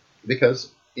here because,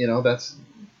 that's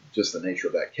just the nature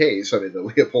of that case. I mean, the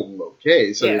Leopold and Loeb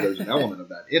case, there's an element of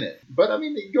that in it. But I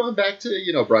mean, going back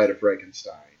to, Bride of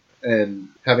Frankenstein and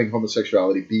having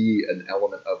homosexuality be an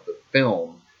element of the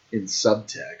film in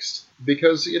subtext,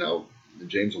 because,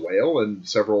 James Whale and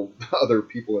several other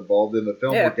people involved in the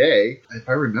film were gay. If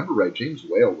I remember right, James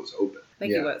Whale was open. I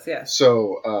think he was, yeah.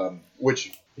 So,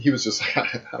 which he was just like,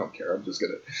 I don't care. I'm just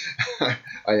gonna,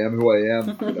 I am who I am.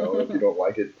 If you don't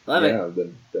like it,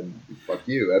 then fuck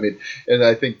you. I mean, and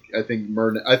I think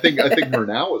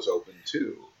Murnau was open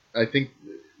too. I think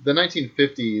the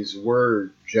 1950s were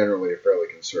generally a fairly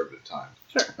conservative time.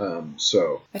 Sure.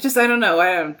 So I don't know.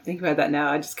 I don't think about that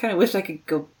now. I just kind of wish I could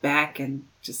go back and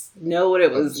just know what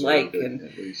it was like,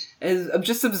 and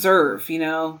just observe,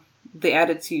 the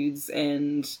attitudes,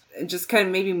 and just kind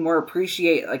of maybe more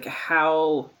appreciate like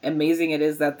how amazing it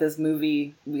is that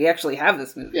we actually have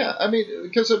this movie. Yeah,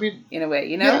 in a way,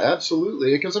 Yeah,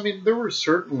 absolutely. Because there were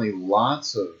certainly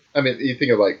lots of. You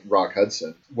think of like Rock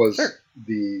Hudson was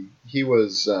he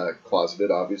was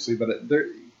closeted, obviously, but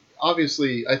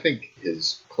obviously, I think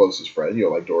his closest friend,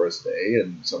 like Doris Day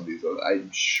and some of these others,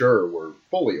 I'm sure were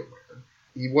fully aware.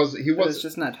 He was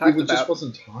just not talked about. It just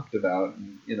wasn't talked about.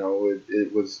 And,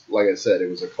 it was, like I said, it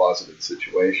was a closeted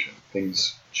situation.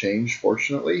 Things change,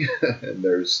 fortunately, and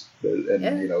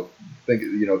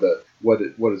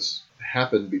what has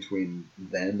happened between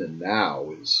then and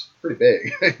now is pretty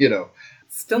big.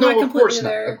 Still not completely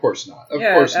there. Of course not. Of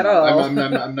Yeah, course at not. all.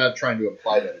 I'm not trying to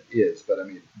imply that it is, but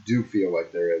do feel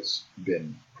like there has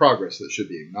been progress that should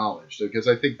be acknowledged, because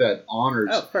I think that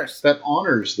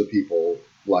honors the people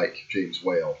like James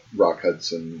Whale, Rock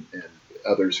Hudson, and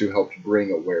others who helped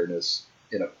bring awareness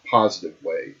in a positive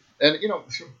way. And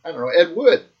I don't know, Ed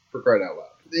Wood, for crying out loud.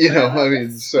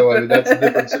 That's a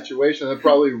different situation. That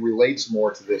probably relates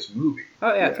more to this movie.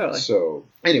 Oh yeah, totally. So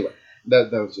anyway,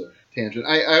 that was a tangent.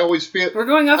 I always feel we're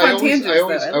going off on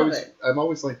tangents. I'm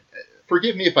always like,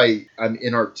 forgive me if I'm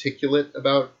inarticulate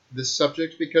about this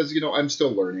subject, because I'm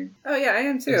still learning. Oh yeah, I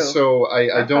am too. And so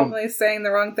I don't probably saying the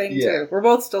wrong thing too. We're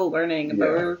both still learning. But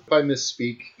if I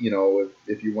misspeak,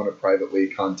 if you want to privately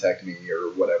contact me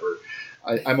or whatever,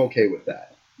 I'm okay with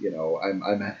that.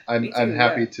 I'm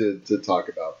happy to talk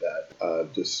about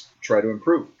that. Just try to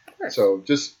improve. So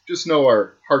just know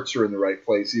our hearts are in the right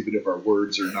place, even if our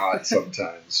words are not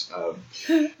sometimes.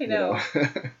 I know.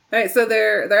 All right, so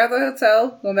they're at the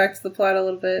hotel. Going back to the plot a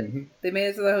little bit. Mm-hmm. They made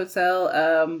it to the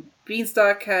hotel.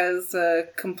 Beanstalk has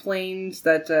complained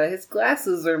that his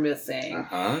glasses are missing.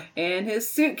 And his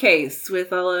suitcase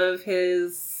with all of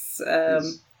his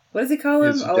what does he call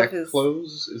them? His all deck of his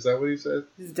clothes? Is that what he said?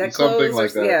 His deck something clothes?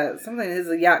 Like that. Yeah, something. His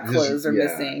yacht clothes are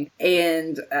missing.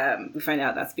 And we find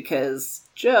out that's because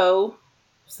Joe,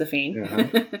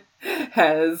 Safine,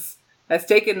 has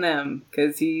taken them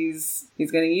because he's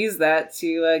going to use that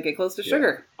to get close to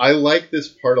Sugar. I like this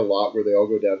part a lot where they all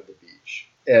go down to the beach.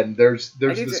 And there's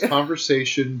this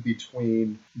conversation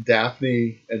between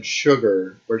Daphne and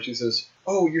Sugar where she says,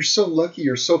 "Oh, you're so lucky.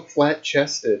 You're so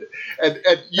flat-chested," and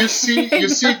you see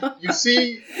the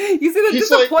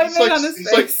disappointment on his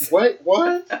face. Like,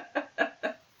 what?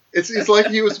 It's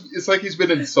like he's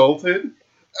been insulted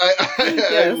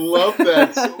I love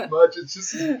that so much. It's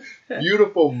just a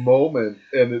beautiful moment,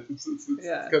 and it's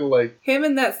kind of like him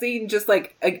in that scene. Just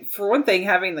like for one thing,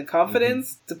 having the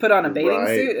confidence to put on a bathing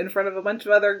suit in front of a bunch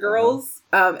of other girls.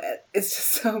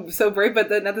 It's just so brave. But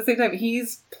then at the same time,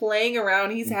 he's playing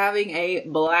around. He's having a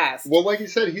blast. Well, like you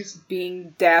said, he's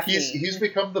being Daphne. He's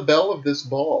become the belle of this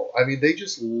ball. I mean, they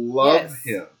just love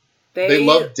him. They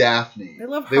love Daphne. They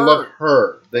love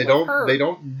her. They love her. They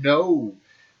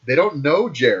don't know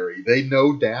Jerry. They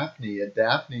know Daphne, and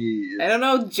Daphne. I don't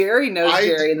know. Jerry knows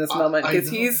Jerry in this moment because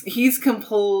he's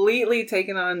completely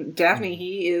taken on Daphne.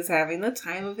 He is having the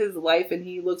time of his life, and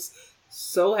he looks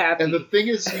so happy. And the thing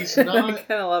is, he's not. I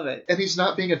kind of love it. And he's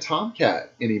not being a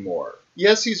tomcat anymore.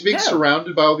 Yes, he's being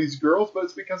surrounded by all these girls, but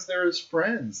it's because they're his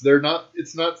friends. They're not.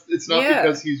 It's not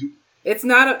because he's. It's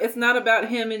not about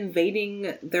him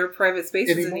invading their private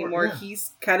spaces anymore. Yeah.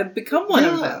 He's kind of become one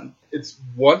of them. It's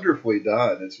wonderfully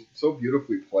done. It's so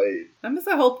beautifully played. We missed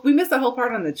that whole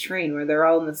part on the train where they're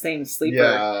all in the same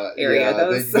sleeper area. Yeah,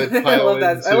 they I love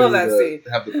that scene.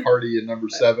 Have the party in number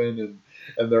 7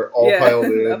 and they're all piled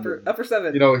in. Upper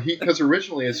 7. You know, because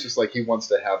originally it's just like he wants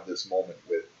to have this moment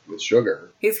with Sugar.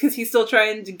 Because he's still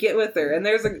trying to get with her, and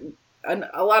there's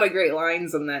a lot of great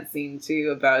lines in that scene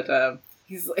too about.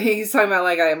 He's talking about,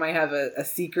 like, I might have a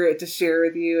secret to share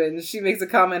with you, and she makes a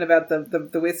comment about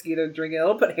the whiskey to drink.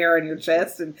 It'll put hair on your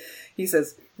chest, and he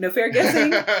says, "No fair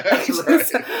guessing."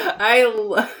 I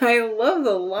love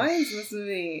the lines in this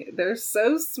movie. They're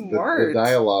so smart. The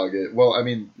dialogue,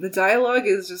 the dialogue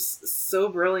is just so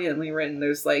brilliantly written.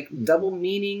 There's like double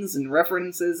meanings and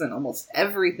references and almost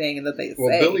everything that they say.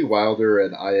 Well, Billy Wilder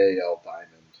and IAL Diamond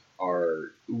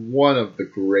are one of the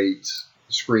great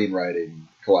screenwriting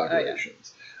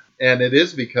collaborations. And it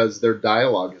is because their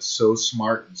dialogue is so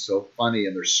smart and so funny,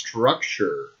 and their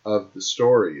structure of the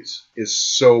stories is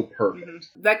so perfect.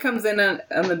 Mm-hmm. That comes in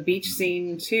on the beach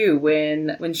scene too,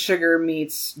 when Sugar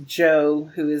meets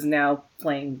Joe, who is now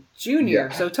playing Junior.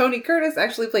 Yeah. So Tony Curtis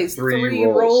actually plays three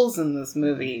roles in this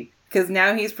movie, because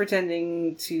now he's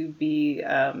pretending to be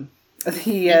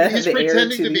he's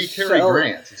pretending to be Cary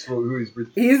Grant. That's who he's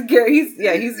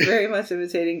he's very much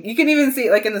imitating. You can even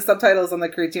see, like, in the subtitles on the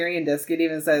Criterion disc, it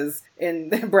even says in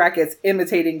brackets,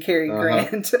 imitating Cary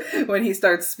Grant when he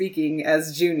starts speaking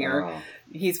as Junior.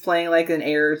 He's playing like an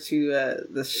heir to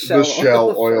the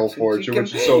Shell oil fortune,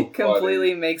 which is so completely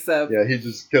funny. Makes up. Yeah, he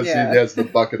has the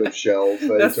bucket of shells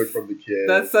that he took from the kid.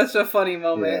 That's such a funny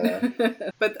moment. Yeah.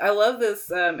 But I love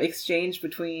this exchange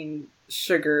between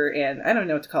Sugar and, I don't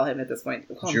know what to call him at this point.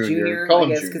 We'll call him Junior, I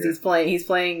guess, because he's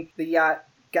playing the yacht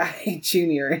guy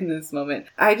Junior in this moment.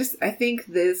 I think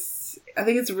it's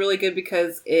really good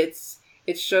because it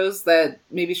shows that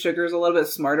maybe Sugar's a little bit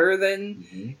smarter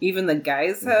than even the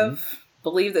guys have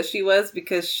believed that she was,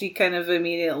 because she kind of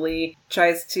immediately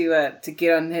tries to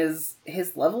get on his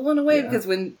level in a way, because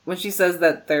when she says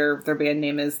that their band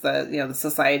name is the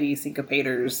Society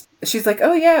Syncopators, she's like,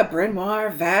 oh yeah, Bryn Mawr,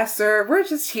 Vassar, we're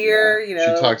just here, She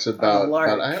talks about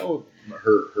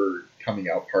her coming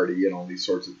out party and all these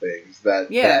sorts of things that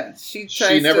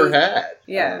she never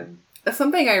had.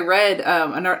 Something I read,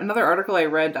 another article I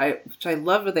read, which I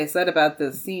loved what they said about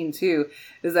this scene too,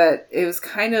 is that it was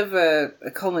kind of a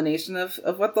culmination of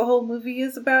what the whole movie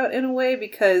is about in a way,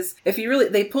 because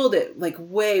they pulled it like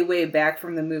way, way back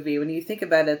from the movie. When you think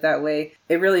about it that way,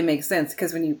 it really makes sense,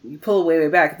 because when you pull way, way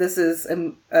back, this is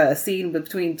a scene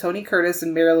between Tony Curtis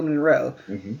and Marilyn Monroe.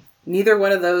 Mm-hmm. Neither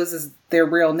one of those is their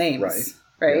real names,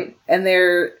 right? Yeah. And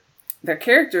their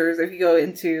characters, if you go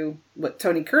into what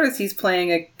Tony Curtis, he's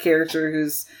playing a character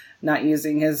who's not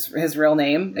using his real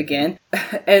name again.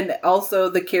 And also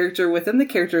the character within the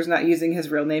character is not using his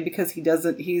real name because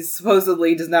he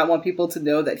supposedly does not want people to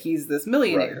know that he's this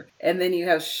millionaire. Right. And then you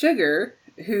have Sugar,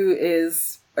 who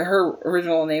is, her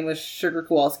original name was Sugar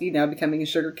Kowalski, now becoming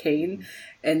Sugar Cane.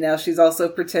 And now she's also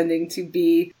pretending to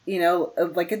be,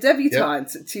 like a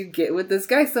debutante to get with this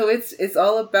guy. So it's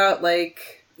all about,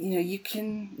 like, you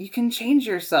can change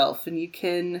yourself,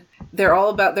 and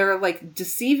they're like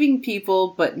deceiving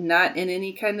people, but not in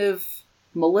any kind of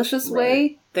malicious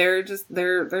way. They're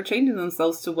changing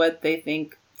themselves to what they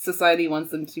think society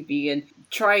wants them to be, and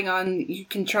you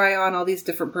can try on all these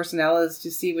different personalities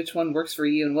to see which one works for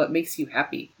you and what makes you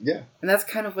happy. Yeah. And that's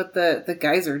kind of what the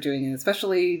guys are doing, and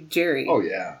especially Jerry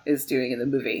is doing in the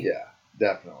movie. Yeah,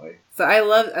 definitely. So I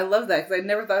love that, because I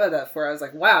never thought of that before. I was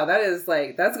like, wow,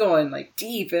 that's going like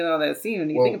deep in on that scene when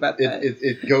you think about that.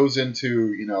 It goes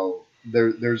into,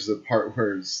 there's the part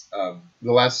where it's,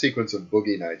 the last sequence of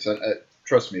Boogie Nights.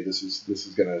 Trust me, this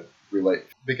is going to relate,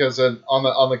 because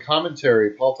on the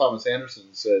commentary, Paul Thomas Anderson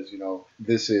says,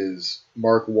 this is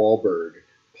Mark Wahlberg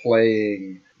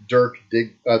playing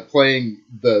playing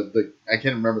the I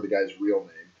can't remember the guy's real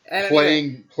name.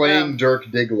 Playing Dirk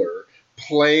Diggler,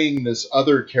 playing this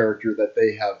other character that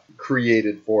they have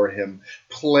created for him,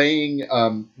 playing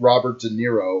Robert De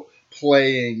Niro,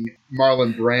 playing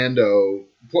Marlon Brando,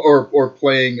 or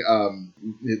playing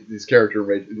his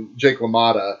character Jake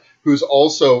LaMotta, who's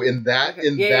also in that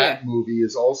movie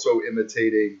is also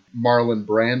imitating Marlon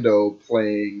Brando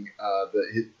playing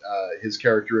his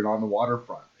character in On the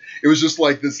Waterfront. It was just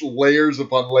like this layers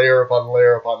upon layer upon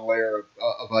layer upon layer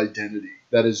of identity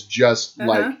that is just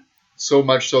like so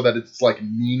much so that it's like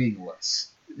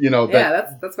meaningless. You know,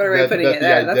 that's what I'm putting it.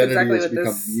 That's exactly what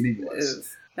this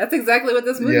is. That's exactly what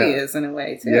this movie is in a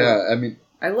way too. Yeah, I mean,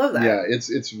 I love that. Yeah,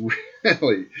 it's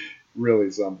really, really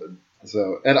something.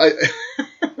 So, and I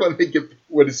when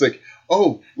it's like,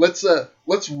 oh, let's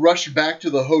rush back to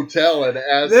the hotel and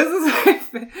ask.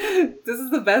 This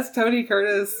is the best Tony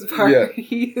Curtis part. Yeah.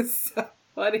 He is so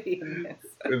funny in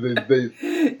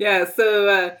this. Yeah,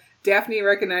 so Daphne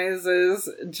recognizes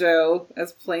Joe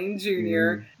as playing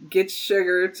Junior, gets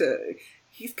Sugar to.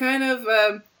 He's kind of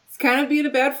being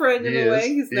a bad friend in a way.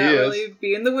 He's not really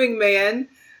being the wingman.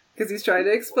 Because he's trying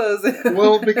to expose it.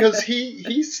 Well, because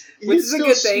he's which is still a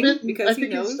good thing smitten. because I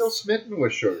think he's still smitten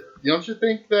with Sugar. Don't you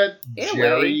think that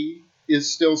Jerry is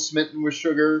still smitten with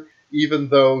Sugar, even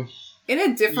though in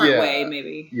a different way,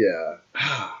 maybe? Yeah,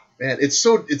 man, it's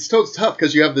so tough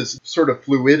because you have this sort of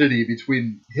fluidity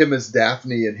between him as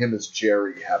Daphne and him as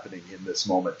Jerry happening in this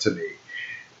moment to me.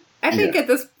 I think at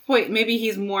this point, maybe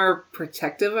he's more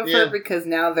protective of her because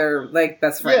now they're like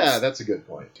best friends. Yeah, that's a good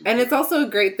point. And it's also a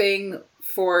great thing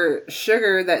for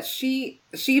Sugar that she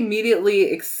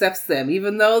immediately accepts them,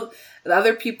 even though the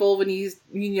other people, when you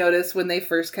notice when they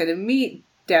first kind of meet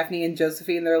Daphne and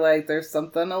Josephine, they're like, there's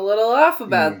something a little off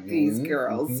about these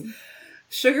girls.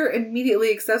 Sugar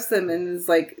immediately accepts them and is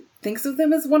like, thinks of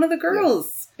them as one of the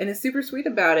girls and is super sweet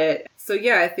about it. So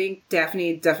yeah, I think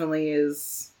Daphne definitely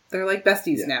is, they're like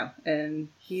besties now, and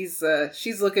she's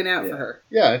looking out for her.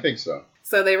 Yeah, I think so.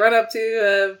 So they run up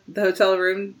to the hotel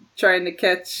room trying to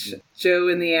catch Joe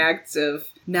in the act of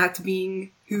not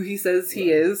being who he says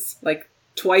he is, like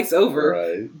twice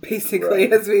over,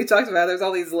 basically, as we talked about. There's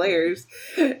all these layers.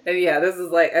 And yeah, this is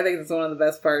like, I think this is one of the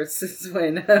best parts is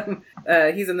when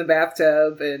he's in the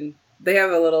bathtub and they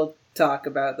have a little talk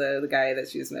about the guy that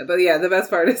she's met. But yeah, the best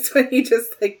part is when he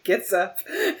just like gets up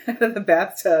out of the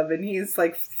bathtub and he's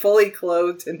like fully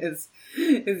clothed in his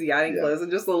yachting clothes,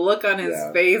 and just the look on his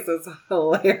face is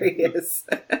hilarious.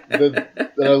 And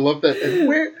I love that.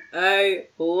 And I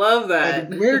love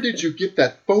that. And where did you get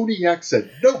that phony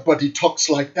accent? Nobody talks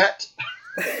like that.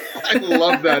 I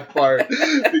love that part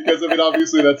because, I mean,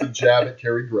 obviously that's a jab at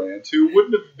Cary Grant, who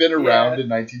wouldn't have been around in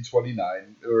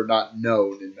 1929 or not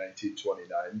known in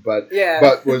 1929, but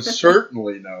was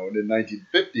certainly known in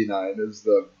 1959 as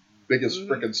the biggest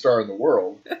frickin' star in the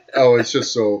world. Oh, it's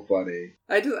just so funny.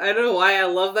 I don't know why I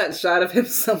love that shot of him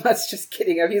so much. Just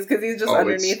kidding. He's just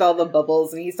underneath all the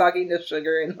bubbles, and he's talking to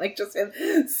Sugar, and like just him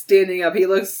standing up. He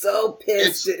looks so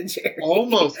pissed at Jerry.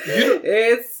 Almost.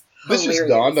 It's this hilarious. Just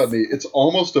dawned on me. It's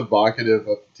almost evocative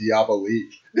of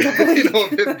Diabolique. Of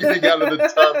him getting out of the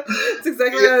tub. That's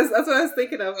exactly that's what I was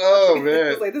thinking of. Oh man! I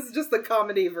was like, this is just the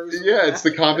comedy version. Yeah, it's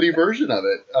the comedy version of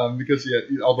it because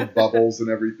all the bubbles and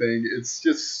everything. It's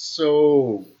just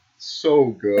so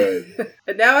good.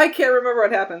 And now I can't remember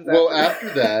what happens. Well,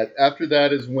 after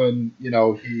that is when we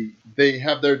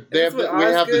have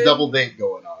the double date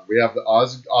going on. We have the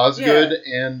Osgood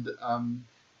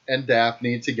and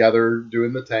Daphne together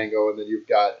doing the tango, and then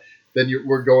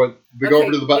we go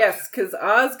over to the yes, because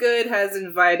Osgood has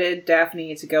invited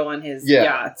Daphne to go on his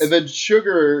yacht, and then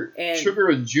Sugar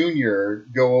and Junior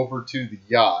go over to the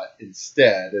yacht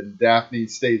instead, and Daphne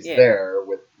stays there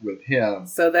with him,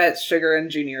 so that Sugar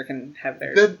and Junior can have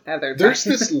their time. There's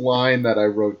this line that I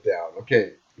wrote down,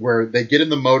 where they get in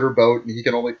the motorboat and he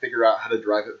can only figure out how to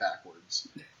drive it backwards,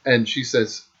 and she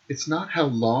says, "It's not how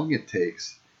long it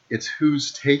takes. It's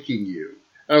who's taking you."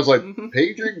 And I was like,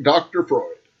 paging Dr.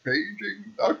 Freud.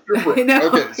 Paging Dr. Freud.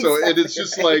 Okay, so it's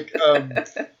just like,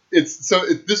 this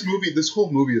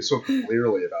whole movie is so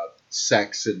clearly about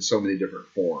sex in so many different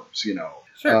forms,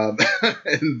 Sure.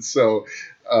 And so,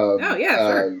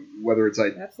 whether it's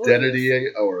identity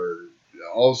or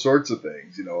all sorts of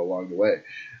things, along the way.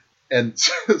 And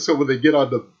so when they get on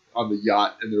the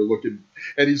yacht and they're looking,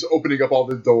 and he's opening up all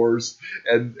the doors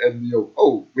and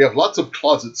we have lots of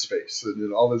closet space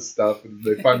and all this stuff, and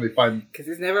they finally find because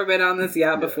he's never been on this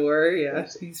yacht before. Yeah,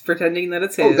 he's pretending that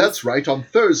it's his. Oh, that's right. On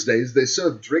Thursdays they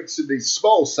serve drinks in the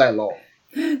small salon.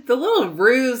 The little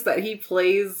ruse that he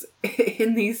plays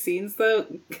in these scenes, though,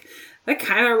 That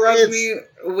kind of rubs me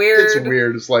weird. It's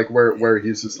weird. It's like where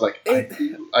he's just like,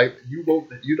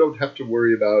 you don't have to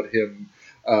worry about him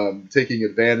taking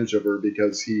advantage of her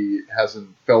because he hasn't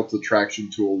felt attraction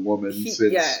to a woman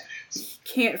since. Yeah, he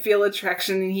can't feel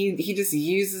attraction, and he just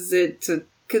uses it to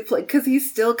because he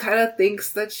still kind of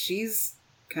thinks that she's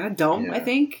kind of dumb. Yeah. I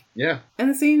think. Yeah. In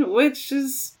the scene, which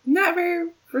is not very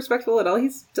respectful at all.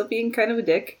 He's still being kind of a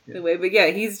dick in a way, but yeah,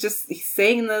 he's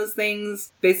saying those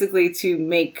things basically to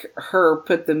make her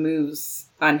put the moves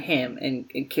on him and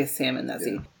kiss him in that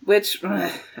scene. Which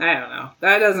I don't know.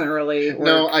 That doesn't really work.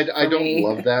 No, I don't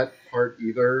love that part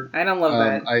either. I don't love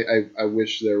that. I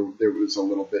wish there was a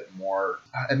little bit more.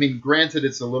 I mean, granted,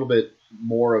 it's a little bit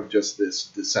more of just this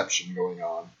deception going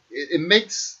on. It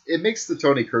makes the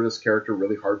Tony Curtis character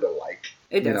really hard to like.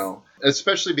 It does. You know,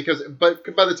 especially because, but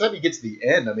by the time he gets to the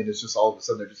end, I mean, it's just all of a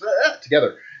sudden they're just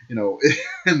together, you know,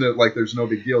 and like there's no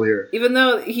big deal here. Even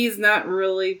though he's not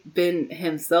really been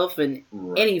himself in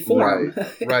any form,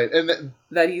 right, and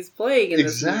that he's playing in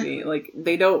this movie, like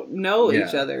they don't know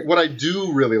each other. What I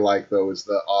do really like though is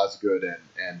the Osgood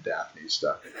and Daphne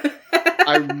stuff.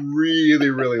 I really,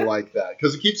 really like that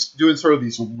because it keeps doing sort of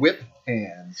these whip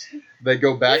hands that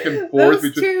go back and forth.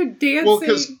 Those two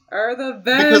dancing are the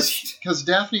best. Because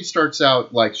Daphne starts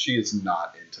out like she is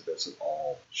not into this at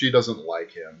all. She doesn't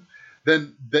like him.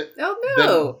 Then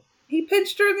he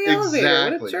pinched her in the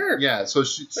elevator. What a jerk! Yeah, so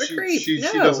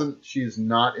she's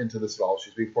not into this at all.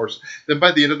 She's being forced. Then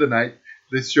by the end of the night,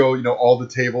 they show all the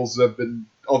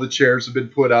chairs have been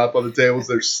put up on the tables.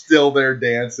 They're still there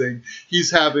dancing.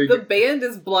 He's having the band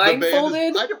is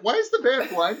blindfolded. Why is the band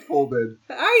blindfolded?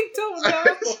 I don't know.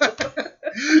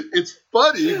 It's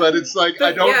funny, but it's like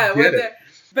I don't get it.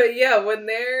 But yeah, when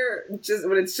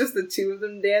it's just the two of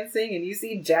them dancing, and you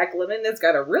see Jack Lemmon that's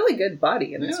got a really good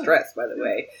body in this dress, by the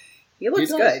way. He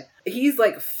looks good. He's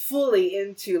like fully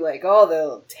into like all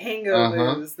the tango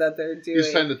moves that they're doing.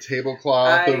 He's trying the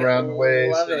tablecloth around the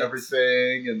waist and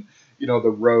everything, and the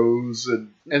rose,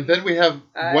 and then we have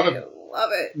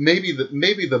love it. Maybe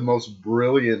the most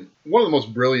brilliant, one of the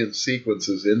most brilliant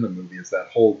sequences in the movie is that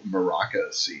whole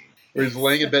maraca scene where he's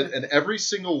laying in bed, and every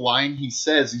single line he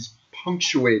says, he's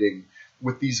punctuating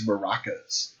with these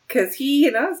maracas. Because he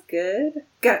and Osgood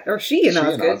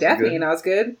Daphne and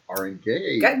Osgood are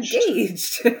engaged. Got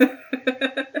engaged.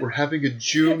 We're having a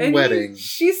June wedding.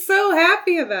 She's so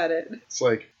happy about it. It's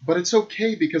like, but it's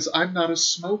okay because I'm not a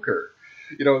smoker.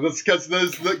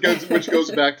 That's which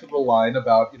goes back to the line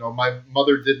about, my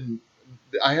mother didn't.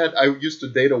 I used to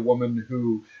date a woman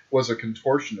who was a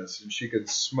contortionist and she could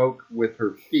smoke with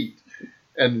her feet,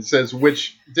 and it says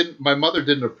my mother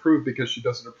didn't approve because she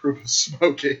doesn't approve of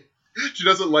smoking. She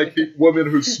doesn't like women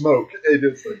who smoke.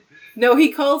 No,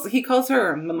 he calls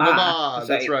her Mama. Mama,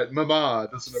 that's right. Mama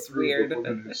doesn't approve of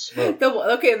women who smoke.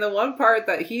 And the one part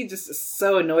that he just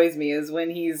so annoys me is when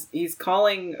he's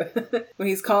calling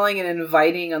and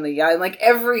inviting on the yacht. And like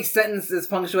every sentence is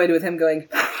punctuated with him going,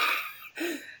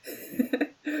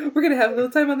 "We're gonna have a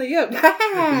little time on the yacht."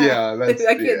 Yeah, I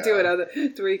can't do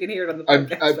it to where you can hear it on the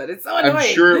podcast, but it's so annoying. I'm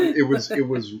sure it was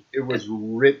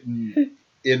written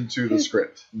into the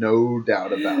script, no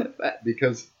doubt about it.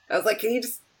 Because I was like, can you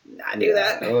just not do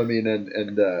that? I mean,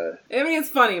 it's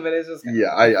funny, but it's just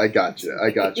I got you.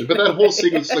 But that whole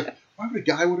scene is like, why would a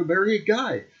guy want to marry a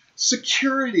guy?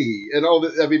 Security and all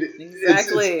that. I mean,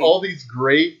 it's all these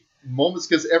great moments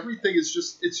because everything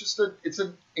is it's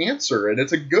an answer, and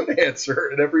it's a good answer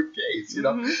in every case.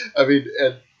 I mean,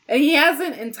 and he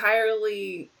hasn't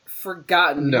entirely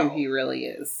forgotten who he really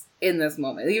is in this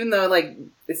moment, even though like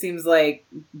it seems like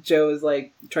Joe is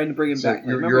like trying to bring him back.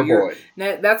 You're a boy.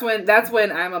 That's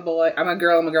when I'm a boy, I'm a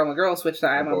girl. Switch to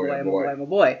I'm a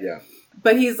boy. Yeah.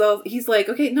 But he's like,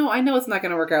 okay, no, I know it's not going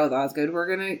to work out with Osgood.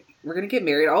 We're gonna get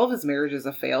married. All of his marriages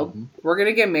have failed. Mm-hmm. We're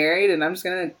gonna get married, and I'm just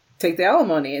gonna take the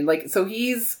alimony. And like, so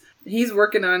he's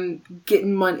working on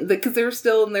getting money because they're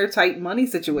still in their tight money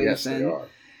situation. Yes, they are.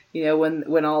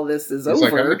 When all this is over. It's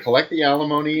like, I'm going to collect the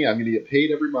alimony, I'm going to get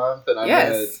paid every month, and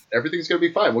everything's going to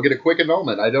be fine. We'll get a quick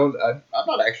annulment. I'm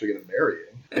not actually going to marry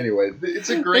him. Anyway, it's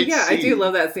a great scene. I do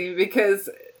love that scene because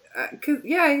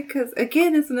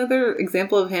again, it's another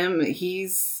example of him.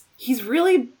 He's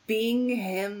really being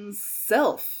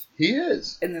himself. He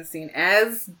is. In this scene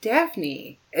as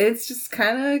Daphne. It's just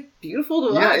kind of beautiful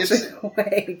to watch in a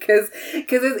way because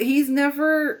he's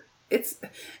never... It's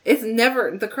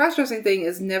never, the cross-dressing thing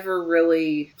is never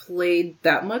really played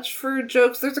that much for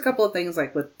jokes. There's a couple of things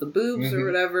like with the boobs or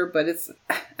whatever, but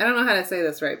I don't know how to say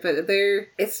this right, but they're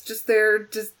disguises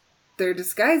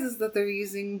that they're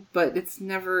using, but it's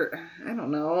never, I don't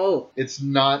know. It's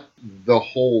not the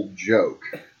whole joke.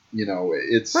 You know,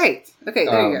 it's right. Okay,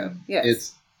 there you go.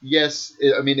 Yes,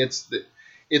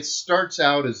 it starts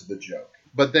out as the joke,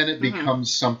 but then it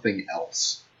becomes something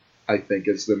else. I think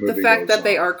as the movie. The fact goes that on.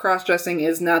 they are cross-dressing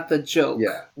is not the joke.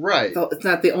 Yeah, right. So it's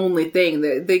not the only thing.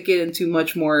 They get into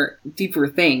much more deeper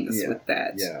things with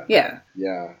that.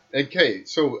 Yeah. Okay,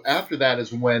 so after that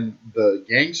is when the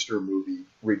gangster movie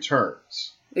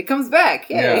returns. It comes back.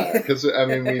 Yay. Yeah, because I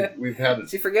mean we've had.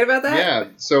 Did you forget about that? Yeah.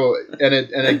 So and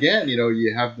again, you know,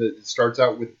 you have it starts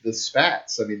out with the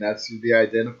spats. I mean, that's the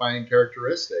identifying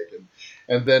characteristic,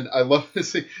 and then I love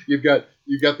this thing. You've got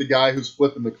the guy who's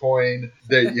flipping the coin.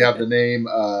 You have the name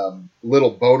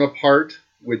Little Bonaparte,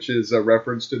 which is a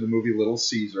reference to the movie Little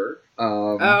Caesar.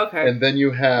 Okay. And then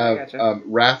you have Gotcha.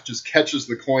 Raph just catches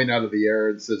the coin out of the air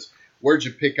and says, "Where'd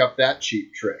you pick up that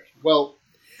cheap trick?" Well,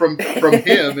 from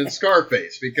him in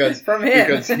Scarface,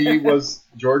 because he was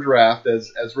George Raft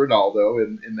as Ronaldo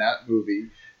in that movie.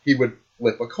 He would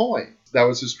flip a coin. That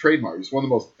was his trademark. It was one of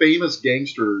the most famous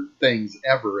gangster things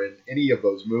ever in any of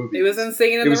those movies. It was in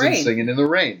Singing in the Rain. It was in Singing in the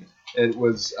Rain. It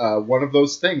was one of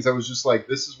those things. I was just like,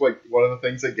 this is what one of the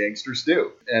things that gangsters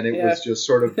do, and it was just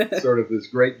sort of this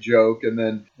great joke. And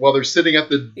then while they're sitting at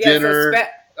the dinner,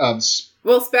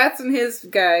 well, Spats and his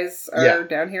guys are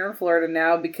down here in Florida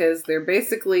now because they're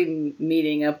basically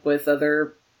meeting up with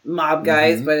other mob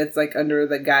guys, but it's like under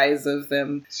the guise of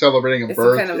them celebrating a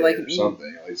birthday kind of like, or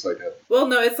something. It's like a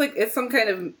it's some kind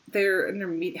of they're in their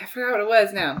meet. I forgot what it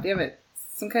was now. Damn it.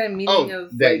 Some kind of meeting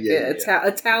of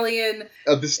Italian.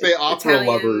 This is the Opera Italian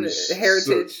Lovers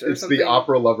heritage. It's the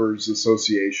Opera Lovers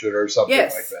Association or something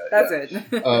like that. That's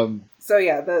it. So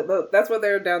yeah, that's what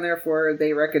they're down there for.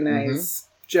 They recognize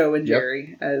Joe and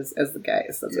Jerry as the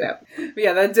guys. That's what happened. But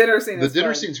yeah, that dinner scene. The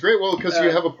dinner scene's great. Well, because you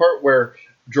have a part where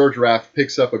George Raft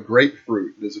picks up a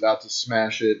grapefruit and is about to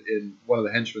smash it in one of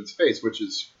the henchmen's face, which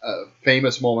is a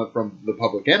famous moment from The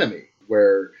Public Enemy,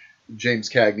 where James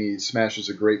Cagney smashes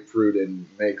a grapefruit in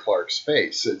Mae Clark's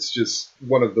face. It's just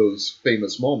one of those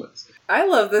famous moments. I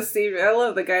love this scene. I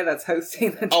love the guy that's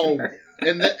hosting the dinner.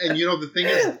 And you know, the thing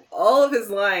is, all of his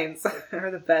lines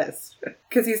are the best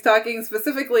because he's talking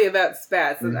specifically about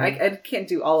Spats, and I can't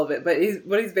do all of it, but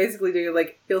what he's basically doing,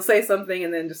 like, he'll say something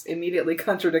and then just immediately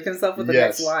contradict himself with the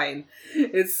next line.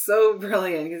 It's so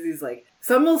brilliant because he's like,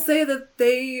 some will say that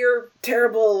they are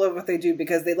terrible at what they do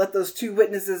because they let those two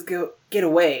witnesses get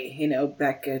away, you know,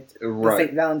 back at the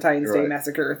St. Valentine's Day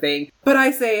massacre thing. But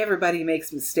I say everybody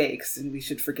makes mistakes and we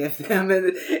should forgive them.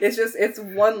 And it's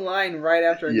one line right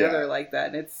after another like that.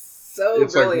 And it's so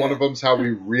It's brilliant. like one of them's how he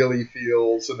really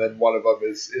feels, and then one of them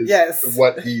is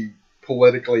what he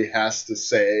politically has to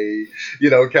say,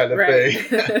 you know, kind of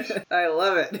thing. I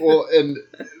love it. Well, and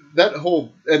that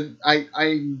whole, and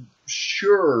I'm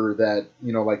sure that,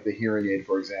 you know, like The Hearing Aid,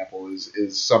 for example,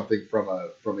 is something from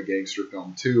a gangster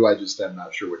film too. I just am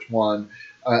not sure which one.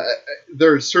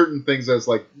 There are certain things that's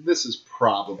like, this is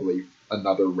probably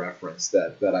another reference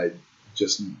that I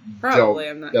just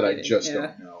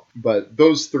don't know. But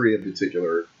those three in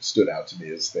particular stood out to me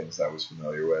as things I was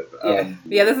familiar with.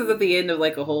 Yeah, this is at the end of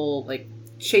like a whole like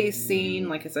chase scene,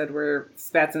 like I said, where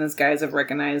Spats and his guys have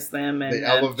recognized them, and the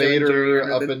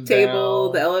elevator up the and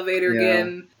table, down. the elevator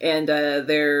again, and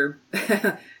they're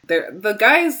the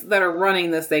guys that are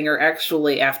running this thing are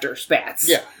actually after Spats.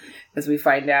 Yeah, as we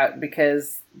find out,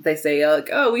 because they say like,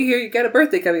 "Oh, we hear you got a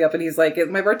birthday coming up," and he's like,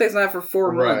 "My birthday's not for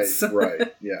 4 months."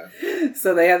 Right, yeah.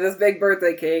 So they have this big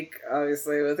birthday cake,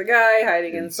 obviously, with a guy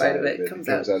hiding inside of it. Comes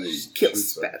out and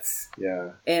kills Spats.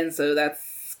 Yeah. And so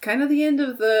that's kind of the end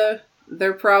of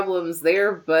their problems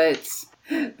there, but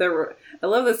I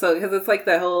love this song because it's like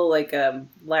that whole like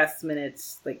last minute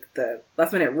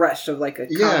rush of like a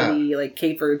comedy like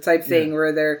caper type thing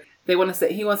where he wants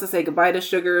to say goodbye to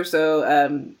Sugar,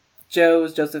 so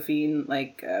Josephine,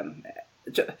 like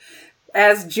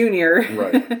as Junior,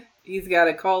 right. He's got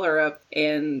to call her up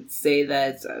and say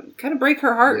that, kind of break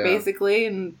her heart, basically,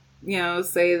 and, you know,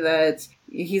 say that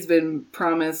he's been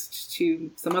promised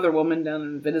to some other woman down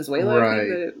in Venezuela,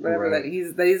 that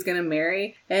he's going to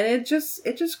marry, and it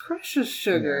just crushes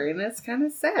Sugar, and it's kind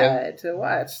of sad to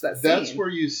watch that scene. That's where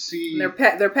you see and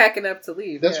they're packing up to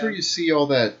leave. That's where you see all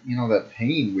that, you know, that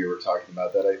pain we were talking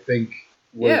about that I think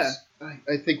was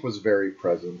I think was very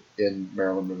present in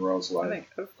Marilyn Monroe's life. I think,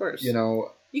 of course, you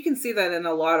know. You can see that in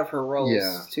a lot of her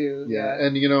roles, too. Yeah,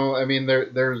 and, you know, I mean,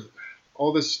 there's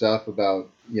all this stuff about,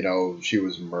 you know, she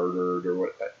was murdered or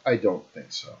what. I don't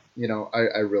think so. You know,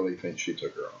 I really think she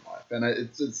took her own life. And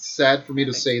it's sad for me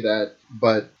to say that,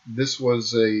 but this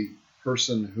was a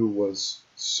person who was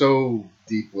so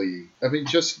deeply, I mean,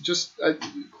 just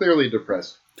clearly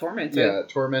depressed. Tormented. Yeah,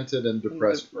 tormented and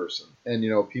depressed person. And,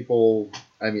 you know, people,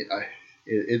 I mean,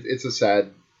 It's a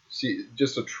sad,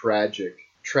 just a tragic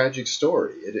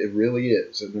story. It really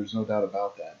is, and there's no doubt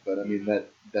about that. But I mean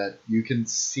that you can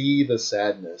see the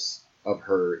sadness of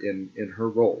her in her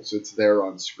roles. It's there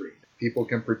on screen. People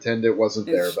can pretend it wasn't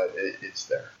there, but it's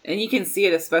there. And you can see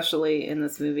it especially in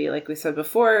this movie, like we said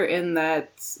before, in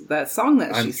that song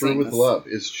that she sings. I'm Through with Love.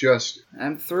 It's just...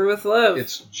 I'm Through with Love.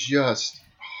 It's just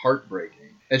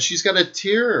heartbreaking. And she's got a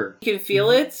tear. You can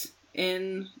feel it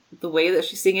in the way that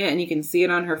she's singing it, and you can see it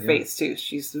on her face, too.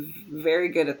 She's very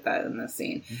good at that in this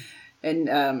scene.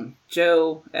 And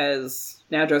Joe, as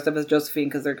now dressed up as Josephine,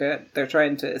 because they're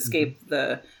trying to escape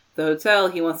the hotel,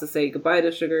 he wants to say goodbye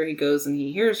to Sugar. He goes and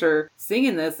he hears her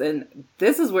singing this, and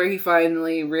this is where he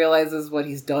finally realizes what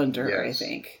he's done to her, I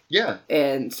think. Yeah.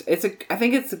 And I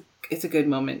think it's a good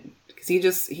moment,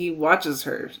 because he watches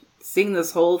her sing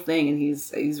this whole thing, and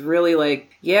he's really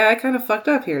like, yeah, I kind of fucked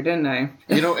up here, didn't I?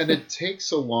 And it takes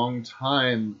a long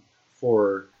time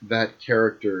for that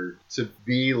character to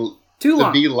be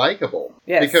likable.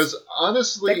 Yes. Because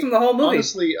honestly, takes him the whole movie.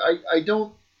 Honestly, I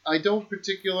don't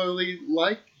particularly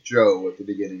like Joe at the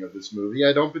beginning of this movie.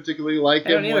 I don't particularly like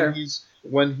him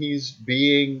when he's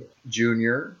being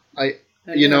Junior.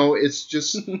 It's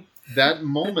just that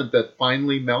moment that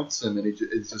finally melts him, and it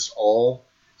just all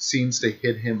seems to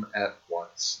hit him at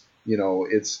once.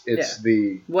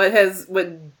 What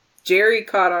Jerry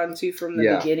caught on to from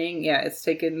the beginning. Yeah, it's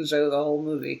taken Joe the whole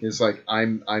movie. It's like,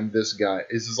 I'm this guy.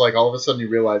 It's just like all of a sudden he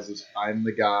realizes I'm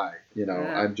the guy.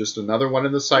 I'm just another one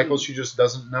in the cycle. She just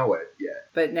doesn't know it yet.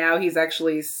 But now he's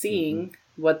actually seeing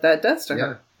what that does to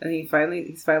her. And he's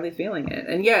finally feeling it.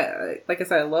 And like I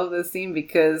said, I love this scene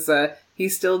because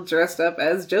he's still dressed up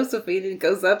as Josephine and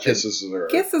goes up kisses her.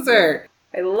 Yeah.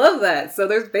 I love that. So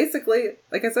there's basically,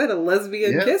 like I said, a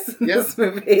lesbian kiss in this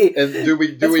movie. And as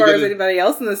far as anybody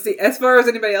else in the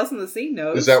scene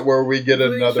knows. Is that where we get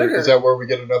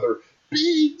another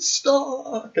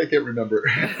beanstalk? I can't remember.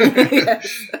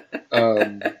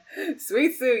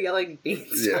 Sweet Sue yelling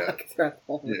beanstalk throughout the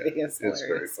whole movie. It's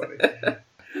very funny.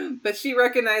 But she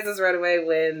recognizes right away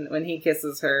when he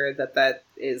kisses her that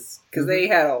is, because they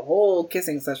had a whole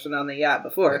kissing session on the yacht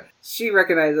before. She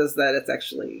recognizes that it's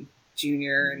actually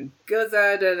Junior, and goes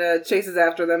out and chases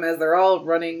after them as they're all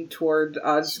running toward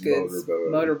Osgood's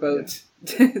motorboat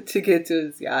to get to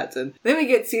his yacht. And then we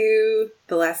get to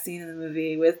the last scene of the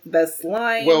movie with the best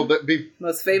line,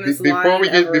 most famous line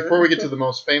ever. Before we get to the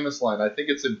most famous line, I think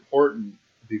it's important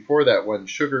before that when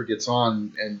Sugar gets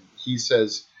on and he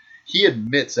says he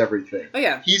admits everything. Oh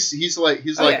yeah, he's like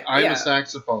I'm a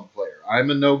saxophone player. I'm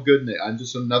a no good. I'm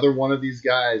just another one of these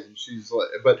guys. And she's like,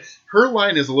 but her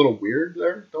line is a little weird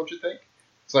there, don't you think?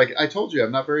 It's like, I told you,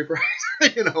 I'm not very bright,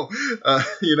 Yeah.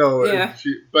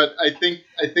 But I think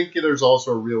there's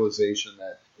also a realization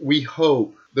that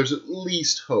there's at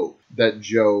least hope that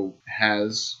Joe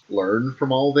has learned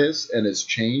from all this and has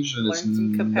changed and is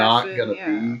not going to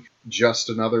be just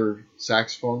another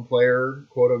saxophone player,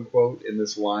 quote unquote, in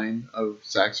this line of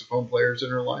saxophone players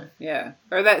in her life. Yeah.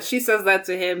 Or that she says that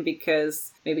to him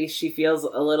because maybe she feels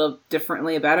a little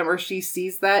differently about him, or she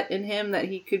sees that in him, that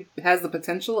he has the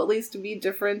potential at least to be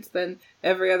different than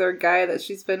every other guy that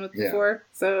she's been with before.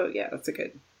 So yeah, that's a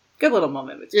good little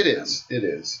moment between them. It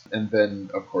is. And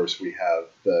then, of course, we have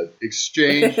the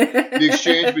exchange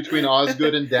between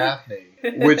Osgood and Daphne,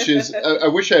 which is, I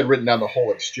wish I had written down the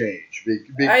whole exchange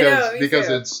because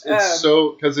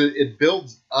it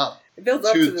builds up. It builds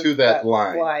up to that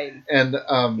line. And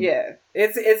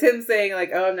it's him saying like,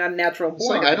 "Oh, I'm not a natural born." It's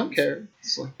like, I don't care.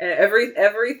 And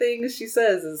everything she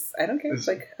says is, "I don't care." It's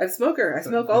like, I'm a smoker. I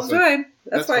smoke all the time.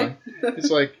 That's fine. It's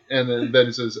like, and then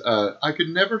it says, "I could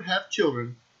never have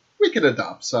children. We could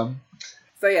adopt some."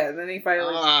 So yeah, and then he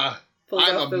finally pulls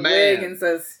off the wig and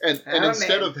says, and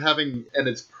instead of having, and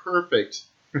it's perfect,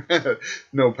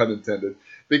 no pun intended,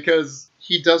 because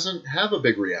he doesn't have a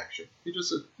big reaction. He just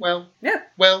says, well,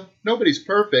 nobody's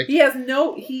perfect. He has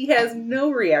no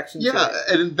reaction to it. Yeah,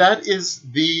 and that is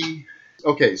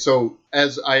okay, so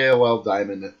as IAL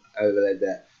Diamond,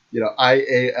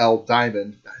 IAL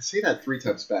Diamond, I say that 3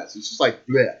 times fast. It's just like,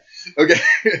 bleh. Okay.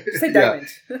 Say Diamond.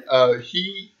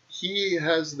 He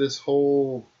has this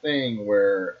whole thing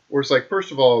where it's like,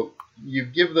 first of all, you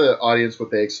give the audience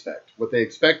what they expect. What they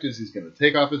expect is he's going to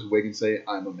take off his wig and say,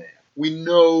 I'm a man. We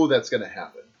know that's going to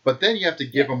happen. But then you have to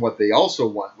give them what they also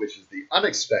want, which is the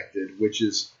unexpected, which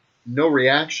is no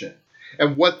reaction.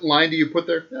 And what line do you put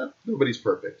there? Nobody's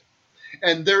perfect.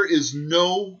 And there is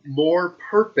no more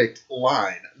perfect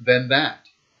line than that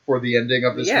for the ending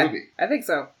of this movie. I think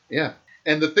so. Yeah.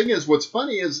 And the thing is, what's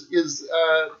funny is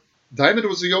Diamond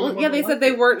was the only Well, one. yeah, they said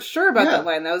they weren't sure about Yeah. that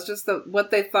line. That was just what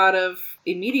they thought of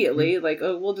immediately. Like,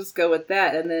 oh, we'll just go with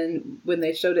that. And then when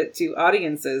they showed it to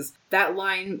audiences, that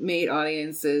line made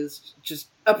audiences just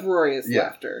uproarious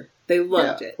laughter. They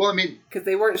loved it. Well, I mean, because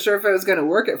they weren't sure if it was going to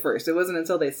work at first. It wasn't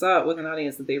until they saw it with an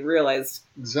audience that they realized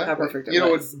how perfect it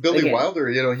was. Billy Again. Wilder,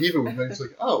 he even was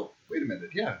like, oh, wait a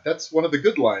minute, yeah, that's one of the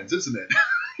good lines, isn't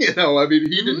it? I mean,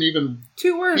 he didn't even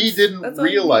 2 words. He didn't That's all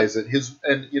you realize need.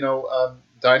 it.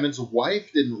 Diamond's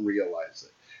wife didn't realize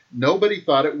it. Nobody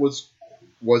thought it was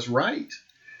right.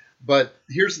 But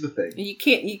here's the thing: You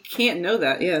can't know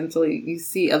that, until you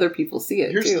see other people see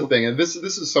it. Here's too. the thing, and this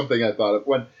is something I thought of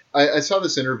when I saw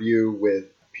this interview with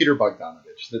Peter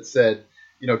Bogdanovich that said,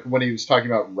 when he was talking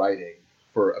about writing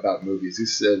about movies, he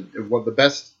said one of the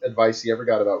best advice he ever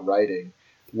got about writing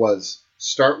was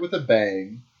start with a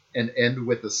bang and end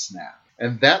with a snap.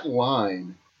 And that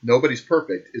line, "Nobody's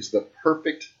perfect," is the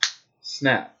perfect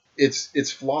snap.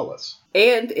 It's flawless.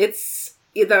 And it's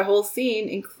that whole scene,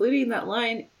 including that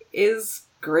line, is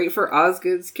great for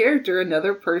Osgood's character,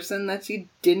 another person that you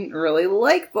didn't really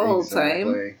like the whole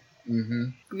time. Mm-hmm.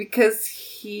 Because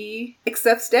he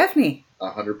accepts Daphne.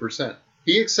 100%.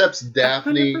 He accepts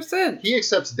Daphne. 100%. He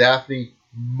accepts Daphne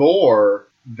more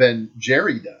than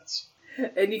Jerry does.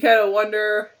 And you kind of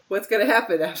wonder what's going to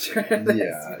happen after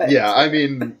this. Yeah. I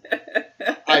mean,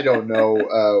 I don't know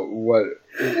what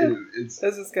it's.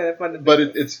 This is kind of fun to but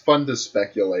it's fun to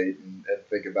speculate and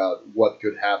think about what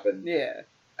could happen. Yeah.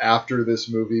 After this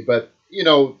movie, but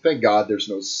thank God there's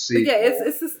no sequel. But yeah,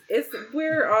 it's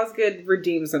where Osgood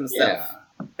redeems himself.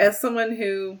 Yeah. As someone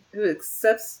who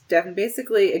accepts Daphne,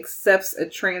 basically accepts a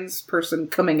trans person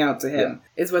coming out to him,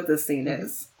 is what this scene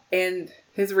is. And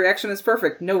his reaction is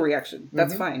perfect. No reaction.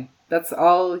 That's fine. That's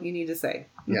all you need to say.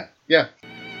 Yeah. Yeah.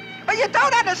 But you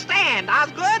don't understand,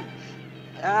 Osgood.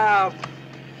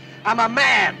 I'm a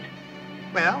man.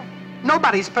 Well,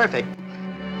 nobody's perfect.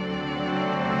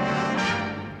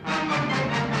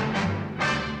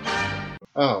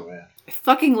 Oh man. I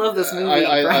fucking love this movie.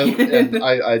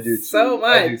 I do too. So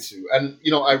much. I do too. And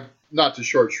I not to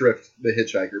short shrift The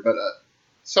Hitchhiker, but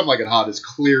Some Like It Hot is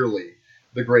clearly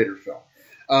the greater film.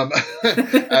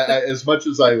 As much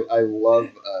as I love,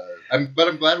 but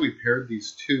I'm glad we paired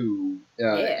these two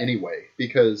anyway,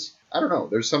 because I don't know.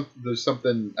 There's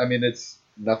something. I mean, it's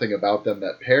nothing about them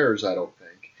that pairs. I don't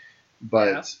think,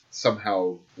 but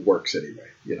somehow works anyway.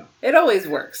 It always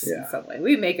works in Yeah. some way.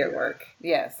 We make it work.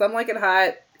 Yeah, Some Like It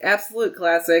Hot, absolute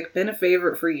classic, been a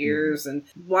favorite for years, and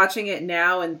watching it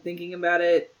now and thinking about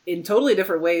it in totally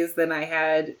different ways than I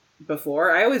had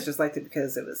before. I always just liked it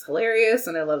because it was hilarious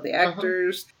and I love the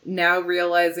actors. Now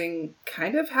realizing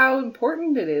kind of how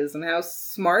important it is and how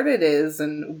smart it is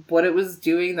and what it was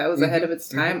doing that was ahead of its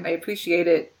time, I appreciate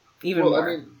it even more.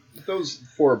 I mean, those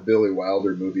 4 Billy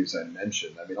Wilder movies I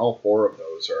mentioned, I mean, all 4 of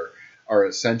those are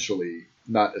essentially,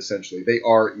 not essentially, they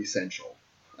are essential.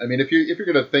 I mean, if you're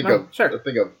going to think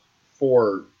of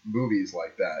 4 movies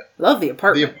like that. Love The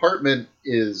Apartment. The Apartment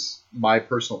is my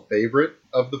personal favorite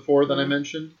of the 4 that I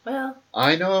mentioned. Well,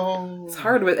 I know it's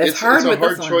hard with it's a hard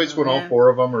this choice one, when all 4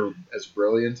 of them are as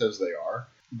brilliant as they are.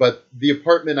 But The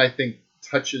Apartment, I think,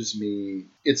 touches me.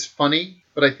 It's funny,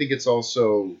 but I think it's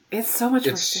also so much.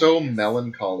 It's so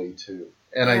melancholy too,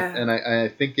 and I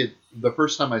think it. The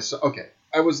first time I saw,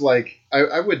 I was like,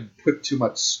 I would put too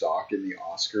much stock in the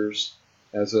Oscars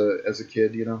as a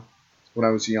kid, when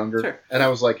I was younger, and I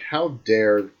was like, how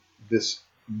dare this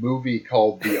movie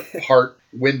called The Apart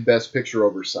win Best Picture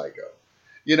over Psycho?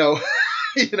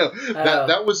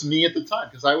 That was me at the time,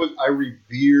 because I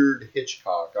revered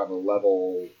Hitchcock on a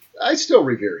level. I still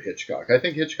revere Hitchcock. I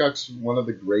think Hitchcock's one of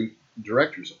the great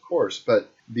directors, of course, but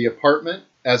The Apartment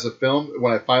as a film,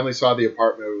 when I finally saw The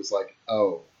Apartment, it was like,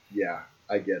 oh yeah,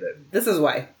 I get it. This is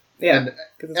why. Yeah,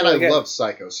 and I love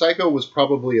Psycho. Psycho was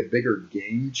probably a bigger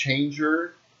game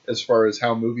changer as far as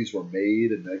how movies were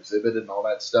made and exhibited and all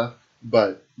that stuff.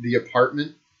 But The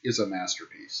Apartment is a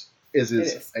masterpiece. It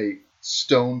is a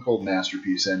stone cold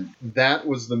masterpiece, and that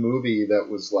was the movie that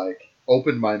was like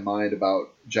opened my mind about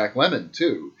Jack Lemmon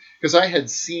too, because I had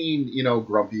seen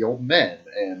Grumpy Old Men,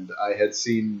 and I had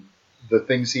seen the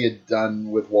things he had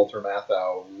done with Walter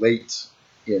Matthau late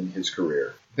in his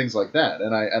career, things like that,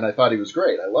 and I thought he was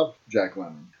great. I loved Jack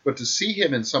Lemmon, but to see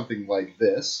him in something like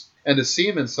this, and to see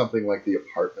him in something like The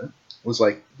Apartment, was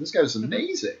like, this guy's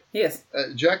amazing. Yes,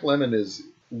 Jack Lemmon is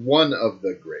one of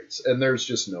the greats, and there's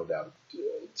just no doubt.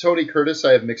 Tony Curtis,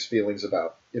 I have mixed feelings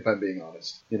about, if I'm being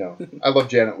honest. I love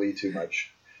Janet Leigh too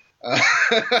much.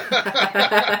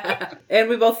 And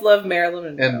we both love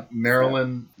Marilyn Monroe. And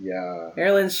Marilyn, yeah.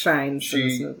 Marilyn shines in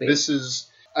this movie.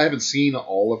 I haven't seen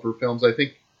all of her films. I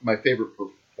think my favorite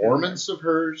performance performance of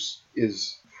hers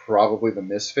is probably The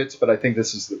Misfits, but I think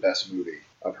this is the best movie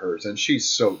of hers, and she's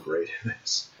so great in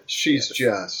this. She's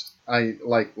just,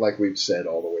 like we've said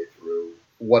all the way through,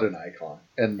 what an icon,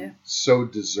 and so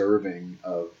deserving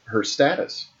of her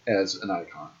status as an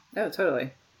icon. Oh,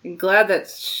 totally. I'm glad that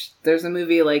there's a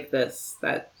movie like this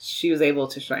that she was able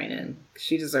to shine in.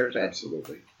 She deserves it.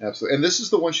 Absolutely. And this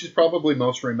is the one she's probably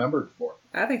most remembered for.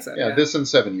 I think so. Yeah, this and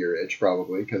 7-Year Itch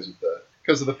probably because of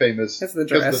the famous the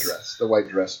dress, the white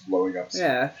dress blowing up.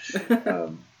 Yeah.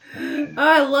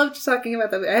 I loved talking about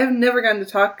that. I have never gotten to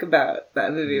talk about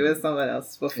that movie with someone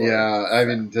else before. Yeah, I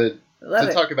mean to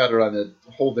talk about it on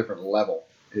a whole different level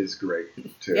is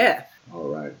great too. Yeah. All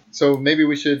right. So maybe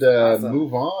we should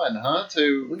move on, huh?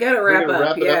 We got to wrap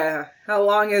up. Yeah. How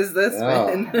long has this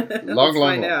been?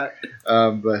 Long. Out.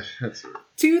 But let's see.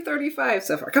 2:35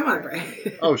 so far. Come on, Brian.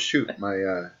 Oh shoot,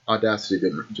 my Audacity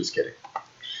didn't. Just kidding.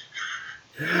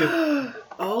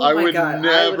 Oh I my would God!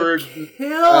 never.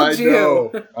 I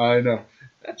killed you. I know.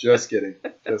 Just kidding.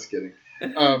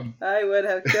 I would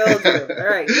have killed you. All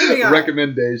right, moving on.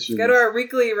 Recommendations. Go to our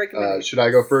weekly recommendations. Should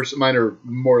I go first? Mine are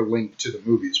more linked to the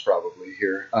movies, probably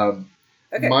here.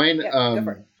 Okay. Mine. Go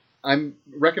for it. I'm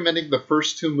recommending the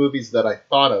first 2 movies that I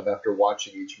thought of after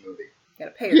watching each movie.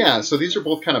 Gotta pay Yeah, so these are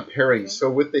both kind of pairings. So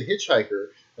with The Hitchhiker,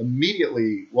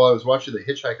 immediately while I was watching The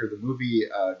Hitchhiker, the movie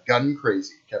Gun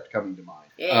Crazy kept coming to mind.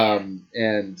 Yeah.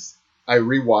 And I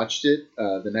rewatched it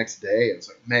the next day, and it's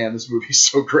like, man, this movie's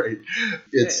so great.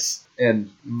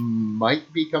 And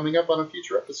might be coming up on a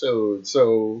future episode,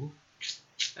 so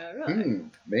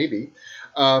maybe.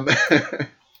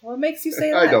 What makes you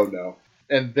say that? I don't know.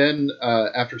 And then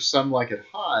after Some Like It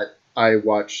Hot, I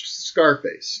watched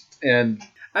Scarface, and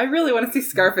I really want to see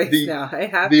Scarface now. I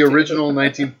have the to. original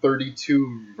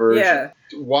 1932 version. Yeah.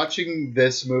 Watching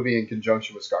this movie in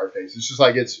conjunction with Scarface, it's just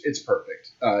like it's perfect.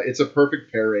 It's a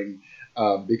perfect pairing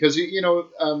because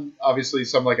obviously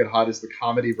Some Like It Hot is the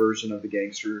comedy version of the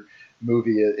gangster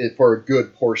movie for a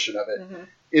good portion of it. Mm-hmm.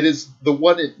 It is the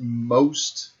one it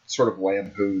most sort of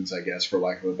lampoons, I guess, for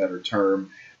lack of a better term,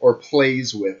 or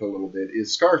plays with a little bit,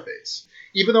 is Scarface.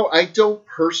 Even though I don't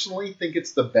personally think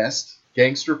it's the best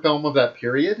gangster film of that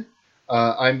period,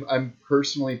 I'm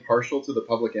personally partial to The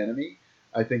Public Enemy.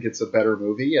 I think it's a better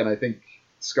movie, and I think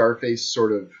Scarface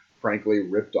sort of, frankly,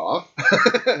 ripped off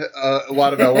a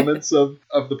lot of elements of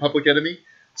The Public Enemy.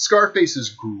 Scarface is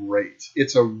great.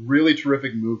 It's a really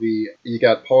terrific movie. You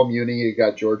got Paul Muni, you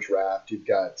got George Raft, you've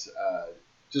got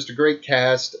just a great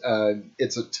cast.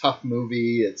 It's a tough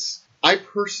movie. I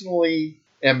personally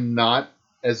am not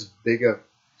as big a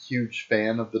huge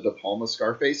fan of the De Palma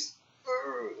Scarface.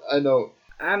 I know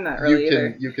I'm not really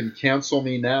either. You can cancel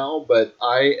me now, but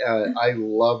I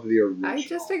love the original. I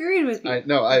just agreed with you.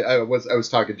 I was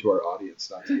talking to our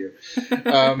audience, not to you.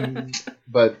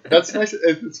 But that's nice.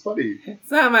 It's funny.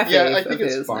 It's not my favorite. Yeah, I think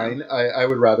it's fine. I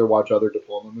would rather watch other De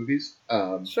Palma movies.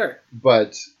 Sure.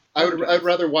 But I'd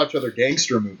rather watch other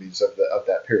gangster movies of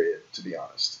that period, to be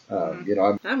honest.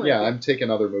 I'm taking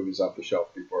other movies off the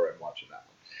shelf before I'm watching that one.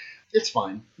 It's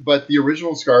fine, but the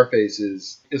original Scarface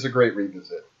is a great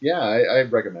revisit. Yeah, I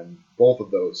recommend both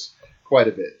of those quite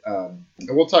a bit. And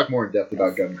we'll talk more in depth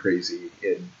about Gun Crazy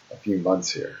in a few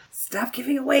months here. Stop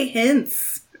giving away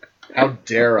hints. How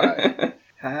dare I?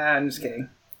 I'm just kidding.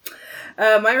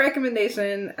 My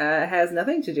recommendation has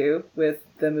nothing to do with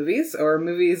the movies or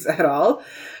movies at all.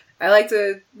 I like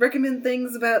to recommend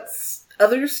things about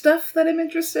other stuff that I'm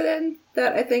interested in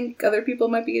that I think other people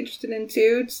might be interested in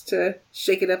too, just to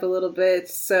shake it up a little bit.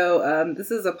 So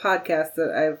this is a podcast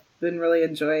that I've been really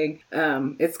enjoying.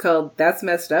 It's called That's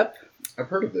Messed Up. I've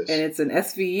heard of this. And it's an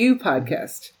SVU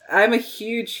podcast. I'm a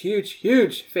huge, huge,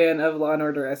 huge fan of Law &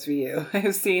 Order SVU.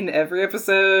 I've seen every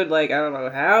episode, I don't know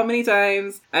how many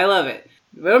times. I love it.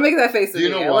 But don't make that face at me. Do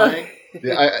you know why?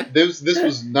 This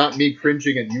was not me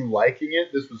cringing at you liking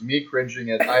it. This was me cringing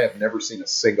at I have never seen a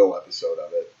single episode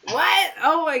of it. What?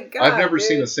 Oh my god! I've never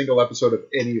seen a single episode of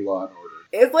any Law and Order.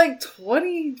 It's like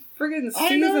 20 friggin'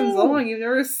 seasons long. You've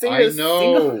never seen a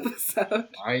single episode.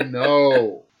 I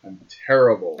know. I'm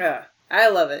terrible. Yeah, I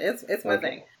love it. It's my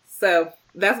thing. So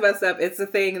That's Messed Up. It's a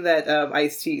thing that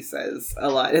Ice-T says a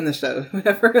lot in the show.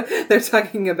 Whenever they're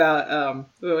talking about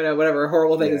whatever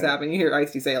horrible thing is happening, you hear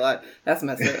Ice-T say a lot. That's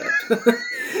messed up.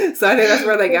 So I think that's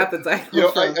where they got the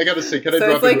title from. I gotta say, can I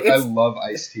drop in? I love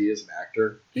Ice-T as an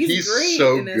actor. He's great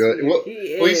so in this good.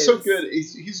 movie. He's so good.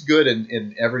 He's good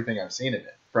in everything I've seen in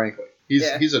it. Frankly,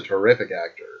 he's a terrific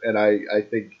actor, and I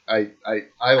think I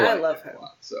love him a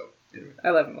lot. So anyway. I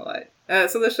love him a lot.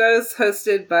 So the show is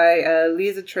hosted by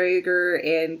Lisa Traeger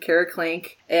and Kara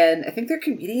Klenk, and I think they're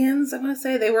comedians, I want to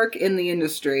say. They work in the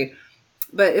industry.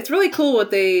 But it's really cool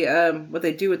what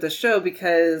they do with the show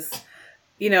because,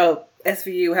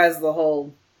 SVU has the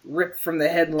whole rip from the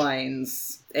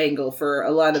headlines angle for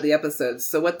a lot of the episodes.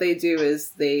 So what they do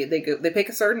is they pick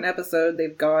a certain episode.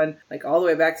 They've gone like all the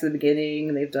way back to the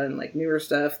beginning. They've done like newer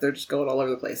stuff. They're just going all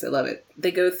over the place. I love it. They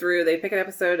go through, they pick an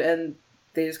episode and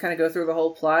they just kind of go through the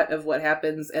whole plot of what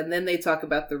happens. And then they talk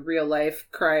about the real life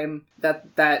crime that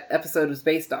episode was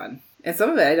based on. And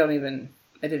some of it I didn't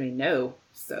even know.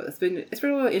 So it's been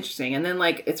really interesting. And then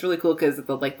like it's really cool because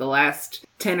the last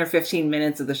 10 or 15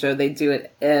 minutes of the show they do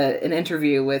an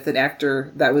interview with an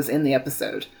actor that was in the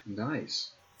episode.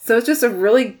 Nice. So it's just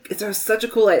such a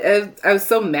cool. I was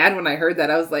so mad when I heard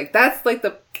that. I was like, that's like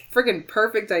the freaking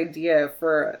perfect idea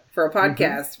for a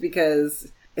podcast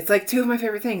because it's like two of my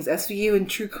favorite things, SVU and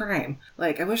true crime.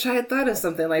 Like, I wish I had thought of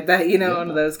something like that, one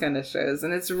of those kind of shows.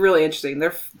 And it's really interesting.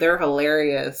 They're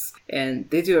hilarious, and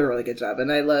they do a really good job. And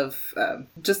I love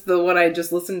just the one I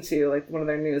just listened to, like one of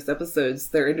their newest episodes.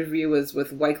 Their interview was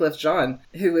with Wyclef Jean,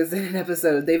 who was in an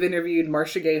episode. They've interviewed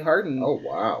Marcia Gay Harden. Oh,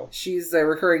 wow. She's a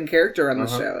recurring character on the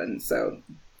show, and so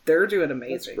they're doing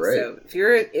amazing. That's great. So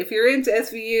if you're into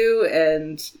SVU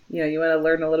and you want to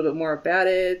learn a little bit more about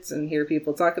it and hear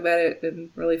people talk about it in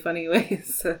really funny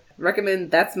ways, recommend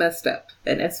That's Messed Up,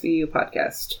 an SVU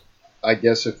podcast. I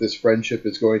guess if this friendship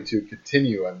is going to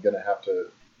continue, I'm going to have to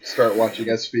start watching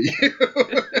SVU.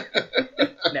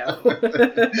 No.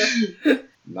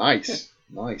 Nice.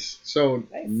 So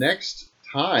next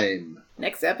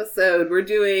episode we're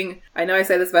doing, I know I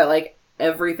say this about like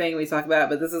everything we talk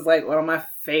about, but this is like one of my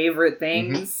favorite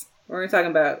things. Mm-hmm. We're talking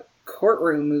about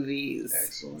courtroom movies.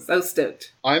 Excellent. So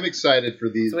stoked. I'm excited for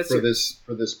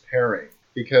this pairing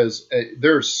because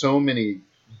there are so many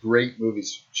great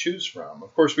movies to choose from.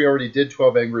 Of course, we already did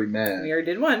 12 Angry Men. We already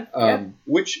did one.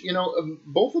 Which,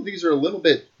 both of these are a little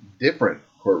bit different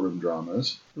courtroom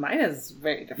dramas. Mine is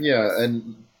very different. Yeah,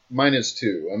 and mine is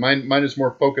too. And mine is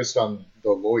more focused on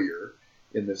the lawyer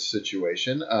in this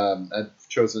situation. I've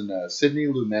chosen Sidney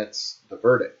Lumet's The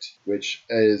Verdict, which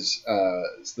is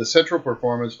the central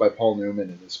performance by Paul Newman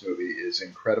in this movie is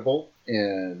incredible.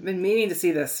 And I've been meaning to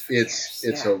see this for years.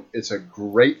 Yeah. It's a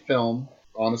great film.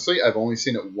 Honestly, I've only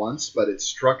seen it once, but it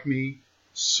struck me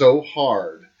so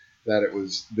hard that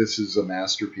this is a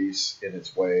masterpiece in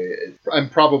its way. I'm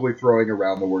probably throwing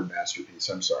around the word masterpiece.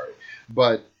 I'm sorry.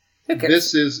 But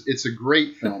it's a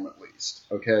great film at least,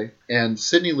 okay? And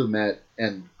Sidney Lumet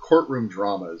and courtroom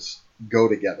dramas go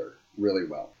together really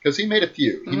well. Because he made a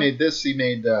few. Mm-hmm. He made this, he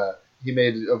made,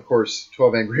 of course,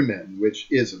 12 Angry Men, which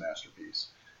is a masterpiece,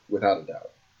 without a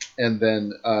doubt. And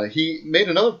then he made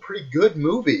another pretty good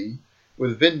movie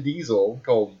with Vin Diesel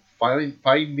called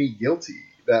Find Me Guilty.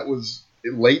 That was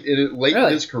late in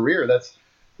his career. It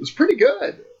was pretty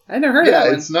good. I never heard of that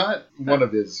one. It's not one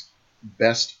of his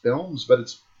best films, but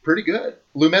it's pretty good.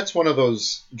 Lumet's one of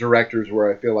those directors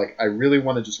where I feel like I really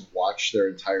want to just watch their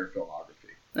entire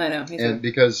filmography. I know.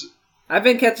 Because I've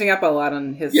been catching up a lot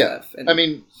on his stuff.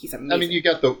 And he's amazing. You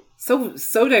got the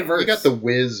so diverse. You got the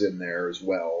Wiz in there as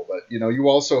well, but you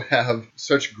also have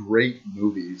such great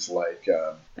movies like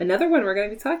another one we're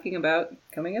going to be talking about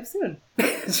coming up soon.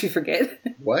 Did you forget?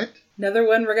 What? Another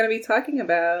one we're going to be talking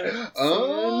about soon.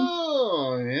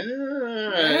 Oh,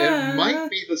 yeah. It might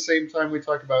be the same time we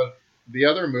talk about the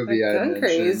other movie I mentioned.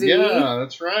 Crazy. Yeah,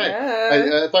 that's right.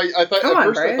 Yeah. I thought Come at on,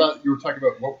 first Brian. I thought you were talking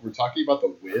about what we're talking about,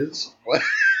 the Wiz. What?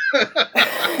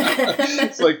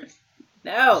 It's like,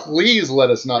 no. Please let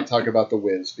us not talk about the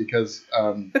Wiz because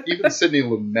even Sidney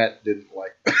Lumet didn't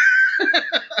like.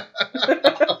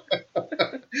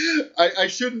 I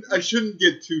shouldn't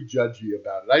get too judgy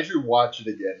about it. I should watch it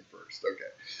again first.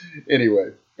 Okay.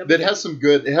 Anyway, it has some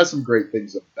great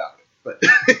things about it. But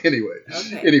anyway,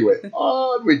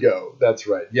 on we go. That's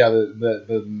right. Yeah,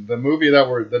 the movie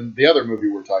the other movie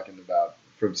we're talking about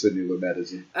from Sidney Lumet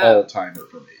is an all-timer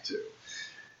for me too.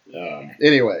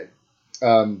 Anyway,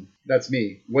 that's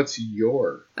me. What's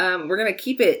your? We're gonna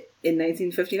keep it in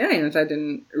 1959, which I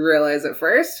didn't realize at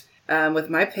first. With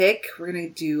my pick, we're gonna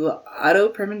do Otto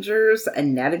Preminger's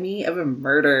Anatomy of a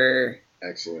Murder.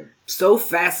 Excellent. So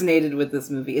fascinated with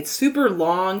this movie. It's super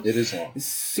long. It is long. It's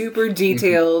super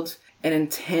detailed and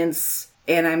intense,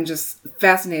 and I'm just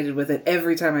fascinated with it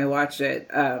every time I watch it.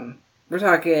 We're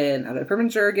talking Otto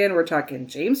Preminger again. We're talking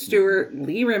James Stewart,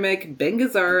 Lee Remick, Ben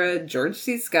Gazzara, George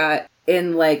C. Scott,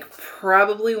 in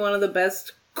probably one of the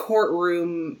best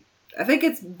courtroom. I think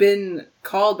it's been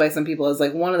called by some people as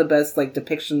one of the best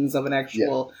depictions of an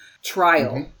actual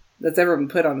trial that's ever been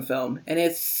put on film, and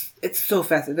it's so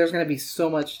fascinating. There's going to be so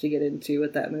much to get into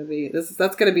with that movie.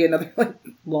 That's going to be another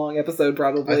long episode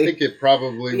probably. I think it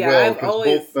probably will because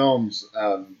both films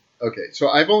Okay, so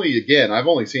I've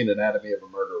only seen Anatomy of a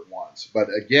Murder once, but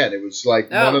again, it was like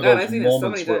one of those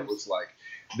moments where it was like,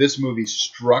 this movie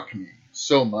struck me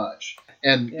so much.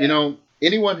 And, you know,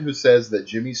 anyone who says that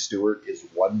Jimmy Stewart is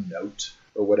one note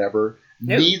or whatever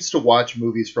needs to watch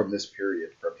movies from this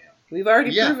period from him. We've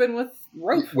already proven with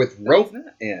Rope. With Rope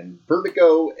and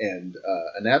Vertigo and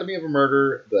Anatomy of a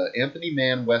Murder, the Anthony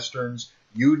Mann Westerns,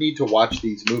 you need to watch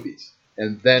these movies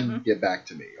and then get back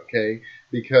to me, okay?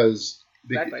 Because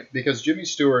Jimmy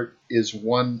Stewart is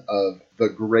one of the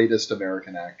greatest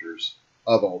American actors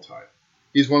of all time.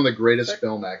 He's one of the greatest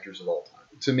film actors of all time.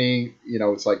 To me, you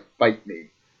know, it's like Fight Me,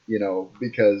 you know,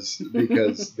 because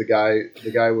the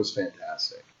guy was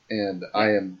fantastic, and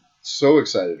I am so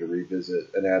excited to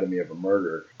revisit Anatomy of a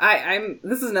Murder.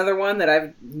 This is another one that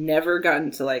I've never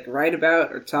gotten to like write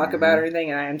about or talk about or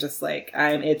anything, and I am just like,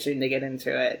 I'm itching to get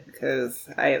into it because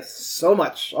I have so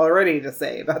much already to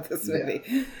say about this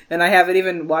movie, and I haven't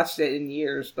even watched it in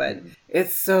years. But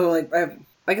it's so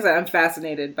like I said, I'm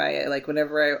fascinated by it. Like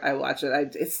whenever I watch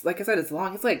it, it's like I said, it's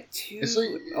long. It's like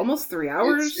almost 3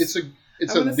 hours. It's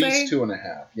at least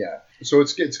 2.5. Yeah. So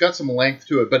it's got some length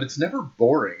to it, but it's never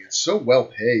boring. It's so well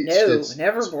paced. No, it's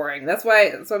never boring. That's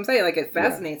what I'm saying. Like it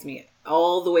fascinates me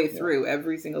all the way through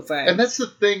every single time. And that's the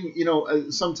thing, you know.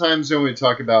 Sometimes when we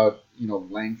talk about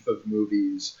length of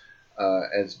movies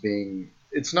as being,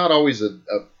 it's not always a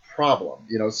problem.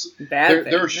 You know,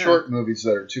 there are short movies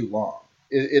that are too long.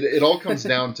 It all comes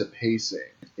down to pacing.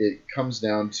 It comes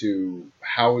down to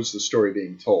how is the story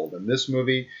being told. And this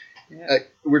movie.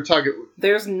 We're talking.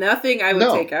 There's nothing I would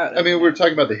take out. I mean, we're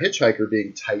talking about The Hitchhiker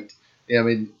being tight. I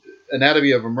mean,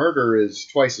 Anatomy of a Murder is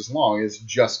twice as long. It's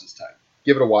just as tight.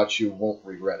 Give it a watch. You won't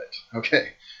regret it.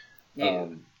 Okay. Yeah.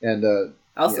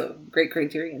 Also, great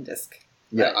Criterion disc.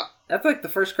 Yeah. That's like the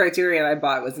first Criterion I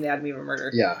bought was Anatomy of a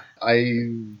Murder. Yeah.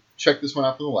 I checked this one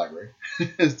out from the library,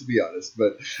 to be honest.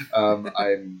 But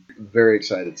I'm very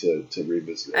excited to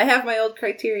revisit it. I have my old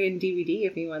Criterion DVD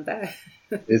if you want that.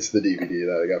 It's the DVD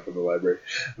that I got from the library.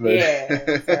 But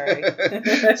sorry.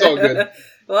 It's all good.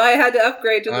 Well, I had to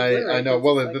upgrade to the Blu-ray. I know.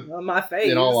 Well, on my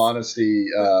face. In all honesty,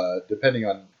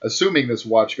 assuming this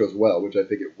watch goes well, which I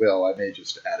think it will, I may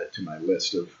just add it to my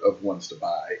list of ones to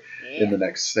buy in the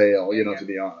next sale, to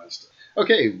be honest.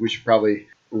 Okay, we should probably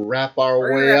wrap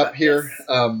our way up here.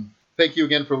 Yes. Thank you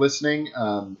again for listening.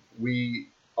 We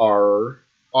are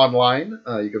online.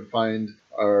 You can find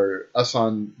us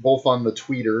both on the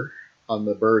Tweeter, on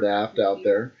the Bird app out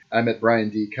there. I'm at Brian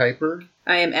D. Kuiper.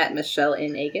 I am at Michelle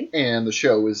N. Agan. And the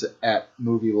show is at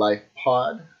Movie Life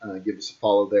Pod. Give us a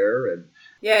follow there. And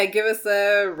give us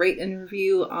a rate and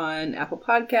review on Apple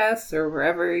Podcasts or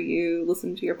wherever you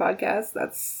listen to your podcasts.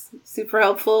 That's super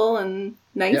helpful and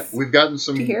nice. Yeah, we've gotten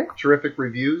some terrific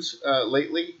reviews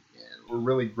lately. And we're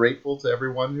really grateful to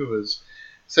everyone who has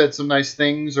said some nice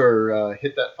things or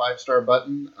hit that 5-star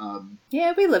button.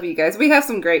 We love you guys. We have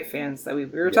some great fans that we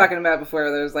were talking about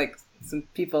before. There's like some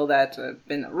people that have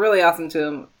been really awesome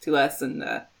to us, and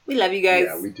we love you guys.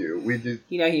 Yeah, we do. We do.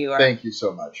 You know who you are. Thank you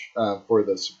so much for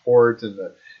the support and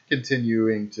the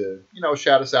continuing to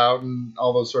shout us out and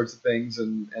all those sorts of things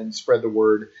and spread the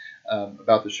word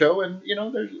about the show. And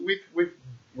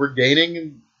we're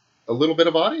gaining a little bit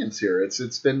of audience here.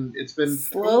 It's been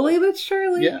slowly but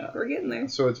surely. Yeah, we're getting there.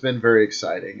 So it's been very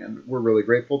exciting, and we're really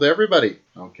grateful to everybody.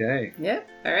 Okay. Yep.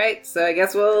 All right. So I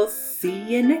guess we'll see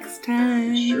you next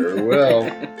time. Sure will.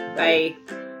 Bye.